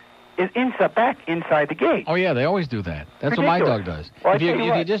dog is back inside the gate. Oh, yeah, they always do that. That's what my dog does. Well, if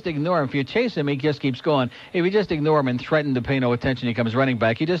you just ignore him, if you chase him, he just keeps going. If you just ignore him and threaten to pay no attention, he comes running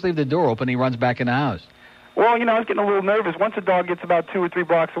back. You just leave the door open, he runs back in the house. Well, you know, I was getting a little nervous. Once a dog gets about 2 or 3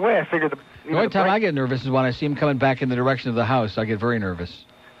 blocks away, I figured The only time I get nervous is when I see him coming back in the direction of the house. I get very nervous.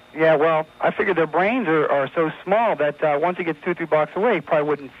 Yeah, well, I figured their brains are so small that once he gets 2 or 3 blocks away, he probably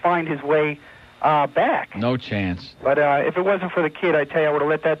wouldn't find his way back. No chance. But if it wasn't for the kid, I tell you, I would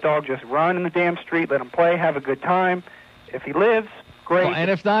have let that dog just run in the damn street, let him play, have a good time. If he lives, great. Well, and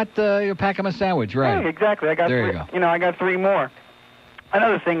if not, you pack him a sandwich, right? Yeah, exactly. I got there three, you go. You know, I got 3 more.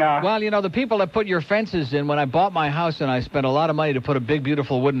 Another thing. Well, you know, the people that put your fences in, when I bought my house and I spent a lot of money to put a big,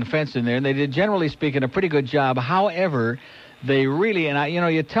 beautiful wooden fence in there, and they did, generally speaking, a pretty good job. However, they really,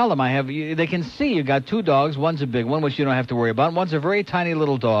 and you tell them they can see you got 2 dogs. One's a big one, which you don't have to worry about. One's a very tiny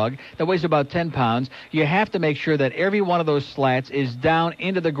little dog that weighs about 10 pounds. You have to make sure that every one of those slats is down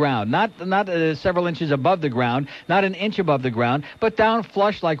into the ground, not several inches above the ground, not an inch above the ground, but down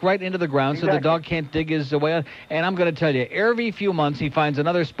flush, like right into the ground, so the dog can't dig his way. And I'm going to tell you, every few months he finds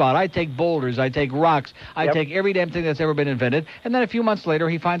another spot. I take boulders, I take rocks, I take every damn thing that's ever been invented, and then a few months later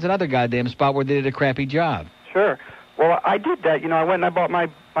he finds another goddamn spot where they did a crappy job. Sure. Well, I did that. You know, I went and I bought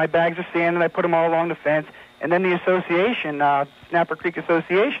my bags of sand and I put them all along the fence. And then the association, Snapper Creek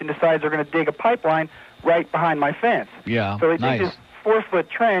Association, decides they're going to dig a pipeline right behind my fence. Yeah, so they dig this 4-foot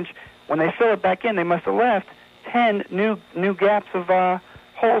trench. When they fill it back in, they must have left 10 new gaps of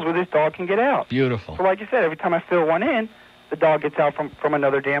holes where this dog can get out. Beautiful. So like you said, every time I fill one in, the dog gets out from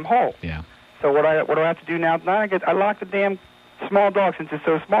another damn hole. Yeah. So what do I have to do now? I lock the damn small dog. Since it's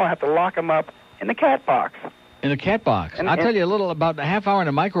so small, I have to lock him up in the cat box. In the cat box. I'll tell you a little about a half hour in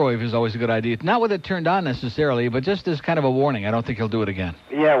a microwave is always a good idea. Not with it turned on necessarily, but just as kind of a warning. I don't think he'll do it again.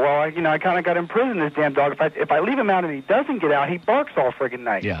 Yeah, well, I kind of got imprisoned this damn dog. If I leave him out and he doesn't get out, he barks all friggin'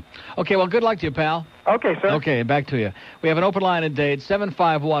 night. Yeah. Okay, well, good luck to you, pal. Okay, sir. Okay, back to you. We have an open line in Dade,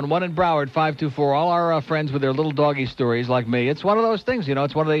 751, one in Broward, 524. All our friends with their little doggy stories like me. It's one of those things, you know.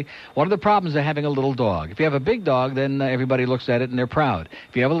 It's one of the problems of having a little dog. If you have a big dog, then everybody looks at it and they're proud.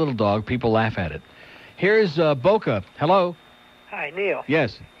 If you have a little dog, people laugh at it. Here's Boca. Hello. Hi, Neil.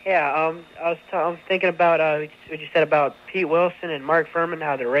 Yes. Yeah, I was thinking about what you said about Pete Wilson and Mark Furman,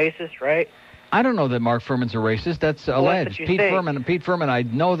 how they're racist, right? I don't know that Mark Furman's a racist. That's alleged. What you say. Pete Furman, I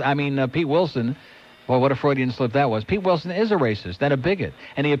know. Pete Wilson. Well, what a Freudian slip that was. Pete Wilson is a racist and a bigot,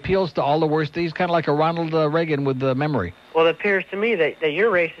 and he appeals to all the worst. He's kind of like a Ronald Reagan with the memory. Well, it appears to me that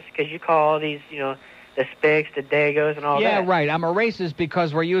you're racist because you call all these, the Spigs, the Dagos, and all that. Yeah, right. I'm a racist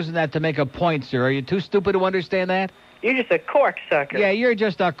because we're using that to make a point, sir. Are you too stupid to understand that? You're just a cork sucker. Yeah, you're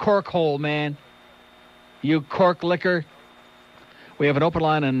just a cork hole, man. You cork licker. We have an open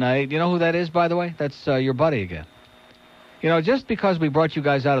line, and you know who that is, by the way? That's your buddy again. You know, just because we brought you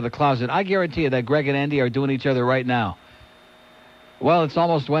guys out of the closet, I guarantee you that Greg and Andy are doing each other right now. Well, it's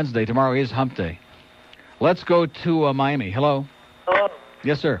almost Wednesday. Tomorrow is hump day. Let's go to Miami. Hello. Hello.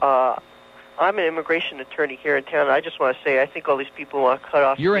 Yes, sir. I'm an immigration attorney here in town. I just want to say I think all these people who want to cut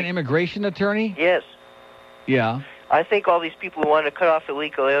off... You're an immigration attorney? Yes. Yeah. I think all these people who want to cut off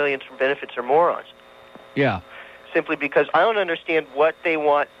illegal aliens from benefits are morons. Yeah. Simply because I don't understand what they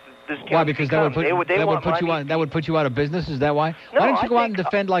want this town Why? Because to become. that would put you out of business. Is that why? No, Why don't you I go out think- and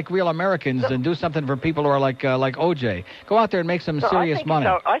defend like real Americans and do something for people who are like OJ? Go out there and make some No, serious money.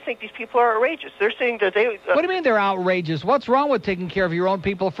 I think these people are outrageous. They're saying that they... What do you mean they're outrageous? What's wrong with taking care of your own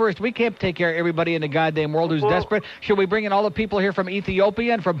people first? We can't take care of everybody in the goddamn world who's desperate. Should we bring in all the people here from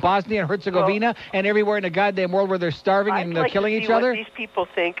Ethiopia and from Bosnia and Herzegovina and everywhere in the goddamn world where they're starving and I'd like killing to each see other? What these people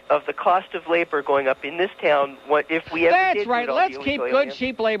think of the cost of labor going up in this town. What if we ever That's did right. get all Let's the keep illegal good aliens?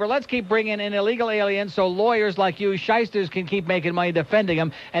 cheap labor. Let's keep bringing in illegal aliens so lawyers like you, shysters, can keep making money defending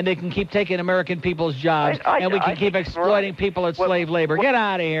them, and they can keep taking American people's jobs, and we can keep exploiting people at slave labor. Get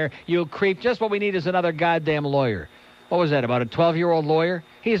out of here, you creep. Just what we need is another goddamn lawyer. What was that, about a 12-year-old lawyer?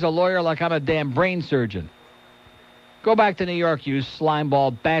 He's a lawyer like I'm a damn brain surgeon. Go back to New York, you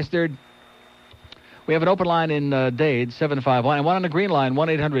slimeball bastard. We have an open line in Dade, 751, and one on the green line,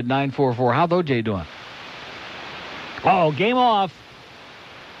 1-800-944. How's OJ doing? Oh, game off.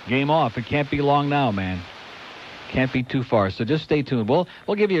 Game off. It can't be long now, man. Can't be too far. So just stay tuned. We'll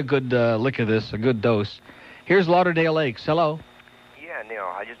give you a good lick of this, a good dose. Here's Lauderdale Lakes. Hello. Yeah,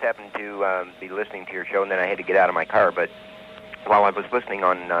 Neil. I just happened to be listening to your show, and then I had to get out of my car. But while I was listening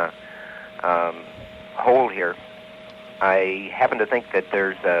on hold here, I happened to think that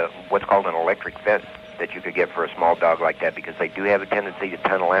there's what's called an electric fence that you could get for a small dog like that, because they do have a tendency to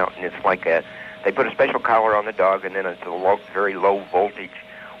tunnel out, and it's like they put a special collar on the dog, and then it's a very low voltage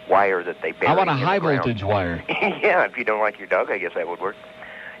wire that they bury. I want a in the high ground. voltage wire. Yeah, if you don't like your dog, I guess that would work.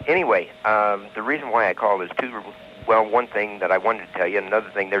 Anyway, the reason why I called is one thing that I wanted to tell you, and another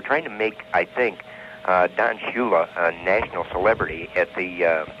thing, they're trying to make, I think, Don Shula a national celebrity at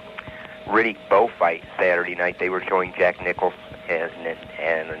the Riddick Bowe fight Saturday night. They were showing Jack Nicholson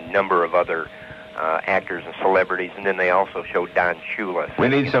and a number of other actors and celebrities, and then they also showed Don Shula. We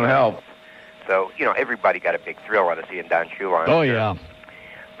need some help. So, everybody got a big thrill out of seeing Don Shula. Oh, yeah.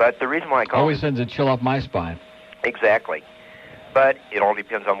 But the reason why I called... Always sends a chill up my spine. Exactly. But it all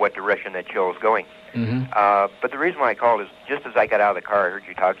depends on what direction that chill is going. Mm-hmm. But the reason why I called is just as I got out of the car, I heard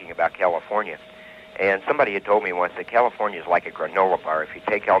you talking about California. And somebody had told me once that California is like a granola bar. If you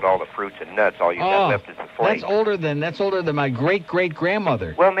take out all the fruits and nuts, all you got left is the flakes. That's older than my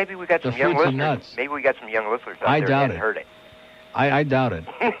great-great-grandmother. Well, maybe we got some young fruits and listeners. nuts. Maybe we got some young listeners out I there doubt that hadn't it. heard it. I doubt it.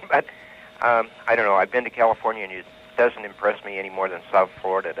 But I don't know. I've been to California, and it doesn't impress me any more than South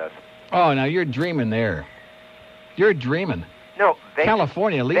Florida does. Oh, now you're dreaming there. You're dreaming. No, Vegas,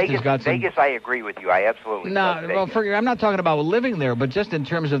 California at least has got some... Vegas, I agree with you. I absolutely love No, Vegas. well, I'm not talking about living there, but just in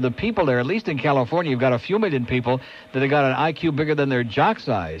terms of the people there. At least in California, you've got a few million people that have got an IQ bigger than their jock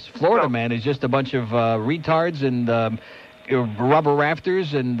size. Florida, man, is just a bunch of retards and rubber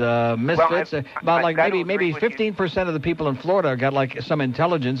rafters and misfits. Maybe 15% of the people in Florida got like some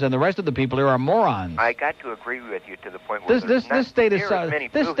intelligence, and the rest of the people here are morons. I got to agree with you to the point where This state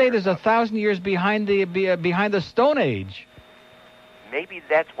is 1,000 years behind the Stone Age. Maybe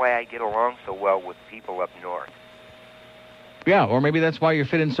that's why I get along so well with people up north. Yeah, or maybe that's why you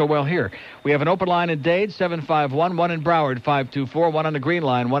fit in so well here. We have an open line in Dade, 751, one in Broward, 524, one on the green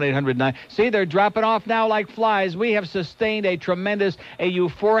line, 1-800-9. See, they're dropping off now like flies. We have sustained a tremendous, a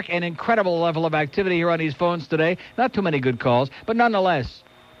euphoric, and incredible level of activity here on these phones today. Not too many good calls, but nonetheless.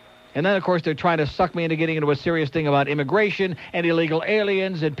 And then, of course, they're trying to suck me into getting into a serious thing about immigration and illegal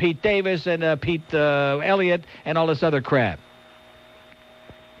aliens and Pete Davis and Pete Elliott and all this other crap.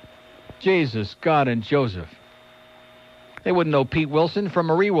 Jesus, God, and Joseph. They wouldn't know Pete Wilson from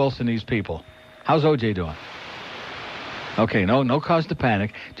Marie Wilson, these people. How's O.J. doing? Okay, no cause to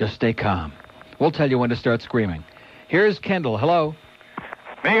panic. Just stay calm. We'll tell you when to start screaming. Here's Kendall. Hello.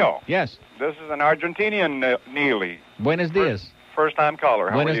 Neil. Yes. This is an Argentinian Neely. Buenos dias. First-time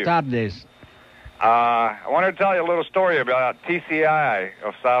caller. How are Buenos you? tardes. I wanted to tell you a little story about TCI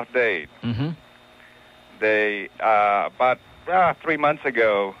of South Dade. Mm-hmm. They about 3 months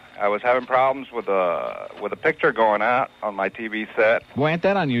ago, I was having problems with a picture going out on my TV set. Boy, ain't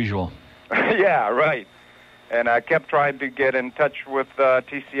that unusual. Yeah, right. And I kept trying to get in touch with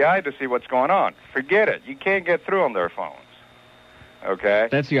TCI to see what's going on. Forget it. You can't get through on their phones. Okay?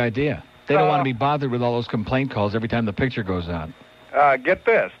 That's the idea. They don't want to be bothered with all those complaint calls every time the picture goes out. Get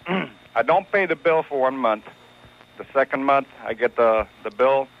this. I don't pay the bill for 1 month. The second month, I get the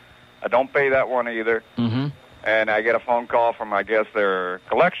bill. I don't pay that one either. Mm-hmm. And I get a phone call from, I guess, their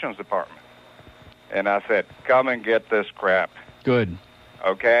collections department. And I said, come and get this crap. Good.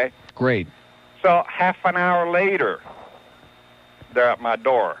 Okay? Great. So half an hour later, they're at my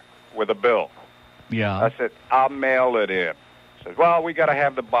door with a bill. Yeah. I said, I'll mail it in. He says, well, we got to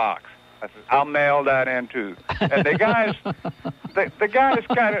have the box. I said, I'll mail that in, too. And the guy's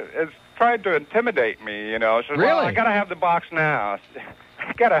kind of is trying to intimidate me, you know. Says, well, I got to have the box now.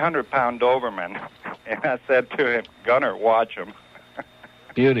 I got a 100-pound Doberman. And I said to him, Gunner, watch him.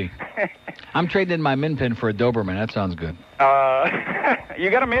 Beauty. I'm trading in my min pin for a Doberman. That sounds good. You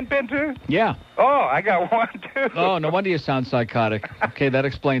got a min pin, too? Yeah. Oh, I got one, too. Oh, no wonder you sound psychotic. Okay, that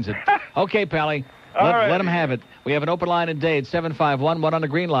explains it. Okay, Pally. Let him have it. We have an open line in Dade, 751, one on the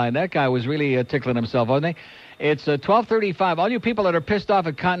green line. That guy was really tickling himself, wasn't he? It's 12:35. All you people that are pissed off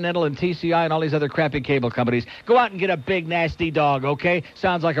at Continental and TCI and all these other crappy cable companies, go out and get a big, nasty dog, okay?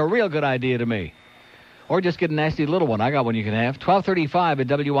 Sounds like a real good idea to me. Or just get a nasty little one. I got one you can have. 12:35 at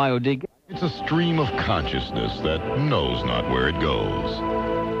WIOD. It's a stream of consciousness that knows not where it goes.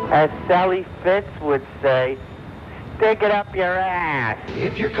 As Sally Fitz would say, stick it up your ass.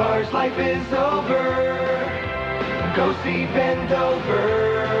 If your car's life is over, go see Bend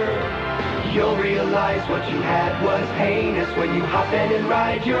Over. You'll realize what you had was heinous when you hop in and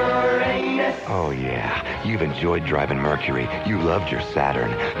ride your anus. Oh, yeah. You've enjoyed driving Mercury. You loved your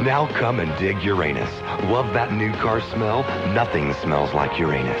Saturn. Now come and dig Uranus. Love that new car smell? Nothing smells like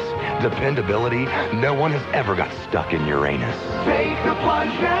Uranus. Dependability? No one has ever got stuck in Uranus. Take the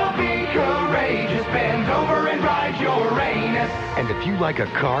plunge now, be courageous. Bend over and ride Uranus. And if you like a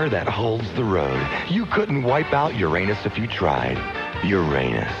car that holds the road, you couldn't wipe out Uranus if you tried.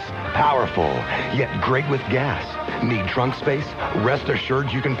 Uranus. Powerful, yet great with gas. Need trunk space? Rest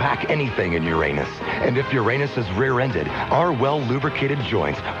assured you can pack anything in Uranus. And if Uranus is rear-ended, our well-lubricated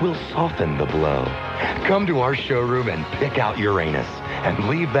joints will soften the blow. Come to our showroom and pick out Uranus. And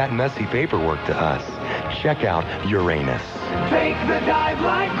leave that messy paperwork to us. Check out Uranus. Take the dive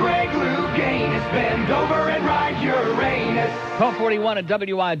like Greg Louganis. Bend over and ride Uranus. 12:41 at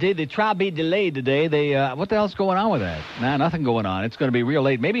WID. The trial be delayed today. What the hell's going on with that? Nah, nothing going on. It's going to be real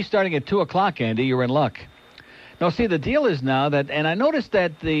late. Maybe starting at 2 o'clock, Andy. You're in luck. No, see, the deal is now that, and I noticed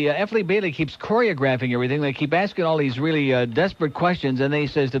that the F. Lee Bailey keeps choreographing everything. They keep asking all these really desperate questions, and then he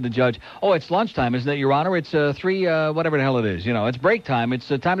says to the judge, oh, it's lunchtime, isn't it, Your Honor? It's 3, whatever the hell it is. You know, it's break time. It's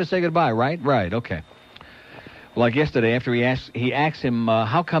time to say goodbye, right? Right, okay. Like yesterday, after he asked him,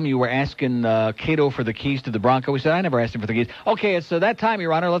 how come you were asking Cato for the keys to the Bronco? He said, I never asked him for the keys. Okay, it's that time,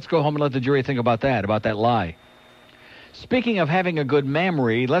 Your Honor. Let's go home and let the jury think about that lie. Speaking of having a good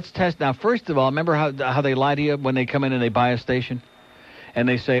memory, let's test. Now, first of all, remember how they lie to you when they come in and they buy a station? And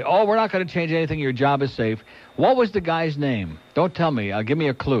they say, oh, we're not going to change anything. Your job is safe. What was the guy's name? Don't tell me. Give me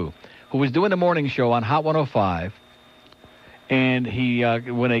a clue. Who was doing the morning show on Hot 105. And he,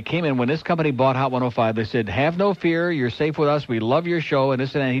 when they came in, when this company bought Hot 105, they said, have no fear. You're safe with us. We love your show. And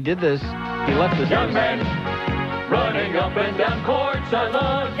this and that. He did this. He left this. Young men running up and down courts. I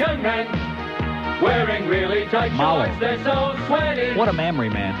love young men. Wearing really tight shorts, they're so sweaty. What a memory,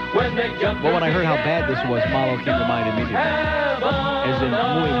 man. When they jump well, when I heard how bad this was, Malo came to mind immediately. As in,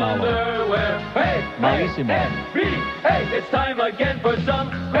 muy malo. Hey, malísimo. Hey, it's time again for some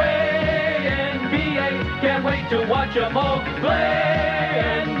NBA. Can't wait to watch them all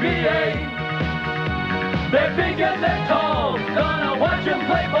play NBA. They're big and they're tall.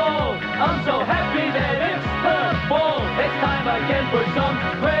 so happy that it's the fall. It's time again for some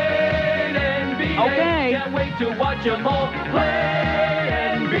great NBA. Okay. Can't wait to watch them all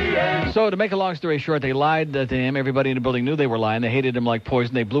play NBA. So, to make a long story short, they lied to him. Everybody in the building knew they were lying. They hated him like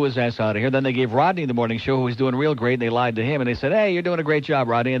poison. They blew his ass out of here. Then they gave Rodney the morning show, who was doing real great, and they lied to him. And they said, hey, you're doing a great job,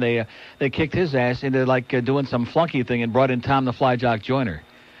 Rodney. And they kicked his ass into, doing some flunky thing and brought in Tom the Fly Jock Joyner,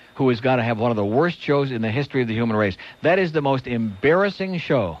 who has got to have one of the worst shows in the history of the human race. That is the most embarrassing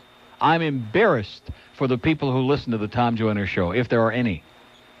show. I'm embarrassed for the people who listen to the Tom Joyner show, if there are any.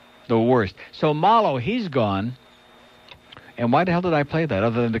 The worst. So Malo, he's gone. And why the hell did I play that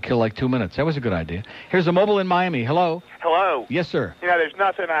other than to kill like 2 minutes? That was a good idea. Here's a mobile in Miami. Hello? Hello. Yes, sir. You know, there's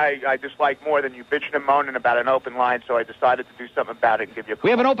nothing I dislike more than you bitching and moaning about an open line, so I decided to do something about it and give you a call. We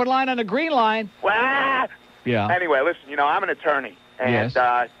have an open line on the green line. Ah! Yeah. Anyway, listen, you know, I'm an attorney. And Yes.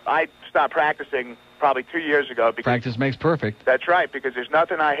 I stopped practicing probably 2 years ago. Because Practice makes perfect. That's right, because there's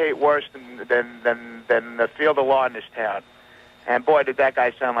nothing I hate worse than the field of law in this town. And boy, did that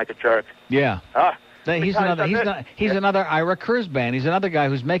guy sound like a jerk. Yeah. He's another Ira Kurzban. He's another guy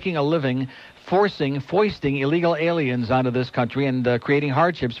who's making a living foisting illegal aliens onto this country and creating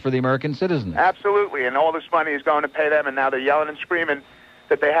hardships for the American citizens. Absolutely, and all this money is going to pay them, and now they're yelling and screaming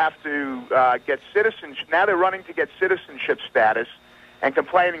that they have to get citizenship. Now they're running to get citizenship status and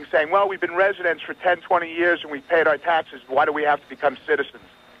complaining, saying, well, we've been residents for 10, 20 years and we've paid our taxes. Why do we have to become citizens?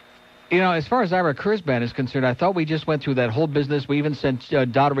 You know, as far as Ira Kurzban is concerned, I thought we just went through that whole business. We even sent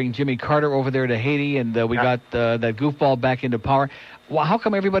doddering Jimmy Carter over there to Haiti, and we got that goofball back into power. Well, how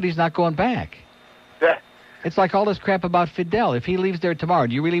come everybody's not going back? Yeah. It's like all this crap about Fidel. If he leaves there tomorrow,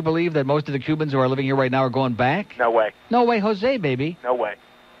 do you really believe that most of the Cubans who are living here right now are going back? No way. No way, Jose, baby. No way.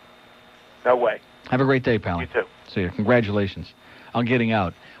 No way. Have a great day, pal. You too. See you. Congratulations on getting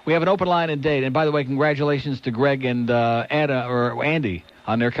out. We have an open line in Dade. And by the way, congratulations to Greg and Andy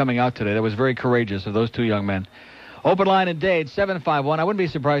on their coming out today. That was very courageous of those two young men. Open line in Dade, 751. I wouldn't be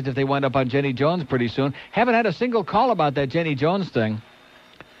surprised if they wind up on Jenny Jones pretty soon. Haven't had a single call about that Jenny Jones thing.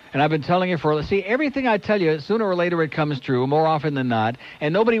 And I've been telling you see, everything I tell you, sooner or later it comes true, more often than not.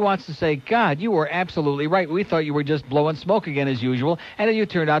 And nobody wants to say, God, you were absolutely right. We thought you were just blowing smoke again as usual. And then you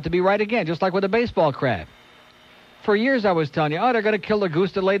turned out to be right again, just like with the baseball crap. For years I was telling you, they're going to kill the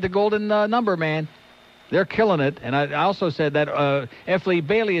goose that laid the golden number, man. They're killing it. And I also said that F. Lee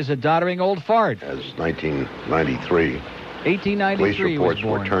Bailey is a doddering old fart. As 1993. 1893 police reports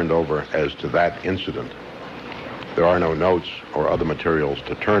were turned over as to that incident. There are no notes or other materials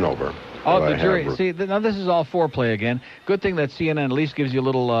to turn over. Oh, the jury. See, now this is all foreplay again. Good thing that CNN at least gives you a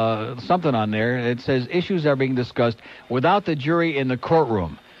little something on there. It says issues are being discussed without the jury in the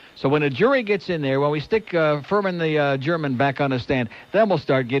courtroom. So when a jury gets in there, when we stick Furman the German back on the stand, then we'll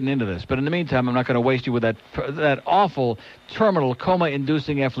start getting into this. But in the meantime, I'm not going to waste you with that awful, terminal,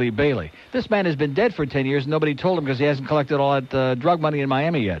 coma-inducing F. Lee Bailey. This man has been dead for 10 years, and nobody told him because he hasn't collected all that drug money in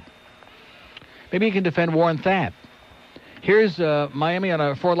Miami yet. Maybe he can defend Warren Thapp. Here's Miami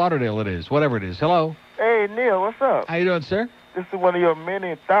on Fort Lauderdale it is, whatever it is. Hello? Hey, Neil, what's up? How you doing, sir? This is one of your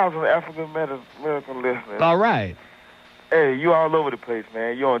many thousand African-American listeners. All right. Hey, you all over the place,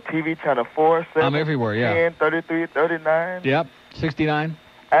 man. You on TV, channel 4, 7, I'm everywhere, yeah. 10, 33, 39. Yep, 69.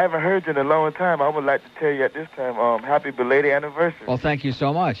 I haven't heard you in a long time. I would like to tell you at this time, happy belated anniversary. Well, thank you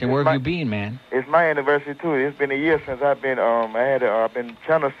so much. And where have you been, man? It's my anniversary, too. It's been a year since I've been, I've been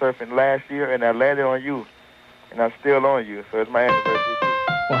channel surfing last year, and I landed on you. And I'm still on you, so it's my anniversary, too.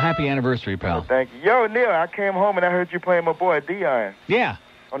 Well, happy anniversary, pal. Thank you. Yo, Neil, I came home and I heard you playing my boy, Dion. Yeah.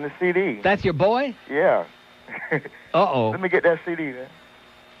 On the CD. That's your boy? Yeah. Uh-oh. Let me get that CD, man.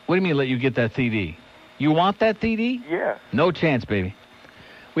 What do you mean let you get that CD? You want that CD? Yeah. No chance, baby.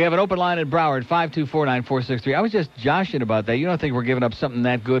 We have an open line at Broward, 524-9463. I was just joshing about that. You don't think we're giving up something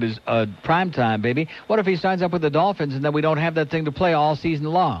that good as prime time, baby? What if he signs up with the Dolphins and then we don't have that thing to play all season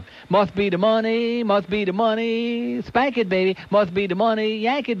long? Must be the money, must be the money. Spank it, baby. Must be the money,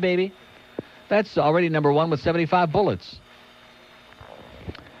 yank it, baby. That's already number one with 75 bullets.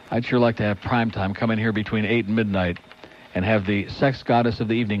 I'd sure like to have prime time come in here between 8 and midnight and have the sex goddess of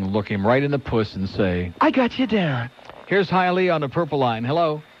the evening look him right in the puss and say, I got you down. Here's Hialeah on the purple line.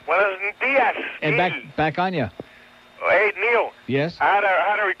 Hello. Buenos dias. And back on you. Hey, Neil. Yes? I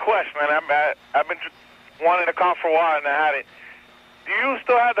had a request, man. I've been wanting to call for a while, and I had it. Do you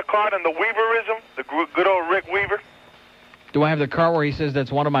still have the card in the Weaverism, the good old Rick Weaver? Do I have the card where he says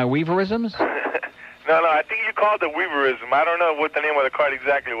that's one of my Weaverisms? No, I think you called it Weaverism. I don't know what the name of the card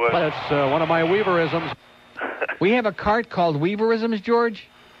exactly was. But it's one of my Weaverisms. We have a card called Weaverisms, George?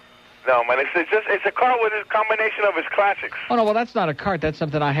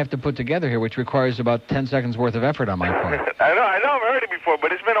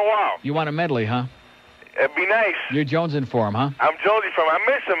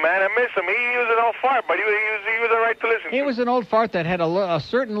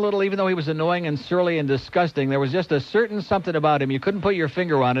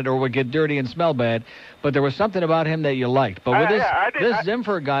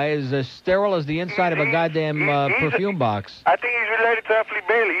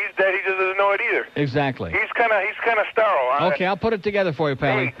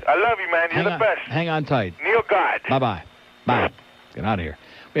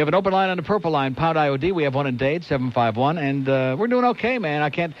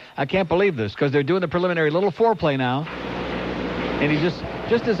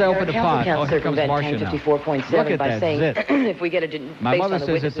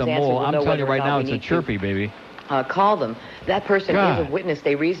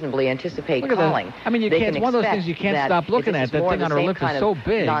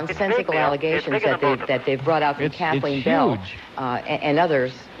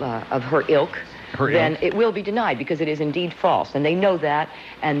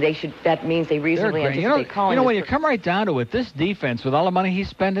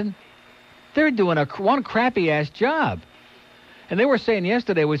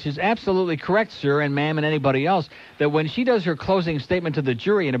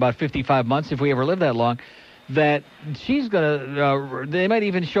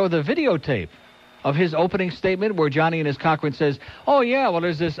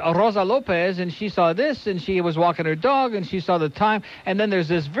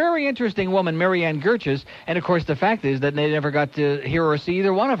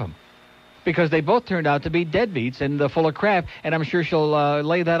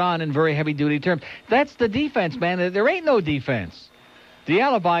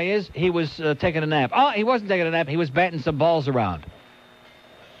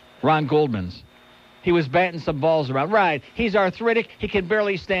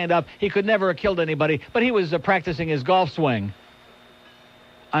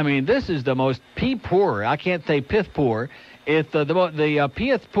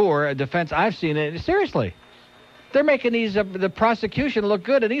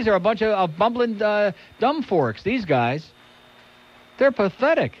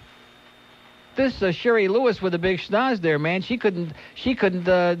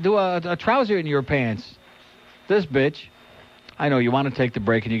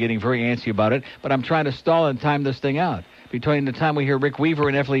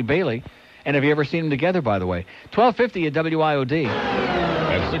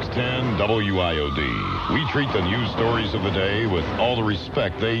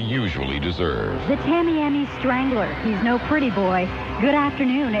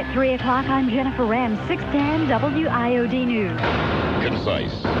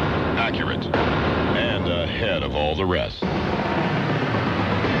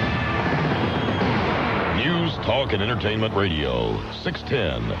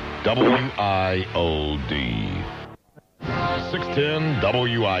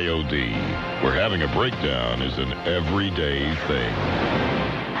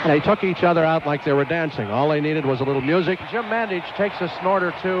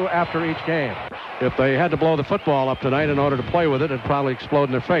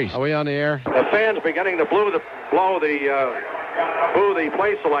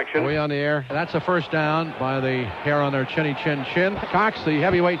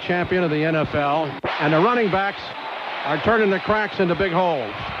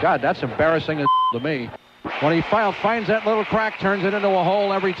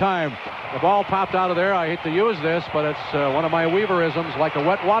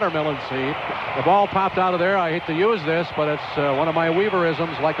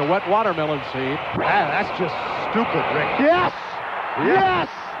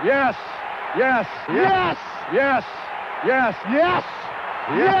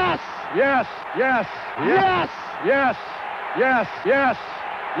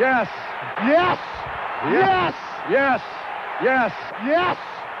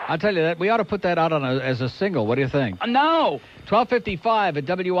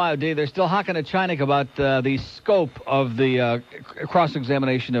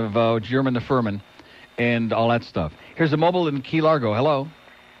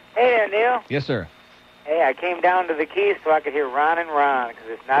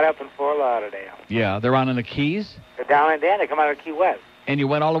 And you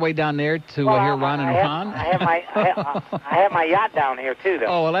went all the way down there to hear Ron and Ron? I have my yacht down here, too, though.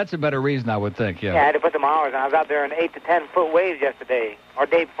 Oh, well, that's a better reason, I would think, yeah. Yeah, I had to put some hours on. I was out there in 8 to 10 foot waves yesterday, or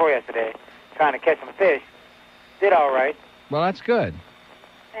day before yesterday, trying to catch some fish. Did all right. Well, that's good.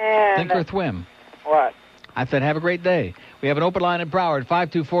 And Think or thwim. What? I said, have a great day. We have an open line in Broward,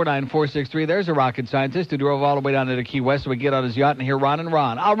 524-9463. There's a rocket scientist who drove all the way down to the Key West so we get on his yacht and hear Ron and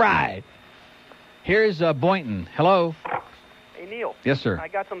Ron. All right. Here's Boynton. Hello. Hey, Neil. Yes, sir. I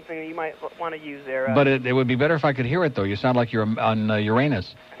got something that you might want to use there. But it would be better if I could hear it, though. You sound like you're on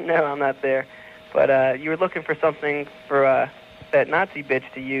Uranus. No, I'm not there. But you were looking for something for that Nazi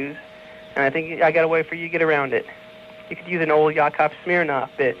bitch to use, and I think I got a way for you to get around it. You could use an old Yakov Smirnoff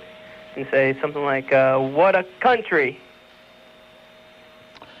bit and say something like, what a country.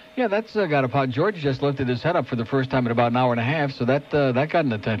 Yeah, that's got a pot. George just lifted his head up for the first time in about an hour and a half, so that got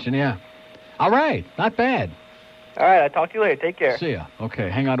an attention, yeah. All right, not bad. All right, I'll talk to you later. Take care. See ya. Okay,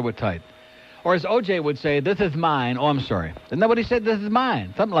 hang on to it tight. Or as OJ would say, this is mine. Oh, I'm sorry. Isn't that what he said? This is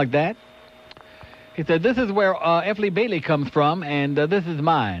mine. Something like that. He said, this is where F. Lee Bailey comes from, and this is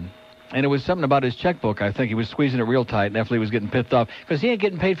mine. And it was something about his checkbook. I think he was squeezing it real tight, and F. Lee was getting pissed off because he ain't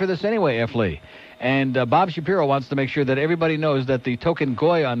getting paid for this anyway, F. Lee. And Bob Shapiro wants to make sure that everybody knows that the token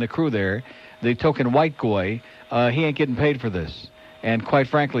goy on the crew there, the token white goy, he ain't getting paid for this. And quite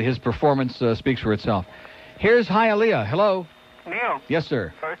frankly, his performance speaks for itself. Here's Hialeah. Hello. Neil. Yes,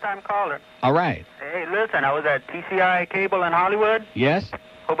 sir. First-time caller. All right. Hey, listen, I was at TCI Cable in Hollywood. Yes?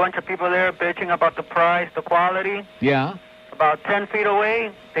 Whole bunch of people there bitching about the price, the quality. Yeah. About 10 feet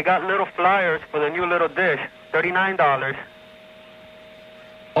away, they got little flyers for the new little dish, $39.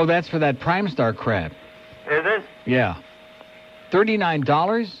 Oh, that's for that Prime Star crap. Is it? Yeah.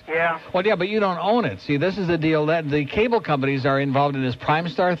 $39? Yeah. Well, yeah, but you don't own it. See, this is the deal that the cable companies are involved in this Prime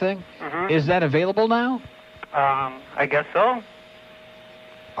Star thing. Mm-hmm. Is that available now? I guess so.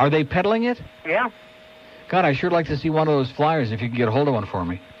 Are they peddling it? Yeah. God, I sure like to see one of those flyers if you can get a hold of one for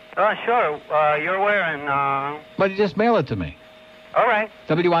me. Sure. You're wearing, But you just mail it to me. All right.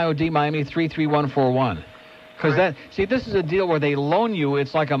 WIOD Miami 33141. Because this is a deal where they loan you.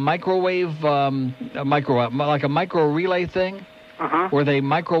 It's like a microwave, like a micro relay thing, where they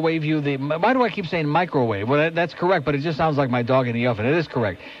microwave you the. Why do I keep saying microwave? Well, that's correct, but it just sounds like my dog in the oven. It is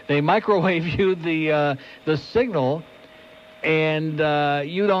correct. They microwave you the signal, and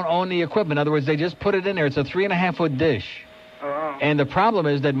you don't own the equipment. In other words, they just put it in there. It's a 3.5-foot dish. And the problem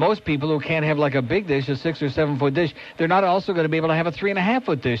is that most people who can't have like a big dish, a 6 or 7 foot dish, they're not also going to be able to have a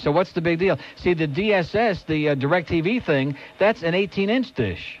 3.5-foot dish. So what's the big deal? See, the DSS, the DirecTV thing, that's an 18-inch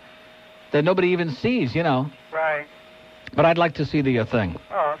dish that nobody even sees, you know. Right. But I'd like to see the thing.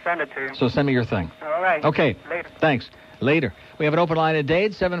 Oh, I'll send it to you. So send me your thing. All right. Okay. Later. Thanks. Later. We have an open line at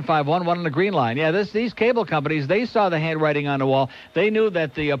Dade, 751, one on the green line. Yeah, these cable companies, they saw the handwriting on the wall. They knew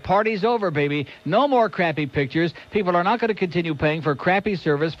that the party's over, baby. No more crappy pictures. People are not going to continue paying for crappy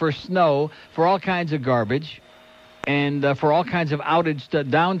service, for snow, for all kinds of garbage, and for all kinds of outage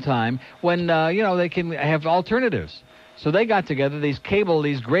downtime when, they can have alternatives. So they got together, these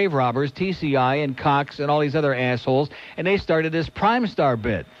grave robbers, TCI and Cox and all these other assholes, and they started this Prime Star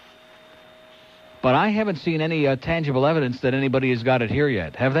bit. But I haven't seen any tangible evidence that anybody has got it here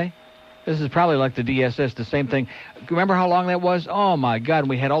yet, have they? This is probably like the DSS, the same thing. Remember how long that was? Oh, my God,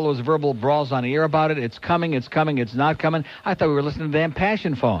 we had all those verbal brawls on the air about it. It's coming, it's not coming. I thought we were listening to damn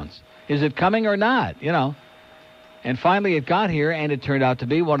passion phones. Is it coming or not, you know? And finally it got here, and it turned out to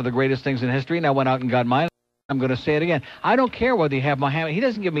be one of the greatest things in history, and I went out and got mine. I'm going to say it again. I don't care whether you have my hand. He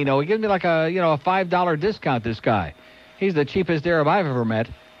doesn't give me he gives me like a $5 discount, this guy. He's the cheapest Arab I've ever met.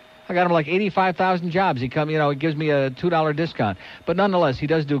 I got him like 85,000 jobs. He gives me a $2 discount. But nonetheless, he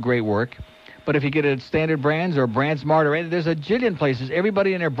does do great work. But if you get it at Standard Brands or Brand Smart or anything, there's a jillion places.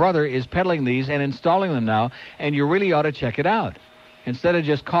 Everybody and their brother is peddling these and installing them now, and you really ought to check it out. Instead of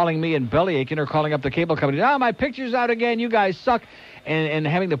just calling me and bellyaching or calling up the cable company, my picture's out again, you guys suck, and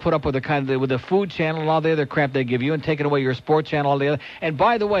having to put up with with the food channel and all the other crap they give you, and taking away your sports channel, all the other. And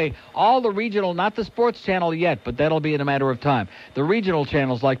by the way, all the regional, not the sports channel yet, but that'll be in a matter of time. The regional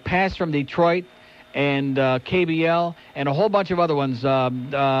channels like Pass from Detroit and KBL and a whole bunch of other ones.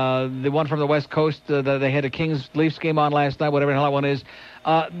 The one from the West Coast, they had a Kings-Leafs game on last night, whatever the hell that one is.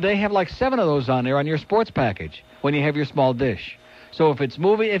 They have like 7 of those on there on your sports package when you have your small dish. So if it's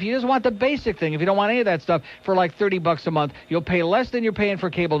if you just want the basic thing, if you don't want any of that stuff, for like $30 a month, you'll pay less than you're paying for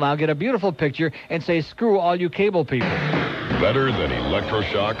cable now, get a beautiful picture, and say, screw all you cable people. Better than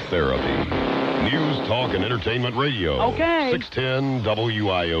electroshock therapy. News, talk, and entertainment radio. Okay. 610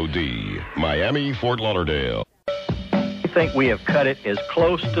 WIOD, Miami, Fort Lauderdale. I think we have cut it as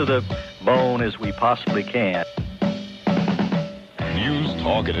close to the bone as we possibly can. News,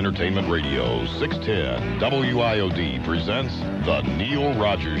 Talk, and Entertainment Radio, 610 WIOD presents The Neil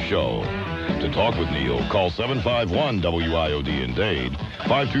Rogers Show. To talk with Neil, call 751-WIOD in Dade,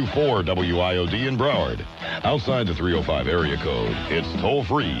 524-WIOD in Broward. Outside the 305 area code, it's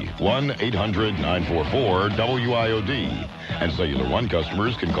toll-free, 1-800-944-WIOD. And Cellular One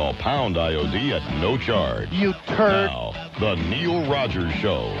customers can call pound IOD at no charge. You turd. Now, The Neil Rogers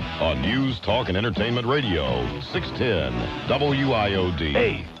Show on News, Talk, and Entertainment Radio, 610 WIOD.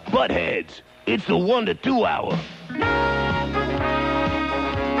 Hey, buttheads, it's the 1 to 2 hour.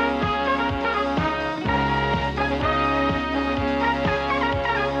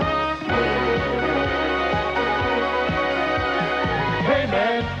 Hey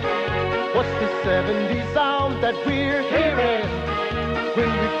man, what's the 70s sound that we're hearing? When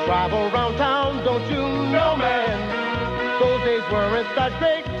we drive around town, don't you know, man? Those days weren't that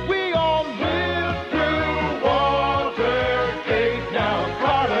great. We all lived through Watergate. Now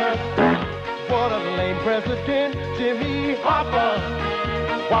Carter, what a lame president. Jimmy Hoffa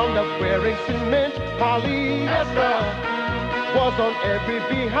wound up wearing cement. Polyester was on every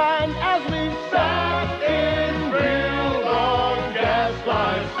behind as we sat in real long gas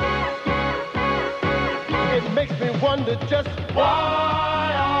lines. It makes me wonder just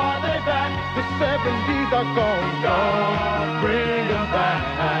why are they back? The 70s are gone, don't bring them back.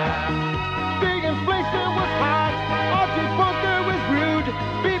 Big inflation was high, Archie Bunker was rude,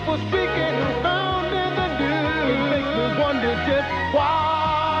 people speaking around in the news. It makes me wonder just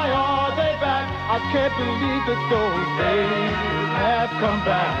why are they back? I can't believe that those days have come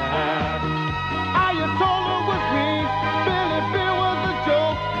back. Ayatollah was mean, Billy Bill was a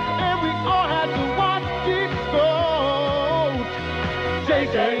joke, and we all had to watch Deep Throat.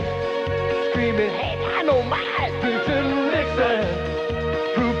 JJ screaming, hey, dynamite! Preaching Nixon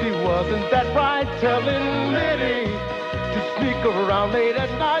proved he wasn't that right, telling Liddy to sneak around late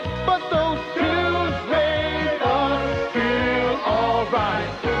at night, but those tunes made us feel alright.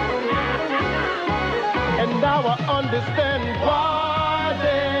 And now I understand why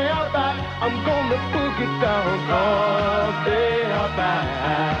they are back. I'm gonna boogie down, cause they are back.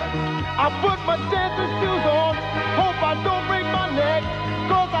 I put my dancing shoes on, hope I don't break my neck,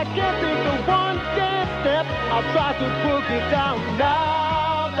 cause I can't think of one dance step. I'll try to boogie down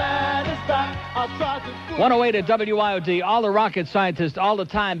now that it's back. I'll try to boogie 108 at WIOD, all the rocket scientists all the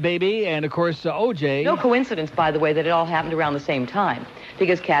time, baby. And, of course, OJ. No coincidence, by the way, that it all happened around the same time.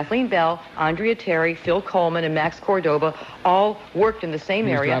 Because Kathleen Bell, Andrea Terry, Phil Coleman, and Max Cordova all worked in the same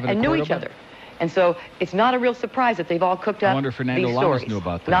area and knew each other. And so it's not a real surprise that they've all cooked up these stories. Knew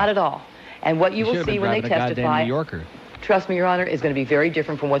about that. Not at all. And what you will see when they testify, trust me, Your Honor, is going to be very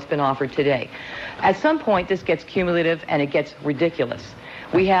different from what's been offered today. At some point, this gets cumulative and it gets ridiculous.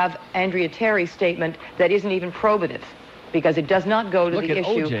 We have Andrea Terry's statement that isn't even probative, because it does not go to the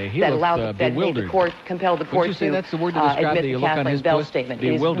issue that allowed that made the court compel the court to that's the word to describe admit the Kathleen Bell statement.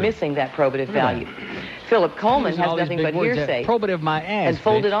 It is missing that probative value. Philip Coleman has nothing but hearsay and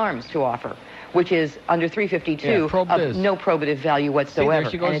folded arms to offer, which is under 352 of no probative value whatsoever.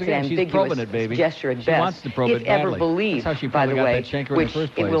 See, and it's an ambiguous gesture at best, if ever believed, by the way, which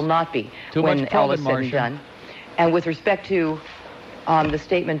it will not be when all is said and done. And with respect to the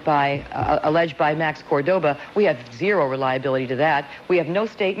statement by alleged by Max Cordova, we have zero reliability to that. We have no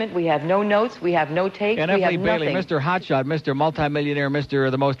statement, we have no notes, we have no tapes, and we have F. Lee Bailey, Mr. Hotshot, Mr. Multimillionaire,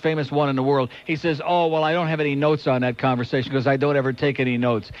 Mr. the most famous one in the world, he says, oh, well, I don't have any notes on that conversation because I don't ever take any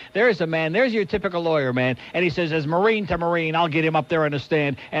notes. There's a man, there's your typical lawyer, man, and he says, as Marine to Marine, I'll get him up there on the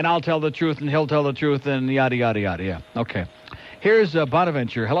stand, and I'll tell the truth, and he'll tell the truth, and yada, yada, yada, yeah. Okay. Here's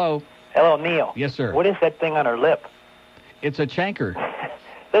Bonaventure. Hello. Hello, Neil. Yes, sir. What is that thing on her lip? It's a chancre.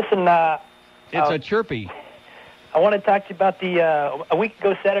 Listen, it's a chirpy. I want to talk to you about the a week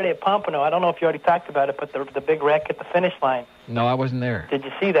ago Saturday at Pompano. I don't know if you already talked about it, but the big wreck at the finish line. No, I wasn't there. Did you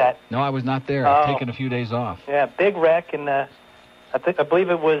see that? No, I was not there. I've taken a few days off. Yeah, big wreck, and I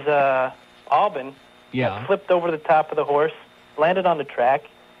believe it was Albin. Yeah. Flipped over the top of the horse, landed on the track,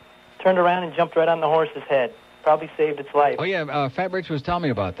 turned around and jumped right on the horse's head. Probably saved its life. Oh, yeah, Fat Rich was telling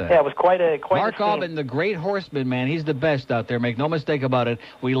me about that. Yeah, it was quite Mark a Aubin, the great horseman, man. He's the best out there. Make no mistake about it.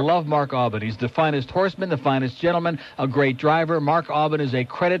 We love Mark Aubin. He's the finest horseman, the finest gentleman, a great driver. Mark Aubin is a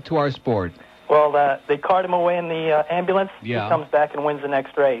credit to our sport. Well, they carted him away in the ambulance. Yeah. He comes back and wins the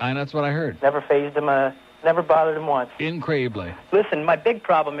next race. And that's what I heard. Never fazed him, never bothered him once. Incredibly. Listen, my big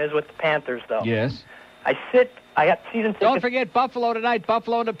problem is with the Panthers, though. Yes. I got season tickets. Don't forget Buffalo tonight.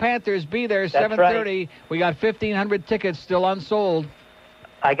 Buffalo and the Panthers. Be there, 7:30. Right. We got 1,500 tickets still unsold.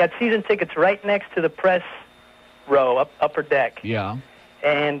 I got season tickets right next to the press row, upper deck. Yeah.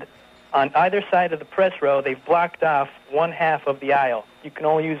 And on either side of the press row, they've blocked off one half of the aisle. You can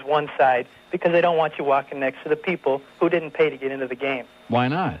only use one side because they don't want you walking next to the people who didn't pay to get into the game. Why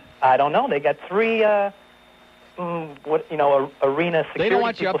not? I don't know. They got 3, arena security. They don't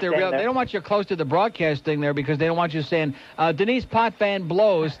want you up there. there. They don't want you close to the broadcasting there because they don't want you saying Denise Potvin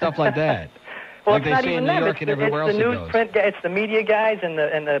blows, stuff like that. Well, like it's they not say even in New them. York and everywhere else It's it the goes. newsprint guys. It's the media guys and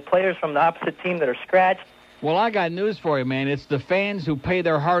the players from the opposite team that are scratched. Well, I got news for you, man. It's the fans who pay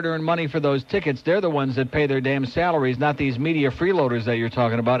their hard-earned money for those tickets. They're the ones that pay their damn salaries, not these media freeloaders that you're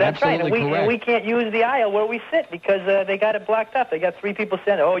talking about. That's Absolutely right. correct. And we can't use the aisle where we sit because they got it blocked up. They got 3 people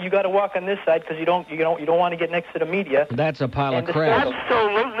saying, "Oh, you got to walk on this side because you don't want to get next to the media." That's a pile of And crap.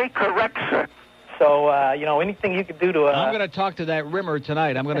 Absolutely correct, sir. So, anything you could do to... I'm going to talk to that Rimmer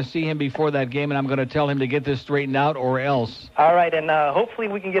tonight. I'm going to see him before that game, and I'm going to tell him to get this straightened out or else. All right, and hopefully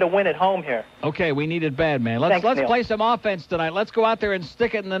we can get a win at home here. Okay, we need it bad, man. Thanks, Let's Neil. play some offense tonight. Let's go out there and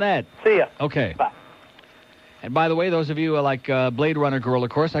stick it in the net. See ya. Okay. Bye. And by the way, those of you like Blade Runner Girl,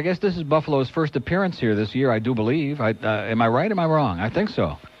 of course, I guess this is Buffalo's first appearance here this year, I do believe. Am I right? Am I wrong? I think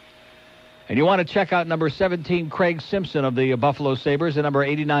so. And you want to check out number 17, Craig Simpson of the Buffalo Sabres, and number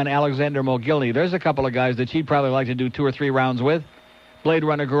 89, Alexander Mogilny. There's a couple of guys that she'd probably like to do 2 or 3 rounds with, Blade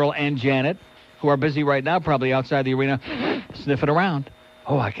Runner Girl and Janet, who are busy right now probably outside the arena sniffing around.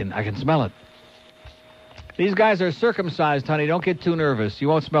 Oh, I can smell it. These guys are circumcised, honey. Don't get too nervous. You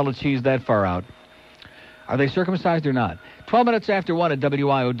won't smell the cheese that far out. Are they circumcised or not? 12 minutes after 1 at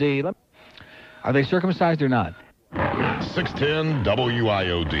WIOD. Are they circumcised or not? 610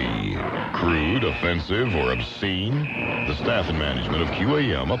 WIOD. Crude, offensive, or obscene? The staff and management of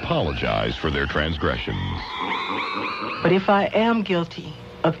QAM apologize for their transgressions. But if I am guilty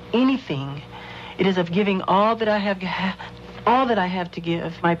of anything, it is of giving all that I have to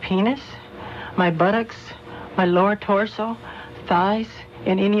give. My penis, my buttocks, my lower torso, thighs,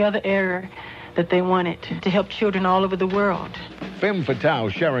 and any other area that they wanted to help children all over the world. Femme fatale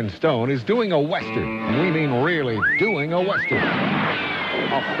Sharon Stone is doing a Western. And we mean really doing a Western.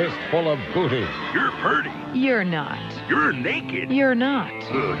 A fistful of booty. You're pretty. You're not. You're naked. You're not.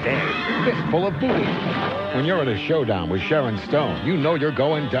 Oh, damn. Fistful of booty. When you're at a showdown with Sharon Stone, you know you're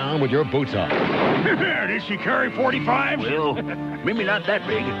going down with your boots off. Did she carry 45? Well, maybe not that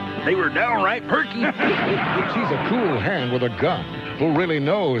big. They were downright perky. She's a cool hand with a gun who really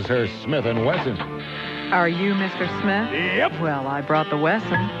knows her Smith & Wesson. Are you Mr. Smith? Yep. Well, I brought the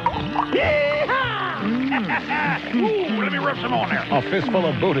Wesson. Yeehaw! Ooh, let me rub some on there. A Fistful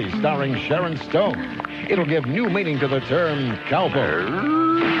of Booty starring Sharon Stone. It'll give new meaning to the term cowboy.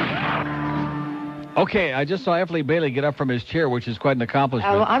 Okay, I just saw F. Lee Bailey get up from his chair, which is quite an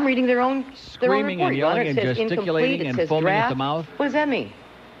accomplishment. I'm reading their own Screaming report. and yelling It and says gesticulating incomplete, it and says foaming draft. at the mouth. What does that mean?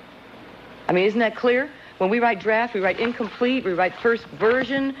 I mean, isn't that clear? When we write draft, we write incomplete, we write first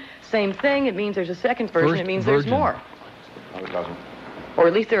version, same thing. It means there's a second version. First it means version. there's more. No, it doesn't. Or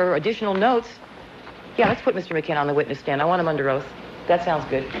at least there are additional notes. Yeah, let's put Mr. McKenna on the witness stand. I want him under oath. That sounds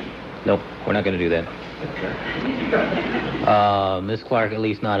good. Nope, we're not going to do that. Ms. Clark, at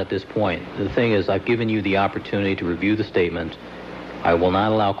least not at this point. The thing is, I've given you the opportunity to review the statement. I will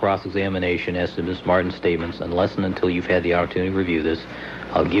not allow cross-examination as to Ms. Martin's statements unless and until you've had the opportunity to review this.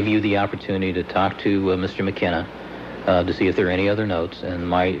 I'll give you the opportunity to talk to Mr. McKenna to see if there are any other notes. And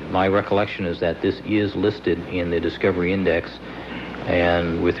my recollection is that this is listed in the Discovery Index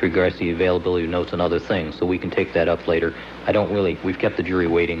and with regards to the availability of notes and other things. So we can take that up later. We've kept the jury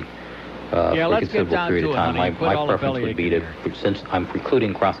waiting for a considerable period of time. My preference would be to, since I'm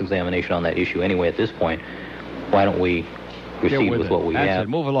precluding cross-examination on that issue anyway at this point, why don't we proceed with what we That's have? it.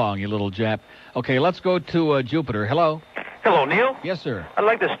 Move along, you little Jap. Okay, let's go to Jupiter. Hello. Hello, Neil. Yes, sir. I'd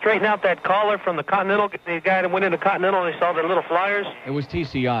like to straighten out that caller from the Continental, the guy that went into Continental and he saw the little flyers. It was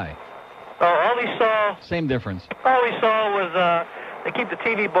TCI. All he saw... Same difference. All he saw was they keep the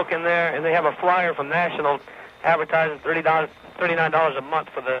TV book in there, and they have a flyer from National advertising $39 a month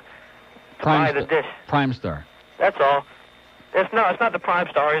for the buy the dish. Prime Star. That's all. It's not the Prime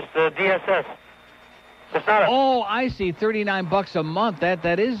Star. It's the DSS. It's not a... Oh, I see. $39 a month.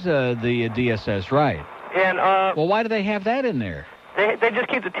 That is the DSS, right? And well, why do they have that in there? They just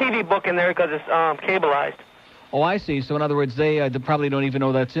keep the TV book in there because it's cableized. Oh, I see. So in other words, they probably don't even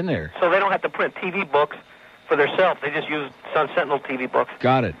know that's in there. So they don't have to print TV books for themselves. They just use Sun Sentinel TV books.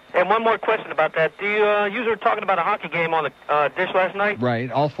 Got it. And one more question about that. You were talking about a hockey game on the dish last night? Right.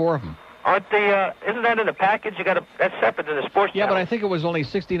 All 4 of them. Isn't that in the package? That's separate to the sports Yeah, channel. but I think it was only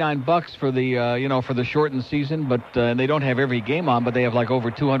 $69 for the, for the shortened season. But they don't have every game on, but they have like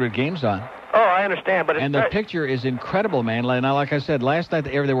over 200 games on. Oh, I understand, but and the picture is incredible, man. Now, like I said, last night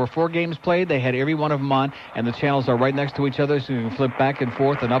there were 4 games played. They had every one of them on, and the channels are right next to each other, so you can flip back and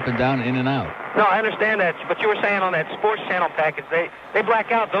forth and up and down, in and out. No, I understand that, but you were saying on that sports channel package, they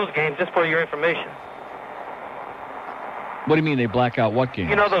black out those games just for your information. What do you mean they black out what games?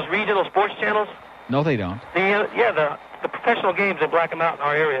 You know those regional sports channels? No, they don't. The professional games, they black them out in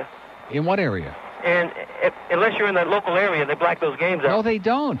our area. In what area? And unless you're in that local area, they black those games out. No, they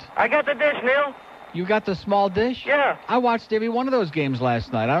don't. I got the dish, Neil. You got the small dish? Yeah. I watched every one of those games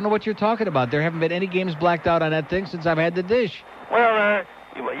last night. I don't know what you're talking about. There haven't been any games blacked out on that thing since I've had the dish. Well,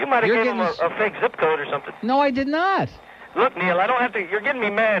 you might have given them a fake zip code or something. No, I did not. Look, Neil, I don't have to. You're getting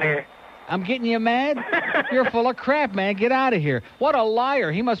me mad here. I'm getting you mad? You're full of crap, man. Get out of here. What a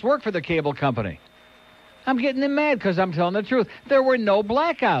liar. He must work for the cable company. I'm getting him mad because I'm telling the truth. There were no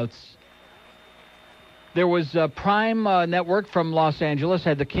blackouts. There was Prime Network from Los Angeles,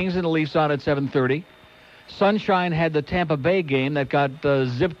 had the Kings and the Leafs on at 7:30. Sunshine had the Tampa Bay game that got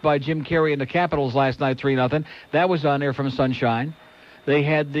zipped by Jim Carrey and the Capitals last night, 3-0. That was on there from Sunshine. They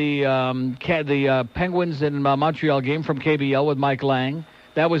had the Penguins and Montreal game from KBL with Mike Lang.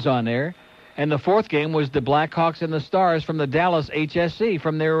 That was on there. And the 4th game was the Blackhawks and the Stars from the Dallas HSC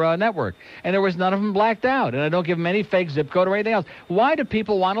from their network. And there was none of them blacked out. And I don't give them any fake zip code or anything else. Why do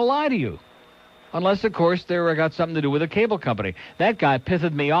people want to lie to you? Unless, of course, they're got something to do with a cable company. That guy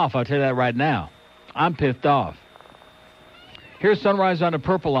pithed me off, I'll tell you that right now. I'm pissed off. Here's Sunrise on the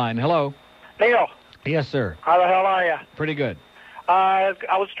Purple Line. Hello. Neil. Yes, sir. How the hell are you? Pretty good. I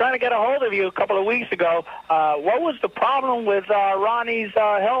was trying to get a hold of you a couple of weeks ago. What was the problem with Ronnie's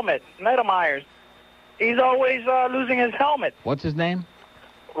helmet, Nettemeyer's? He's always losing his helmet. What's his name?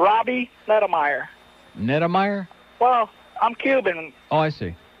 Robbie Nettemeyer. Nettemeyer? Well, I'm Cuban. Oh, I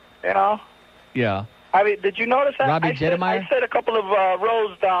see. You know? Yeah. I mean, did you notice that? Robbie I Nettemeyer? sit a couple of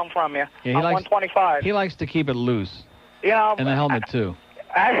rows down from you Yeah, on 125. He likes to keep it loose. You know? And the helmet, too.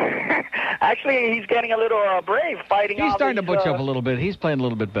 Actually, he's getting a little brave fighting. He's starting to butch up a little bit. He's playing a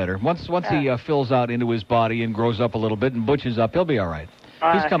little bit better. Once he fills out into his body and grows up a little bit and butches up, he'll be all right.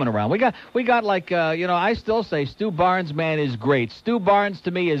 He's coming around. We got like I still say Stu Barnes, man, is great. Stu Barnes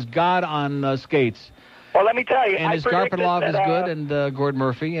to me is God on skates. Well, let me tell you, and his Garpenlov is good, and Gord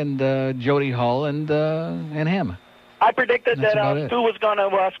Murphy and Jody Hull and him. I predicted That's that Stu was going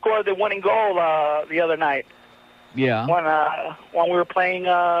to score the winning goal the other night. Yeah. When we were playing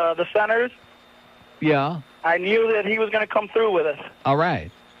the Senators. Yeah. I knew that he was going to come through with us. All right.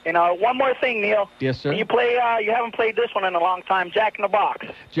 You know, one more thing, Neil. Yes, sir. You play. You haven't played this one in a long time. Jack in the Box.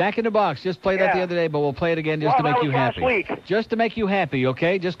 Jack in the Box. Just played that the other day, but we'll play it again just to make you happy. Last week. Just to make you happy,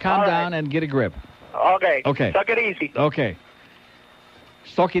 okay? Just calm down and get a grip. Okay. Okay. Suck it easy. Okay.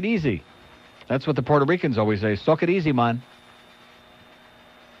 Suck it easy. That's what the Puerto Ricans always say. Suck it easy, man.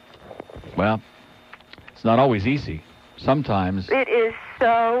 Well, it's not always easy. Sometimes. It is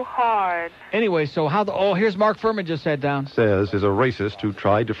so hard. Anyway, so here's Mark Furman just sat down. Says is a racist who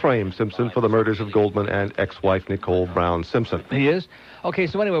tried to frame Simpson for the murders of Goldman and ex-wife Nicole Brown Simpson. He is? Okay,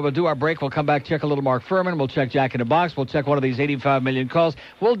 so anyway, we'll do our break. We'll come back, check a little Mark Furman. We'll check Jack in the Box. We'll check one of these 85 million calls.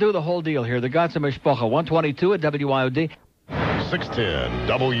 We'll do the whole deal here. The Gatsa Mishpocha, 122 at WIOD. 610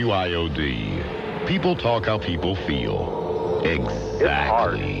 WIOD. People talk how people feel. Exactly. It's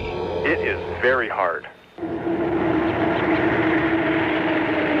hard. It is very hard.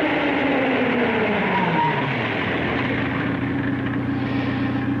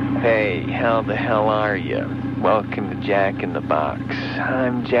 Hey, how the hell are you? Welcome to Jack in the Box.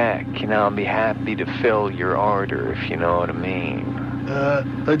 I'm Jack, and I'll be happy to fill your order, if you know what I mean.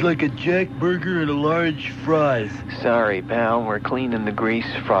 I'd like a Jack burger and a large fries. Sorry, pal, we're cleaning the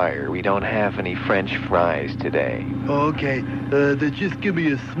grease fryer. We don't have any French fries today. Oh, okay. Then just give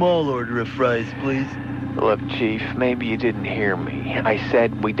me a small order of fries, please. Look, Chief, maybe you didn't hear me. I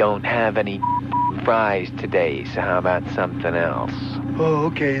said we don't have any fries today, so how about something else? Oh,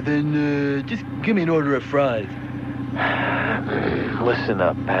 okay. Then just give me an order of fries. Listen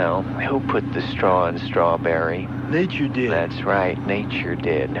up, pal. Who put the straw in strawberry? Nature did. That's right, nature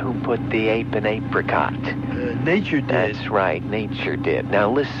did. Who put the ape in apricot? Nature did. That's right, nature did.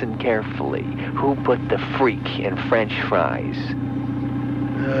 Now listen carefully. Who put the freak in French fries?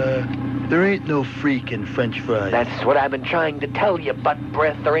 There ain't no freak in French fries. That's what I've been trying to tell you, butt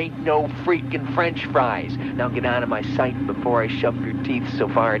breath. There ain't no freak in French fries. Now get out of my sight before I shove your teeth so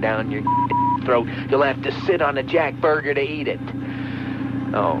far down your throat you'll have to sit on a Jack burger to eat it.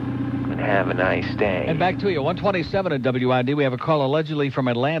 Oh, and Have a nice day. And back to you, 127 at WID. We have a call allegedly from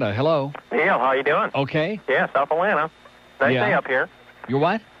Atlanta. Hello. Neil, how you doing? Okay. Yeah, South Atlanta. Nice day up here. You're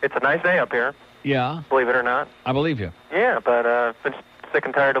what? It's a nice day up here. Yeah. Believe it or not. I believe you. Yeah, but been sick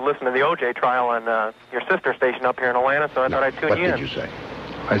and tired of listening to the OJ trial on your sister station up here in Atlanta, so I thought I'd tune you in. What did you say?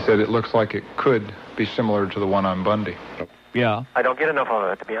 I said it looks like it could be similar to the one on Bundy. Yeah. I don't get enough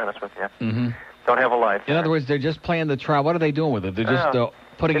of it, to be honest with you. Mm-hmm. Don't have a life. In other words, they're just playing the trial. What are they doing with it? They're just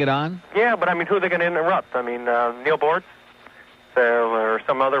putting it on? Yeah, but I mean, who are they going to interrupt? I mean, Neil Bortz? Or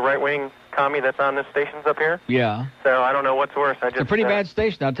some other right-wing commie that's on this station's up here? Yeah. So I don't know what's worse. It's a pretty bad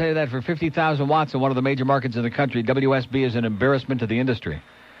station, I'll tell you that. For 50,000 watts in one of the major markets in the country, WSB is an embarrassment to the industry.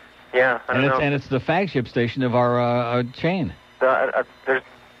 Yeah, I don't know. And it's the flagship station of our chain. There's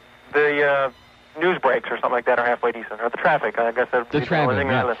the news breaks or something like that are halfway decent. Or the traffic, I guess. That's the traffic,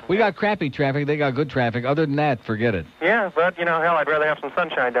 yeah. We got crappy traffic. They got good traffic. Other than that, forget it. Yeah, but, hell, I'd rather have some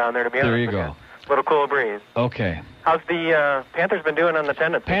sunshine down there, to be honest. There you go. A little cool breeze. Okay. How's the Panthers been doing on the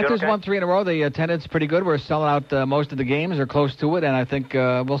attendance? Panthers won 3 in a row. The attendance pretty good. We're selling out most of the games or close to it, and I think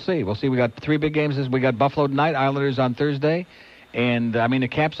we'll see. We'll see. We got 3 big games. We got Buffalo tonight, Islanders on Thursday, and the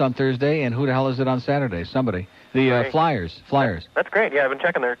Caps on Thursday, and who the hell is it on Saturday? Somebody. The Flyers. That's great. Yeah, I've been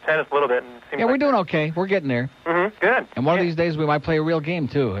checking their attendance a little bit. And it seems we're doing okay. We're getting there. Mm-hmm. Good. And one of these days we might play a real game,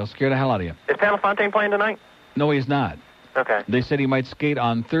 too. He'll scare the hell out of you. Is Palafontaine playing tonight? No, he's not. Okay. They said he might skate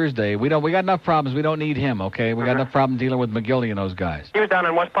on Thursday. We got enough problems. We don't need him, okay? We got enough problem dealing with McGilly and those guys. He was down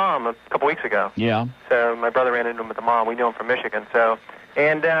in West Palm a couple weeks ago. Yeah. So my brother ran into him with the mom. We knew him from Michigan. So,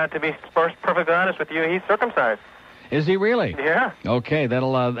 and to be perfectly honest with you, he's circumcised. Is he really? Yeah. Okay,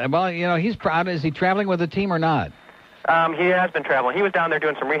 that'll, he's proud. Is he traveling with the team or not? He has been traveling. He was down there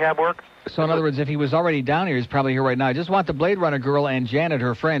doing some rehab work. So, in other words, if he was already down here, he's probably here right now. I just want the Blade Runner girl and Janet,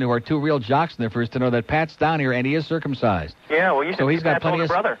 her friend, who are 2 real jocks in there first, to know that Pat's down here and he is circumcised. Yeah, well, you so he's got plenty of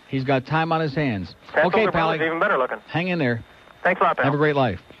brother. He's got time on his hands. Pat's okay, older pal. even better looking. Hang in there. Thanks a lot, pal. Have a great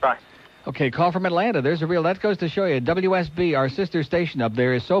life. Bye. Okay, call from Atlanta. There's a real. That goes to show you. WSB, our sister station up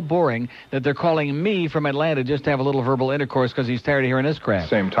there, is so boring that they're calling me from Atlanta just to have a little verbal intercourse because he's tired of hearing this crap.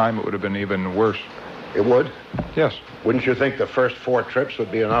 Same time, it would have been even worse. It would? Yes. Wouldn't you think the first 4 trips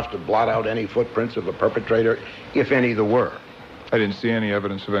would be enough to blot out any footprints of a perpetrator, if any there were? I didn't see any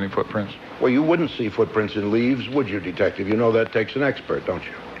evidence of any footprints. Well, you wouldn't see footprints in leaves, would you, Detective? You know that takes an expert, don't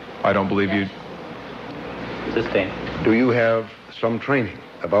you? I don't believe you. Sustained. Do you have some training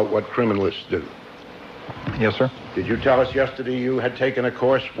about what criminalists do? Yes, sir. Did you tell us yesterday you had taken a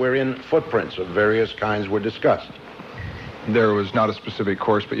course wherein footprints of various kinds were discussed? There was not a specific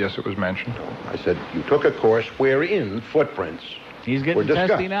course, but yes, it was mentioned. I said you took a course wherein footprints He's getting were discussed.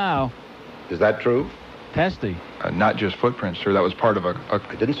 testy now. Is that true? Testy. Not just footprints, sir. That was part of a...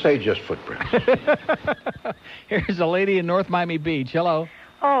 I didn't say just footprints. Here's a lady in North Miami Beach. Hello.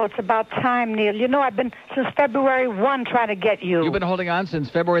 Oh, it's about time, Neil. You know, I've been since February 1 trying to get you. You've been holding on since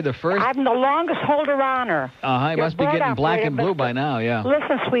February the 1st? I'm the longest holder honor. He must be getting black and blue by now, yeah.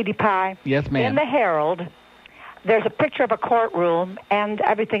 Listen, sweetie pie. Yes, ma'am. In the Herald, there's a picture of a courtroom and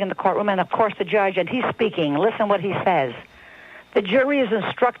everything in the courtroom, and, of course, the judge, and he's speaking. Listen what he says. The jury is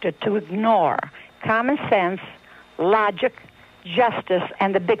instructed to ignore common sense, logic, justice,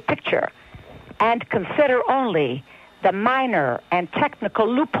 and the big picture, and consider only the minor and technical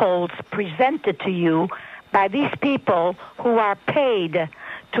loopholes presented to you by these people who are paid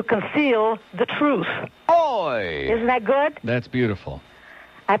to conceal the truth. Oi! Isn't that good? That's beautiful.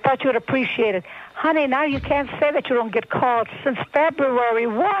 I thought you would appreciate it. Honey, now you can't say that you don't get called since February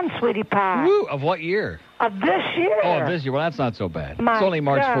 1, sweetie pie. Woo! Of what year? Of this year. Oh, of this year. Well, that's not so bad. My it's only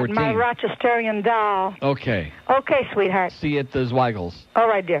March God, 14th. My Rochesterian doll. Okay. Okay, sweetheart. See you at the Zweigels. All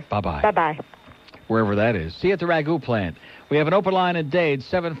right, dear. Bye-bye. Bye-bye. Wherever that is. See you at the Ragu plant. We have an open line in Dade,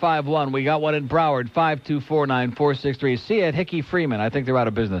 751. We got one in Broward, 524-9463. See you at Hickey Freeman. I think they're out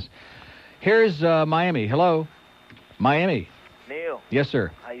of business. Here's Miami. Hello. Miami. Neil. Yes,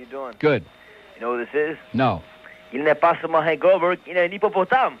 sir. How you doing? Good. You know who this is? No. Il n'est pas seulement Hank Goldberg, il est un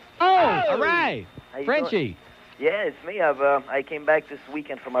hippopotame. Oh, all right. Frenchie. Yeah, it's me. I came back this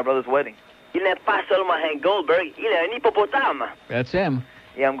weekend for my brother's wedding. Il n'est pas seulement Hank Goldberg, il est un hippopotame. That's him.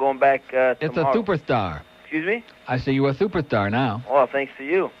 Yeah, I'm going back tomorrow. It's a superstar. Excuse me? I say you're a superstar now. Well, thanks to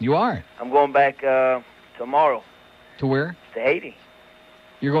you. You are. I'm going back tomorrow. To where? To Haiti.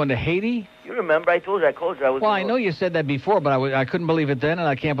 You're going to Haiti? You remember I told you I was... Well, I know you said that before, but I couldn't believe it then, and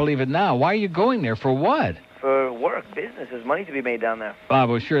I can't believe it now. Why are you going there? For what? For work, business. There's money to be made down there.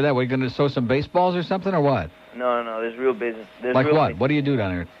 Well, sure that. We're going to sow some baseballs or something, or what? No, there's real business. There's like real what? What do you do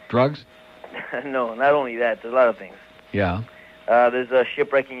down there? Drugs? No, not only that. There's a lot of things. Yeah. There's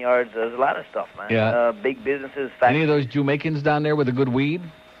shipwrecking yards. There's a lot of stuff, man. Yeah. Big businesses. Any of those Jamaicans down there with a good weed?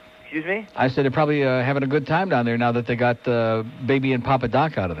 Excuse me? I said they're probably having a good time down there now that they got Baby and Papa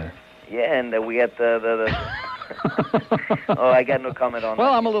Doc out of there. Yeah, and we got the Oh, I got no comment on that.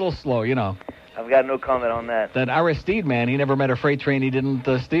 Well, I'm a little slow, you know. I've got no comment on that. That Aristide man, he never met a freight train he didn't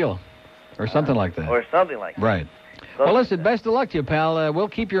steal. Or something like that. Or something like that. Right. Well, listen, best of luck to you, pal. We'll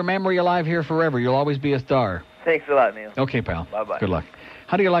keep your memory alive here forever. You'll always be a star. Thanks a lot, Neil. Okay, pal. Bye-bye. Good luck.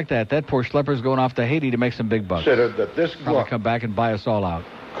 How do you like that? That poor schlepper's going off to Haiti to make some big bucks. Considered that this glove come back and buy us all out.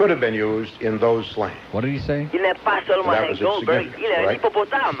 Could have been used in those slayings. What did he say? That was its significance, right?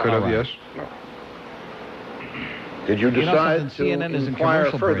 Could have, yes. No. Did you You know decide something? to CNN is in inquire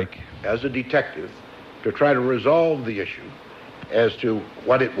commercial further break. as a detective to try to resolve the issue as to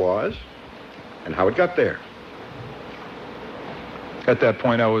what it was and how it got there? At that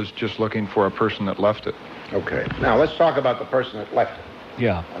point, I was just looking for a person that left it. Okay. Now, let's talk about the person that left it.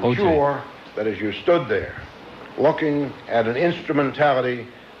 Yeah, I'm OJ. sure that as you stood there, looking at an instrumentality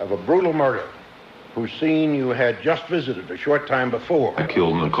of a brutal murder, whose scene you had just visited a short time before, I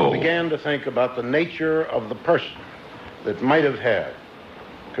killed Nicole. began to think about the nature of the person that might have had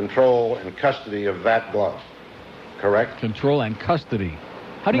control and custody of that glove. Correct? Control and custody.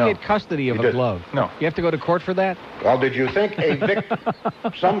 How do you No. get custody of You a didn't. glove? No. You have to go to court for that? Well, did you think a victim,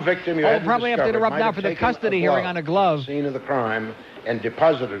 some victim you Oh, hadn't probably have to discovered interrupt might now have for the taken custody a hearing on a glove. Scene of the crime and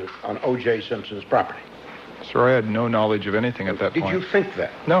deposited it on O.J. Simpson's property? Sir, I had no knowledge of anything at that Did point. you think that?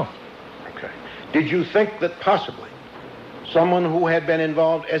 No. Okay. Did you think that possibly someone who had been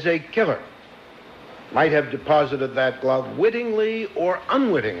involved as a killer might have deposited that glove wittingly or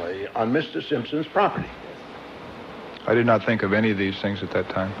unwittingly on Mr. Simpson's property? I did not think of any of these things at that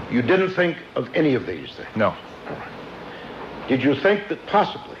time. You didn't think of any of these things? No. All right. Did you think that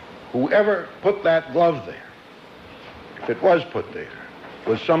possibly whoever put that glove there, if it was put there,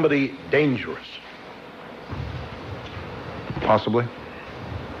 was somebody dangerous? Possibly.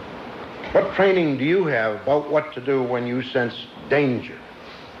 What training do you have about what to do when you sense danger?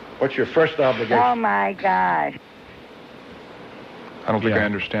 What's your first obligation? Oh, my gosh. I don't think I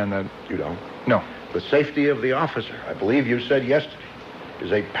understand that. You don't? No. The safety of the officer, I believe you said yesterday,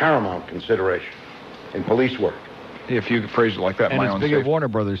 is a paramount consideration in police work. If you phrase it like that, And my it's own big safety. of Warner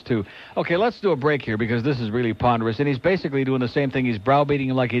Brothers, too. Okay, let's do a break here because this is really ponderous. And he's basically doing the same thing. He's browbeating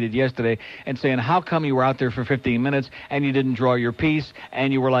him like he did yesterday and saying, how come you were out there for 15 minutes and you didn't draw your piece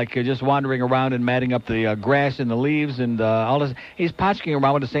and you were like just wandering around and matting up the grass and the leaves and all this. He's potchking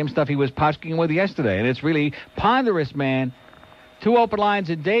around with the same stuff he was potchking with yesterday. And it's really ponderous, man. 2 open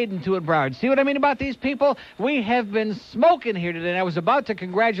lines in Dayton, 2 in Broward. See what I mean about these people? We have been smoking here today, and I was about to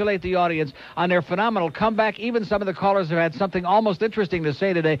congratulate the audience on their phenomenal comeback. Even some of the callers have had something almost interesting to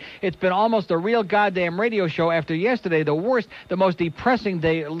say today. It's been almost a real goddamn radio show after yesterday, the worst, the most depressing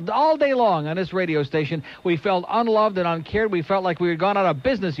day all day long on this radio station. We felt unloved and uncared. We felt like we had gone out of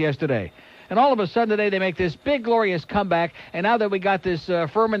business yesterday. And all of a sudden today they make this big, glorious comeback. And now that we got this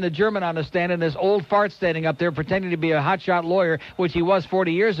Furman the German on the stand and this old fart standing up there pretending to be a hotshot lawyer, which he was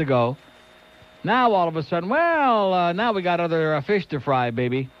 40 years ago, now all of a sudden, well, now we got other fish to fry,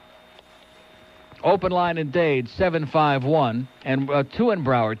 baby. Open line in Dade, 751, and 2 in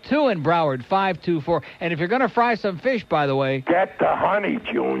Broward. 2 in Broward, 524. And if you're going to fry some fish, by the way, Get the honey,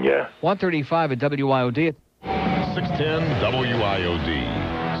 Junior. 135 at WIOD. 610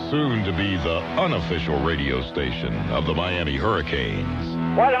 WIOD. Soon to be the unofficial radio station of the Miami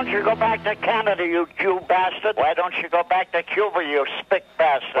Hurricanes. Why don't you go back to Canada, you Jew bastard? Why don't you go back to Cuba, you spick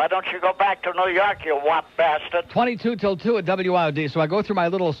bastard? Why don't you go back to New York, you wop bastard? 22 till 2 at WIOD. So I go through my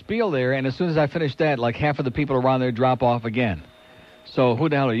little spiel there, and as soon as I finish that, like half of the people around there drop off again. So who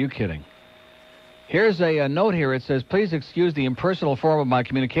the hell are you kidding? Here's a note here. It says, please excuse the impersonal form of my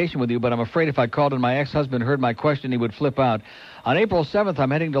communication with you, but I'm afraid if I called and my ex-husband heard my question, he would flip out. On April 7th, I'm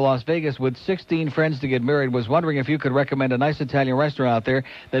heading to Las Vegas with 16 friends to get married. Was wondering if you could recommend a nice Italian restaurant out there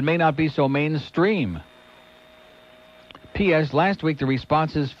that may not be so mainstream. P.S. Last week, the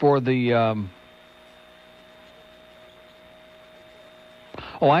responses for the...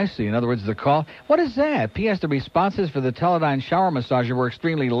 Oh, I see. In other words, the call. What is that? P.S. The responses for the Teledyne shower massager were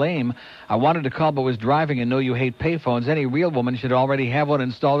extremely lame. I wanted to call but was driving and know you hate payphones. Any real woman should already have one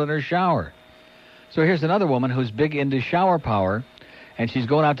installed in her shower. So here's another woman who's big into shower power, and she's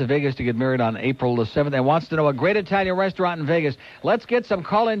going out to Vegas to get married on April the 7th and wants to know a great Italian restaurant in Vegas. Let's get some.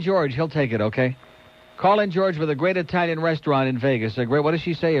 Call in George. He'll take it, okay? Call in George with a great Italian restaurant in Vegas. A great, what does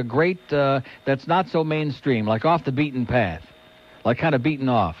she say? A great that's not so mainstream, like off the beaten path. Like kind of beaten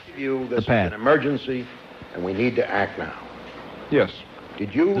off This the is path. an emergency, and we need to act now. Yes.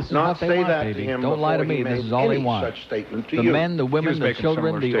 Did you not say that to him? Don't lie to before he me. This made is all they any want. Such statement to The you? men, the women, the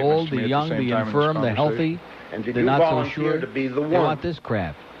children, the old, the young, the infirm, the healthy, And did the you not so volunteer sure. to be the They one want this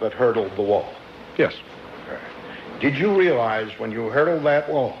crap. that hurdled the wall? Yes. Did you realize when you hurdled that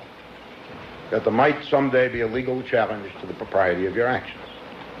wall that there might someday be a legal challenge to the propriety of your actions?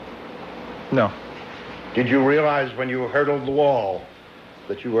 No. Did you realize when you hurdled the wall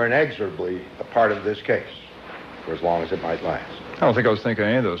that you were inexorably a part of this case for as long as it might last? I don't think I was thinking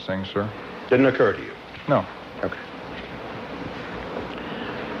any of those things, sir. Didn't occur to you? No. Okay.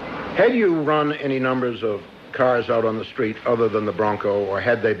 Had you run any numbers of cars out on the street other than the Bronco, or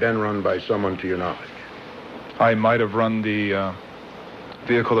had they been run by someone to your knowledge? I might have run the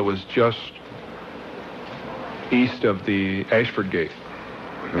vehicle that was just east of the Ashford Gate.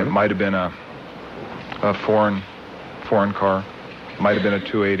 Mm-hmm. It might have been a foreign car. Might have been a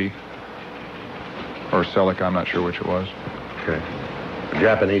 280 or a Celica. I'm not sure which it was. Okay. A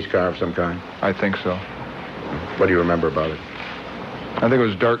Japanese car of some kind? I think so. What do you remember about it? I think it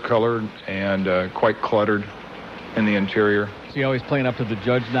was dark colored and quite cluttered in the interior. So you're always playing up to the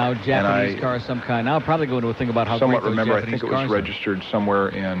judge now, Japanese car of some kind. Now I'll probably go into a thing about how somewhat great those remember, Japanese I think it was cars are. registered somewhere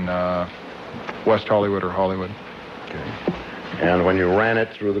in West Hollywood or Hollywood. Okay. And when you ran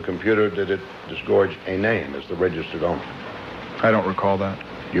it through the computer, did it disgorge a name as the registered owner? I don't recall that.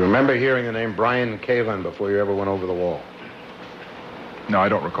 You remember hearing the name Brian Kalin before you ever went over the wall? No, I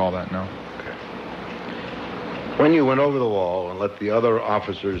don't recall that, no. Okay. When you went over the wall and let the other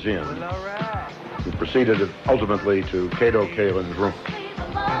officers in, you proceeded ultimately to Cato Kalin's room,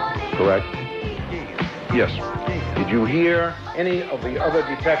 correct? Yes. Did you hear any of the other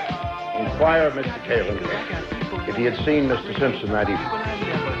detectives inquire of Mr. Kalin if he had seen Mr. Simpson that evening?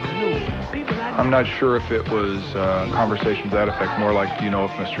 I'm not sure if it was a conversation to that effect. More like, do you know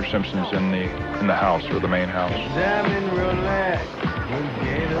if Mr. Simpson's in the house or the main house?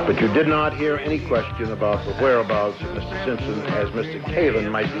 But you did not hear any question about the whereabouts of Mr. Simpson, as Mr.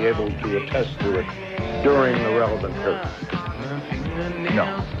 Kalin might be able to attest to it during the relevant period? No.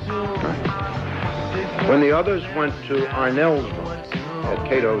 When the others went to Arnell's room at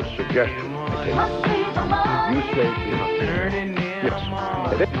Cato's suggestion, you stayed behind. Yes.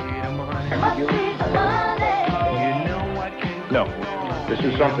 No. This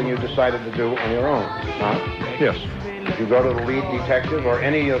is something you decided to do on your own, not? Yes. Did you go to the lead detective or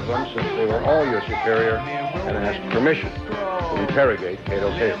any of them, since they were all your superior, and ask permission to interrogate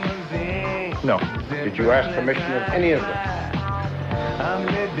Cato Kalin? No. Did you ask permission of any of them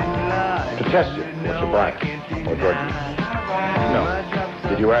to test him for sobriety or drug use? No.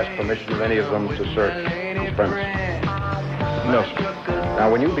 Did you ask permission of any of them to search his premises? No, sir. Now,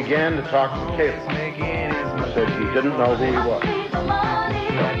 when you began to talk to Kalin, you said you didn't know who he was.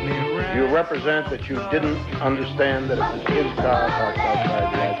 Do you represent that you didn't understand that it was his car parked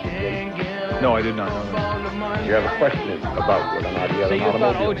outside the accident? No, I did not know that. Do you have a question about whether or not he had So an you thought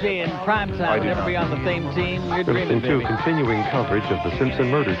automobile? O.J. in prime time would never be on the same team? You're dreaming, Simpson baby. 2 continuing coverage of the Simpson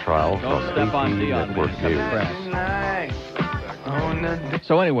murder trial Don't from step on AP Dion, Network baby. News.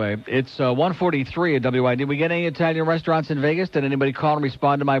 So anyway, it's 1:43 at WI. Did we get any Italian restaurants in Vegas? Did anybody call and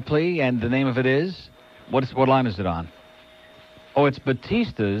respond to my plea? And the name of it is? What line is it on? Oh, it's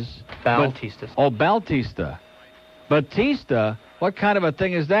Batista's. Baltista's. Oh, Baltista. Batista? What kind of a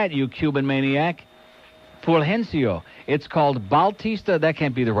thing is that, you Cuban maniac? Fulgencio. It's called Baltista. That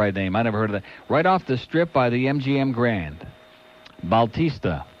can't be the right name. I never heard of that. Right off the strip by the MGM Grand.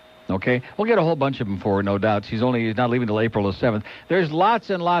 Baltista. Okay? We'll get a whole bunch of them for her, no doubt. She's not leaving till April the 7th. There's lots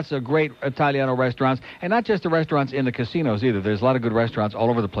and lots of great Italiano restaurants, and not just the restaurants in the casinos either. There's a lot of good restaurants all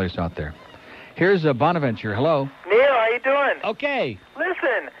over the place out there. Here's Bonaventure. Hello. Neil, how you doing? Okay.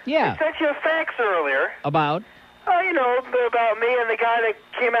 Listen. Yeah. I sent you a fax earlier. About? You know, about me and the guy that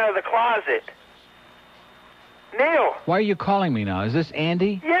came out of the closet. Neil. Why are you calling me now? Is this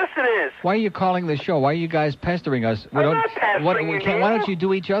Andy? Yes, it is. Why are you calling the show? Why are you guys pestering us? I'm not pestering you, Neil. Why don't you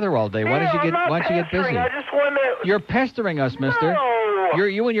do each other all day? Why don't you get busy? I just want to... You're pestering us, mister. No.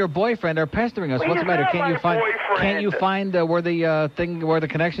 You and your boyfriend are pestering us. Well, What's the matter? he's not my boyfriend. Can't you find where the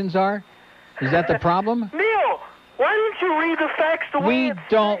connections are? Is that the problem? Neil, why didn't you read the fax the way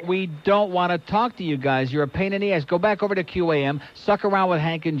We don't want to talk to you guys. You're a pain in the ass. Go back over to QAM, suck around with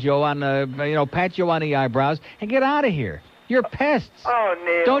Hank and Joe on pat you on the eyebrows, and get out of here. You're pests. Oh,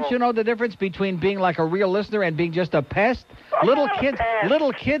 Neil. Don't you know the difference between being like a real listener and being just a pest? Little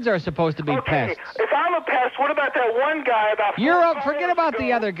kids are supposed to be pests. If I'm a pest, what about that one guy about... Forget about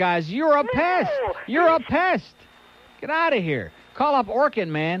the other guys. You're a pest. You're a pest. Get out of here. Call up Orkin,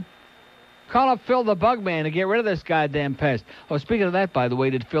 man. Call up Phil the Bug Man to get rid of this goddamn pest. Oh, speaking of that, by the way,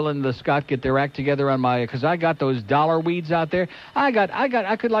 did Phil and the Scott get their act together on my... Because I got those dollar weeds out there.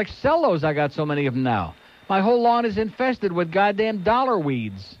 I could, like, sell those. I got so many of them now. My whole lawn is infested with goddamn dollar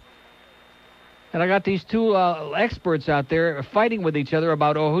weeds. And I got these two experts out there fighting with each other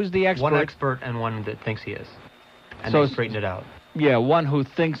about, who's the expert? One expert and one that thinks he is. And So they straighten it out. Yeah, one who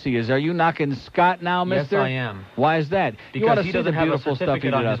thinks he is. Are you knocking Scott now, mister? Yes, I am. Why is that? You ought Because to he see the doesn't have a beautiful stuff he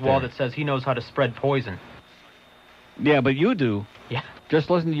certificate did on his out wall there. that says he knows how to spread poison. Yeah, but you do. Yeah. Just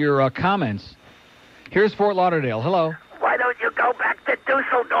listen to your comments. Here's Fort Lauderdale. Hello. Why don't you go back to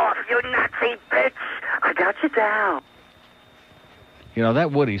Dusseldorf, you Nazi bitch? I got you down. You know,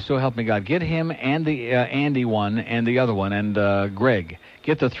 that Woody, so help me God. Get him and the Andy one and the other one and Greg.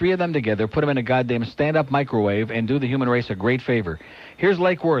 Get the three of them together, put them in a goddamn stand-up microwave, and do the human race a great favor. Here's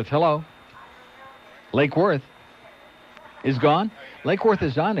Lake Worth. Hello. Lake Worth is gone? Lake Worth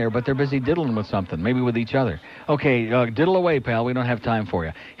is on there, but they're busy diddling with something, maybe with each other. Okay, diddle away, pal. We don't have time for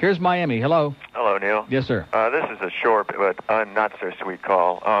you. Here's Miami. Hello. Hello, Neil. Yes, sir. This is a short but not so sweet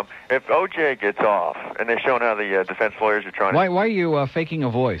call. If O.J. gets off, and they're showing how the defense lawyers are trying Why are you faking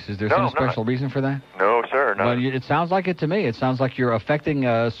a voice? Is there some I'm special not. reason for that? No, sir, no. Well, it sounds like it to me. It sounds like you're affecting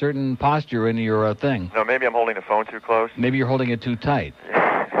a certain posture in your thing. No, maybe I'm holding the phone too close. Maybe you're holding it too tight.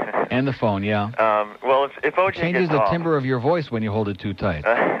 And the phone, yeah. Well, if O.J. Changes gets the off... timbre of your voice when you hold it too tight.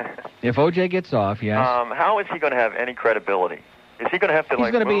 If O.J. gets off, yes. How is he going to have any credibility? Is he going to have to,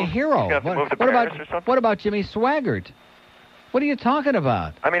 He's going to be a hero. He's going to have to move to Paris or something? What about Jimmy Swaggart? What are you talking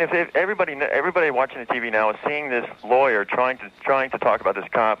about? I mean, if everybody watching the TV now is seeing this lawyer trying to talk about this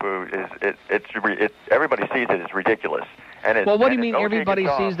cop who everybody sees it as ridiculous. Well, what do you mean everybody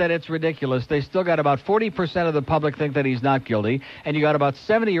sees that it's ridiculous? They still got about 40% of the public think that he's not guilty, and you got about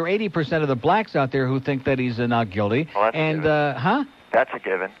 70 or 80% of the blacks out there who think that he's not guilty. Well, that's and That's a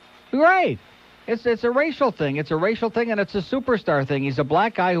given. Right. It's a racial thing. It's a racial thing, and it's a superstar thing. He's a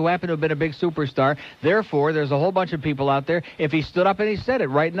black guy who happened to have been a big superstar. Therefore, there's a whole bunch of people out there. If he stood up and he said it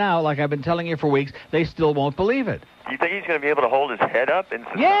right now, like I've been telling you for weeks, they still won't believe it. Do you think he's going to be able to hold his head up in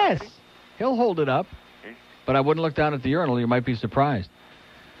society? Yes. He'll hold it up. But I wouldn't look down at the urinal. You might be surprised.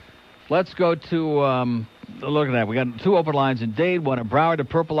 Let's go to, look at that. We got two open lines in Dade, one at Broward, the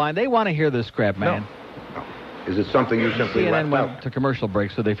Purple Line. They want to hear this crap, man. No. Is it something you simply CNN left went out? to commercial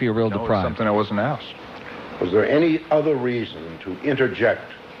break, so they feel real deprived. It's something I wasn't asked. Was there any other reason to interject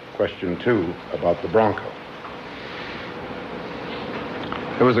question 2 about the Bronco?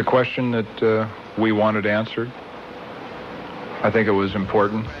 It was a question that we wanted answered. I think it was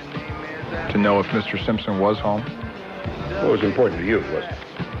important to know if Mr. Simpson was home. What was important to you, was it?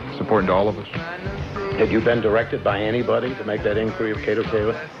 It's important to all of us. Had you been directed by anybody to make that inquiry of Cato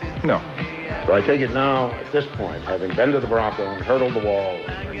Kaler? No. So I take it now, at this point, having been to the Bronco and hurdled the wall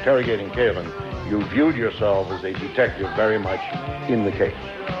and interrogating Kalin, you viewed yourself as a detective very much in the case.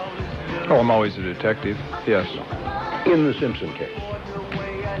 Oh, I'm always a detective, yes. In the Simpson case.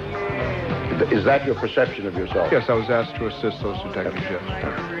 Is that your perception of yourself? Yes, I was asked to assist those detectives, yes.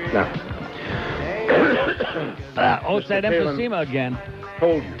 Now, it's that emphysema again.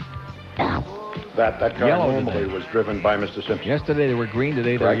 Told you that car Yellow normally today. was driven by Mr. Simpson. Yesterday they were green,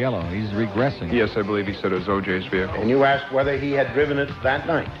 today they're Right. yellow. He's regressing. Yes, I believe he said it was O.J.'s vehicle. And you asked whether he had driven it that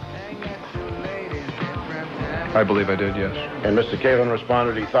night. I believe I did, yes. And Mr. Kalin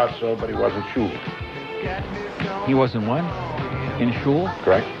responded he thought so, but he wasn't sure. He wasn't what? In shul?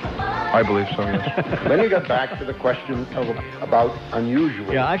 Correct. I believe so, yes. Then you got back to the question about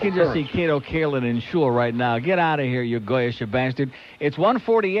unusual. Yeah, I can just see Cato Kalin in shul right now. Get out of here, you goyish bastard. It's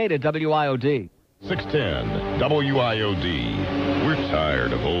 1:48 at WIOD. 610 WIOD. We're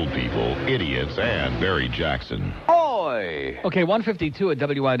tired of old people, idiots, and Barry Jackson. Oi! Okay, 1:52 at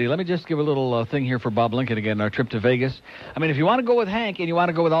WID. Let me just give a little thing here for Bob Lincoln again, our trip to Vegas. I mean, if you want to go with Hank and you want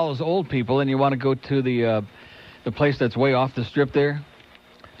to go with all those old people and you want to go to the place that's way off the strip there,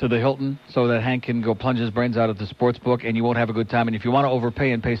 to the Hilton, so that Hank can go plunge his brains out at the sports book and you won't have a good time. And if you want to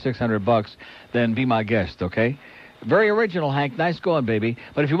overpay and pay $600, then be my guest, okay? Very original, Hank. Nice going, baby.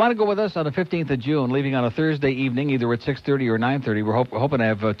 But if you want to go with us on the 15th of June, leaving on a Thursday evening, either at 6:30 or 9:30, we're hoping to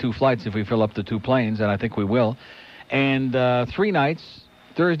have 2 flights if we fill up the 2 planes, and I think we will. And 3 nights,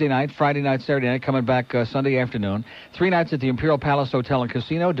 Thursday night, Friday night, Saturday night, coming back Sunday afternoon. 3 nights at the Imperial Palace Hotel and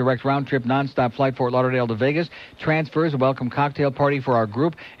Casino, direct round-trip, non-stop flight Fort Lauderdale to Vegas, transfers, a welcome cocktail party for our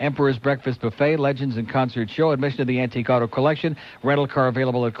group, Emperor's Breakfast Buffet, Legends and Concert Show, admission to the Antique Auto Collection, rental car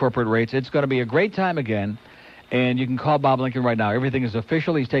available at corporate rates. It's going to be a great time again. And you can call Bob Lincoln right now. Everything is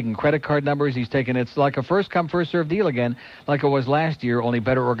official. He's taking credit card numbers. It's like a first-come, first-served deal again, like it was last year, only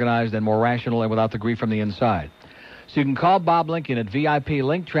better organized and more rational and without the grief from the inside. So you can call Bob Lincoln at VIP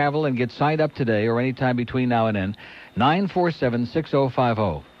Link Travel and get signed up today or anytime between now and then.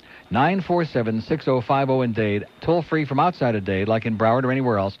 947-6050. 947-6050 in Dade. Toll free from outside of Dade, like in Broward or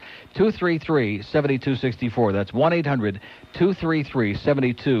anywhere else. 233-7264. That's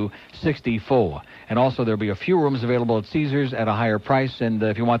 1-800-233-7264. And also there'll be a few rooms available at Caesars at a higher price, and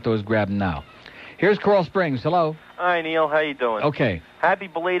if you want those, grab them now. Here's Coral Springs. Hello. Hi, Neil. How you doing? Okay. Happy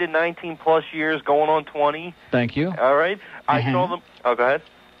belated 19-plus years, going on 20. Thank you. All right. I saw them. Oh, go ahead.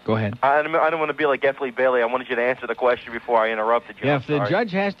 Go ahead. I don't want to be like F. Lee Bailey. I wanted you to answer the question before I interrupted you. Yeah, if the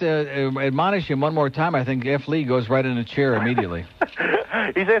judge has to admonish him one more time, I think F. Lee goes right in a chair immediately.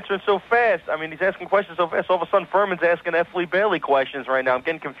 He's answering so fast. I mean, he's asking questions so fast. All of a sudden, Furman's asking F. Lee Bailey questions right now. I'm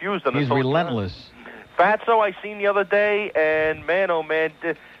getting confused on this. He's relentless. Fatso I seen the other day, and man, oh man,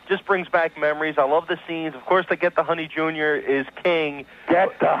 just brings back memories. I love the scenes. Of course, the Get the Honey Jr. is king.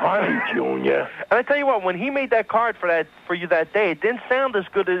 Get the Honey Jr. And I tell you what, when he made that card for you that day, it didn't sound as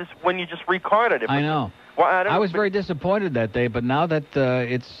good as when you just recarded it. I know. Well, I was very disappointed that day, but now that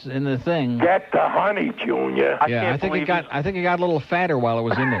it's in the thing, Get the Honey Jr. I think it got a little fatter while it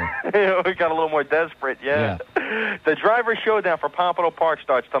was in there. It got a little more desperate. Yeah. The driver showdown for Pompano Park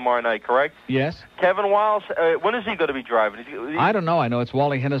starts tomorrow night, correct? Yes. Kevin Wiles, when is he going to be driving? I don't know. I know it's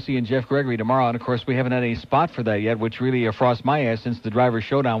Wally Hennessy and Jeff Gregory tomorrow, and of course we haven't had any spot for that yet, which really frosts my ass since the driver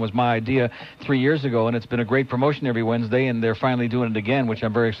showdown was my idea 3 years ago, and it's been a great promotion every Wednesday, and they're finally doing it again, which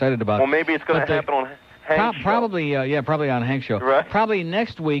I'm very excited about. Well, maybe it's going to happen on Hank's show. Probably on Hank's show. Right. Probably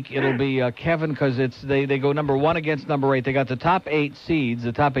next week it'll be Kevin, because they go number 1 against number 8. They got the top 8 seeds,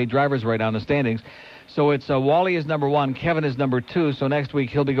 the top 8 drivers right now in the standings. So it's Wally is number 1, Kevin is number 2. So next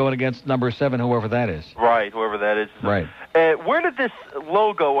week he'll be going against number 7, whoever that is. Right, whoever that is. Right. Where did this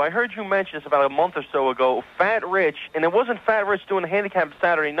logo? I heard you mention this about a month or so ago. Fat Rich, and it wasn't Fat Rich doing the handicap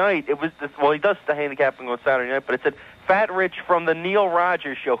Saturday night. It was he does the handicapping on Saturday night, but it said Fat Rich from the Neil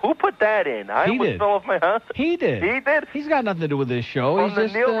Rogers Show. Who put that in? He did. Fell off my He did. He did. He's got nothing to do with this show. From He's the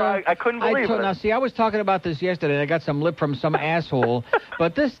just, Neil I couldn't believe it. Now, see, I was talking about this yesterday, and I got some lip from some asshole.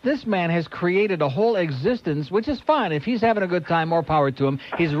 But this man has created a whole existence, which is fine. If he's having a good time, more power to him.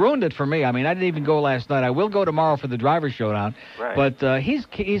 He's ruined it for me. I mean, I didn't even go last night. I will go tomorrow for the driver showdown. Right. But he's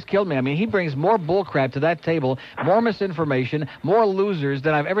killed me. I mean, he brings more bullcrap to that table, more misinformation, more losers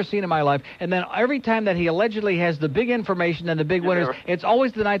than I've ever seen in my life. And then every time that he allegedly has the big information and the big winners, it's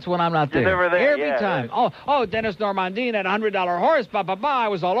always the nights when I'm not there. You're never there. Every time. Right. Oh, Dennis Normandine had a $100 horse, I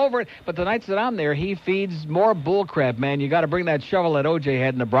was all over it. But the nights that I'm there, he feeds more bullcrap, man. You got to bring that shovel that OJ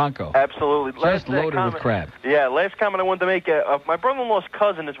had in the Bronco. Absolutely. Just loaded with crap. Yeah, last comment I wanted to make. My brother-in-law's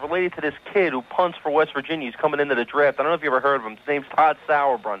cousin is related to this kid who punts for West Virginia. He's coming into the draft. I don't know if you ever heard of him. His name's Todd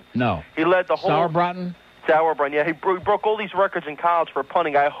Sauerbrunn. No. He led the whole... Sauerbrunn? Sauerbrunn, yeah. He broke all these records in college for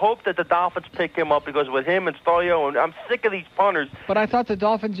punting. I hope that the Dolphins pick him up, because with him and Stoyo, and I'm sick of these punters. But I thought the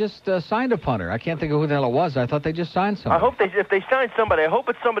Dolphins just signed a punter. I can't think of who the hell it was. I thought they just signed somebody. I hope if they sign somebody, I hope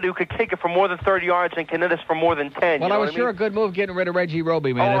it's somebody who could kick it for more than 30 yards and can hit us for more than 10. Well, I was sure a good move getting rid of Reggie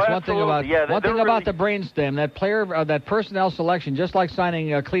Roby, man. That's one thing about the brainstem. That player, that personnel selection, just like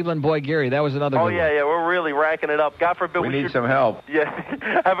signing Cleveland boy Gary. That was another. Yeah, we're really racking it up. God forbid we need some help. Yeah,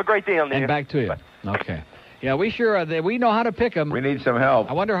 have a great day on the And back to you. Okay. Yeah, we sure we know how to pick them. We need some help.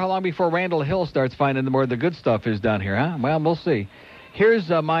 I wonder how long before Randall Hill starts finding where the good stuff is down here, huh? Well, we'll see. Here's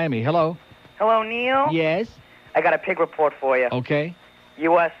Miami. Hello. Hello, Neil. Yes. I got a pig report for you. Okay.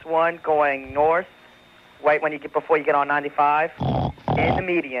 US 1 going north, right before you get on 95, in the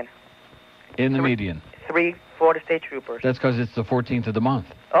median. In the median. 3 Florida State Troopers. That's because it's the 14th of the month.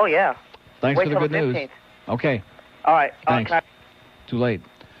 Oh yeah. Thanks Wait for the till good news. 15th. Okay. All right. Thanks. Too late.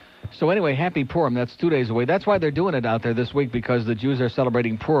 So anyway, happy Purim. That's 2 days away. That's why they're doing it out there this week, because the Jews are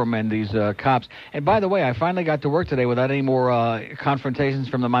celebrating Purim and these cops. And by the way, I finally got to work today without any more confrontations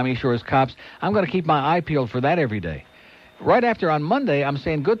from the Miami Shores cops. I'm going to keep my eye peeled for that every day. Right after on Monday, I'm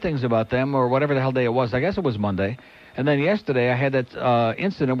saying good things about them, or whatever the hell day it was. I guess it was Monday. And then yesterday, I had that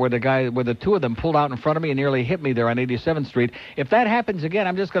incident where the two of them pulled out in front of me and nearly hit me there on 87th Street. If that happens again,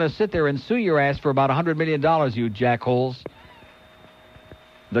 I'm just going to sit there and sue your ass for about $100 million, you jackholes.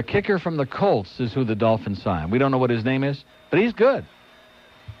 The kicker from the Colts is who the Dolphins signed. We don't know what his name is, but he's good.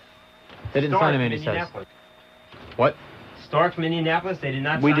 They didn't sign him in, he says. What? Stark from Indianapolis, they did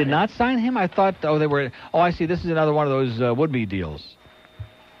not We sign did him. not sign him? I thought, they were... Oh, I see. This is another one of those would-be deals.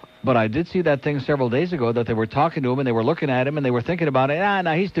 But I did see that thing several days ago that they were talking to him and they were looking at him and they were thinking about it.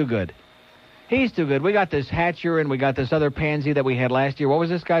 No, he's too good. He's too good. We got this Hatcher and we got this other pansy that we had last year. What was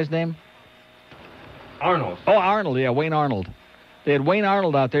this guy's name? Arnold. Oh, Arnold. Yeah, Wayne Arnold. They had Wayne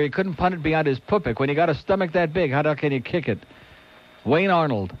Arnold out there. He couldn't punt it beyond his puppick. When you got a stomach that big, how can you kick it? Wayne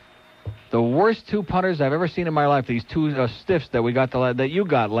Arnold. The worst two punters I've ever seen in my life. These two stiffs that we got that you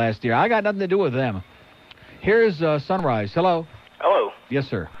got last year. I got nothing to do with them. Here's Sunrise. Hello. Hello. Yes,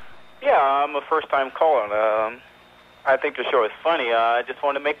 sir. Yeah, I'm a first-time caller. I think the show is funny. I just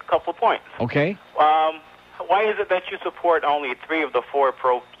want to make a couple of points. Okay. Why is it that you support only 3 of the 4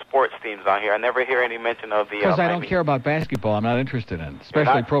 pro sports teams on here? I never hear any mention of the... Because I don't care about basketball. I'm not interested in it,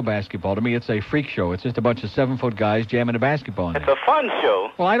 especially pro basketball. To me, it's a freak show. It's just a bunch of 7-foot guys jamming a basketball in It's a fun show.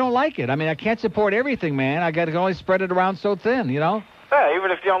 Well, I don't like it. I mean, I can't support everything, man. I got to only spread it around so thin, you know? Yeah,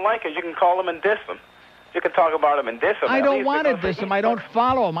 even if you don't like it, you can call them and diss them. You can talk about them and diss them. I don't want to diss them. I don't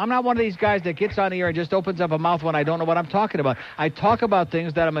follow them. I'm not one of these guys that gets on the air and just opens up a mouth when I don't know what I'm talking about. I talk about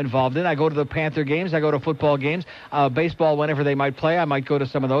things that I'm involved in. I go to the Panther games. I go to football games. Baseball, whenever they might play, I might go to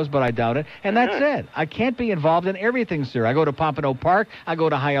some of those, but I doubt it. And that's it. I can't be involved in everything, sir. I go to Pompano Park. I go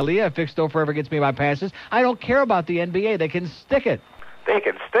to Hialeah. If Vic Stouffer gets me my passes. I don't care about the NBA. They can stick it. They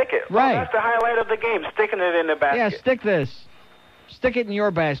can stick it. Right. Well, that's the highlight of the game, sticking it in the basket. Yeah, stick this. Stick it in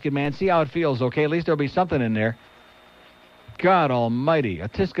your basket, man. See how it feels, okay? At least there'll be something in there. God almighty. A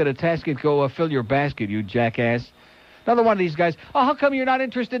tisket, a tasket, go fill your basket, you jackass. Another one of these guys. Oh, how come you're not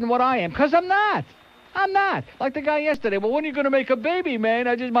interested in what I am? Because I'm not. I'm not. Like the guy yesterday. Well, when are you going to make a baby, man?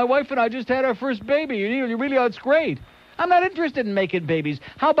 My wife and I just had our first baby. You really, it's great. I'm not interested in making babies.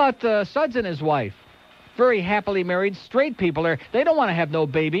 How about Suds and his wife? Very happily married, straight people. They don't want to have no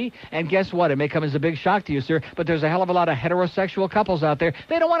baby. And guess what? It may come as a big shock to you, sir, but there's a hell of a lot of heterosexual couples out there.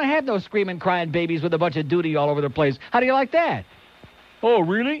 They don't want to have no screaming, crying babies with a bunch of duty all over the place. How do you like that? Oh,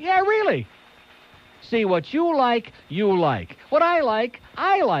 really? Yeah, really. See, what you like, you like. What I like,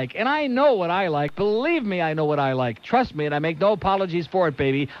 I like. And I know what I like. Believe me, I know what I like. Trust me, and I make no apologies for it,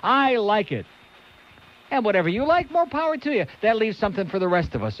 baby. I like it. And whatever you like, more power to you. That leaves something for the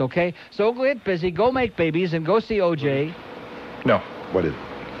rest of us, okay? So go get busy, go make babies, and go see O.J. No. What is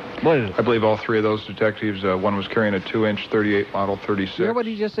it? What is it? I believe all 3 of those detectives, one was carrying a 2-inch 38 model 36. You hear what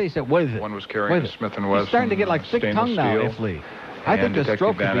he just said? He said, what is it? One was carrying a Smith & Wesson. He's starting to get like thick tongue now, Ifley. I think the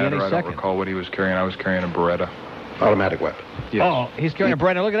stroke could be any second. I don't recall what he was carrying. I was carrying a Beretta. Automatic weapon. Yes. Oh, he's carrying a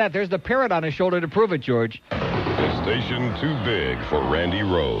Beretta. Look at that. There's the parrot on his shoulder to prove it, George. The station too big for Randy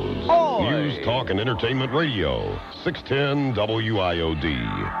Rose. Oy. News, talk, and entertainment radio. 610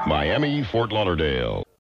 WIOD. Miami, Fort Lauderdale.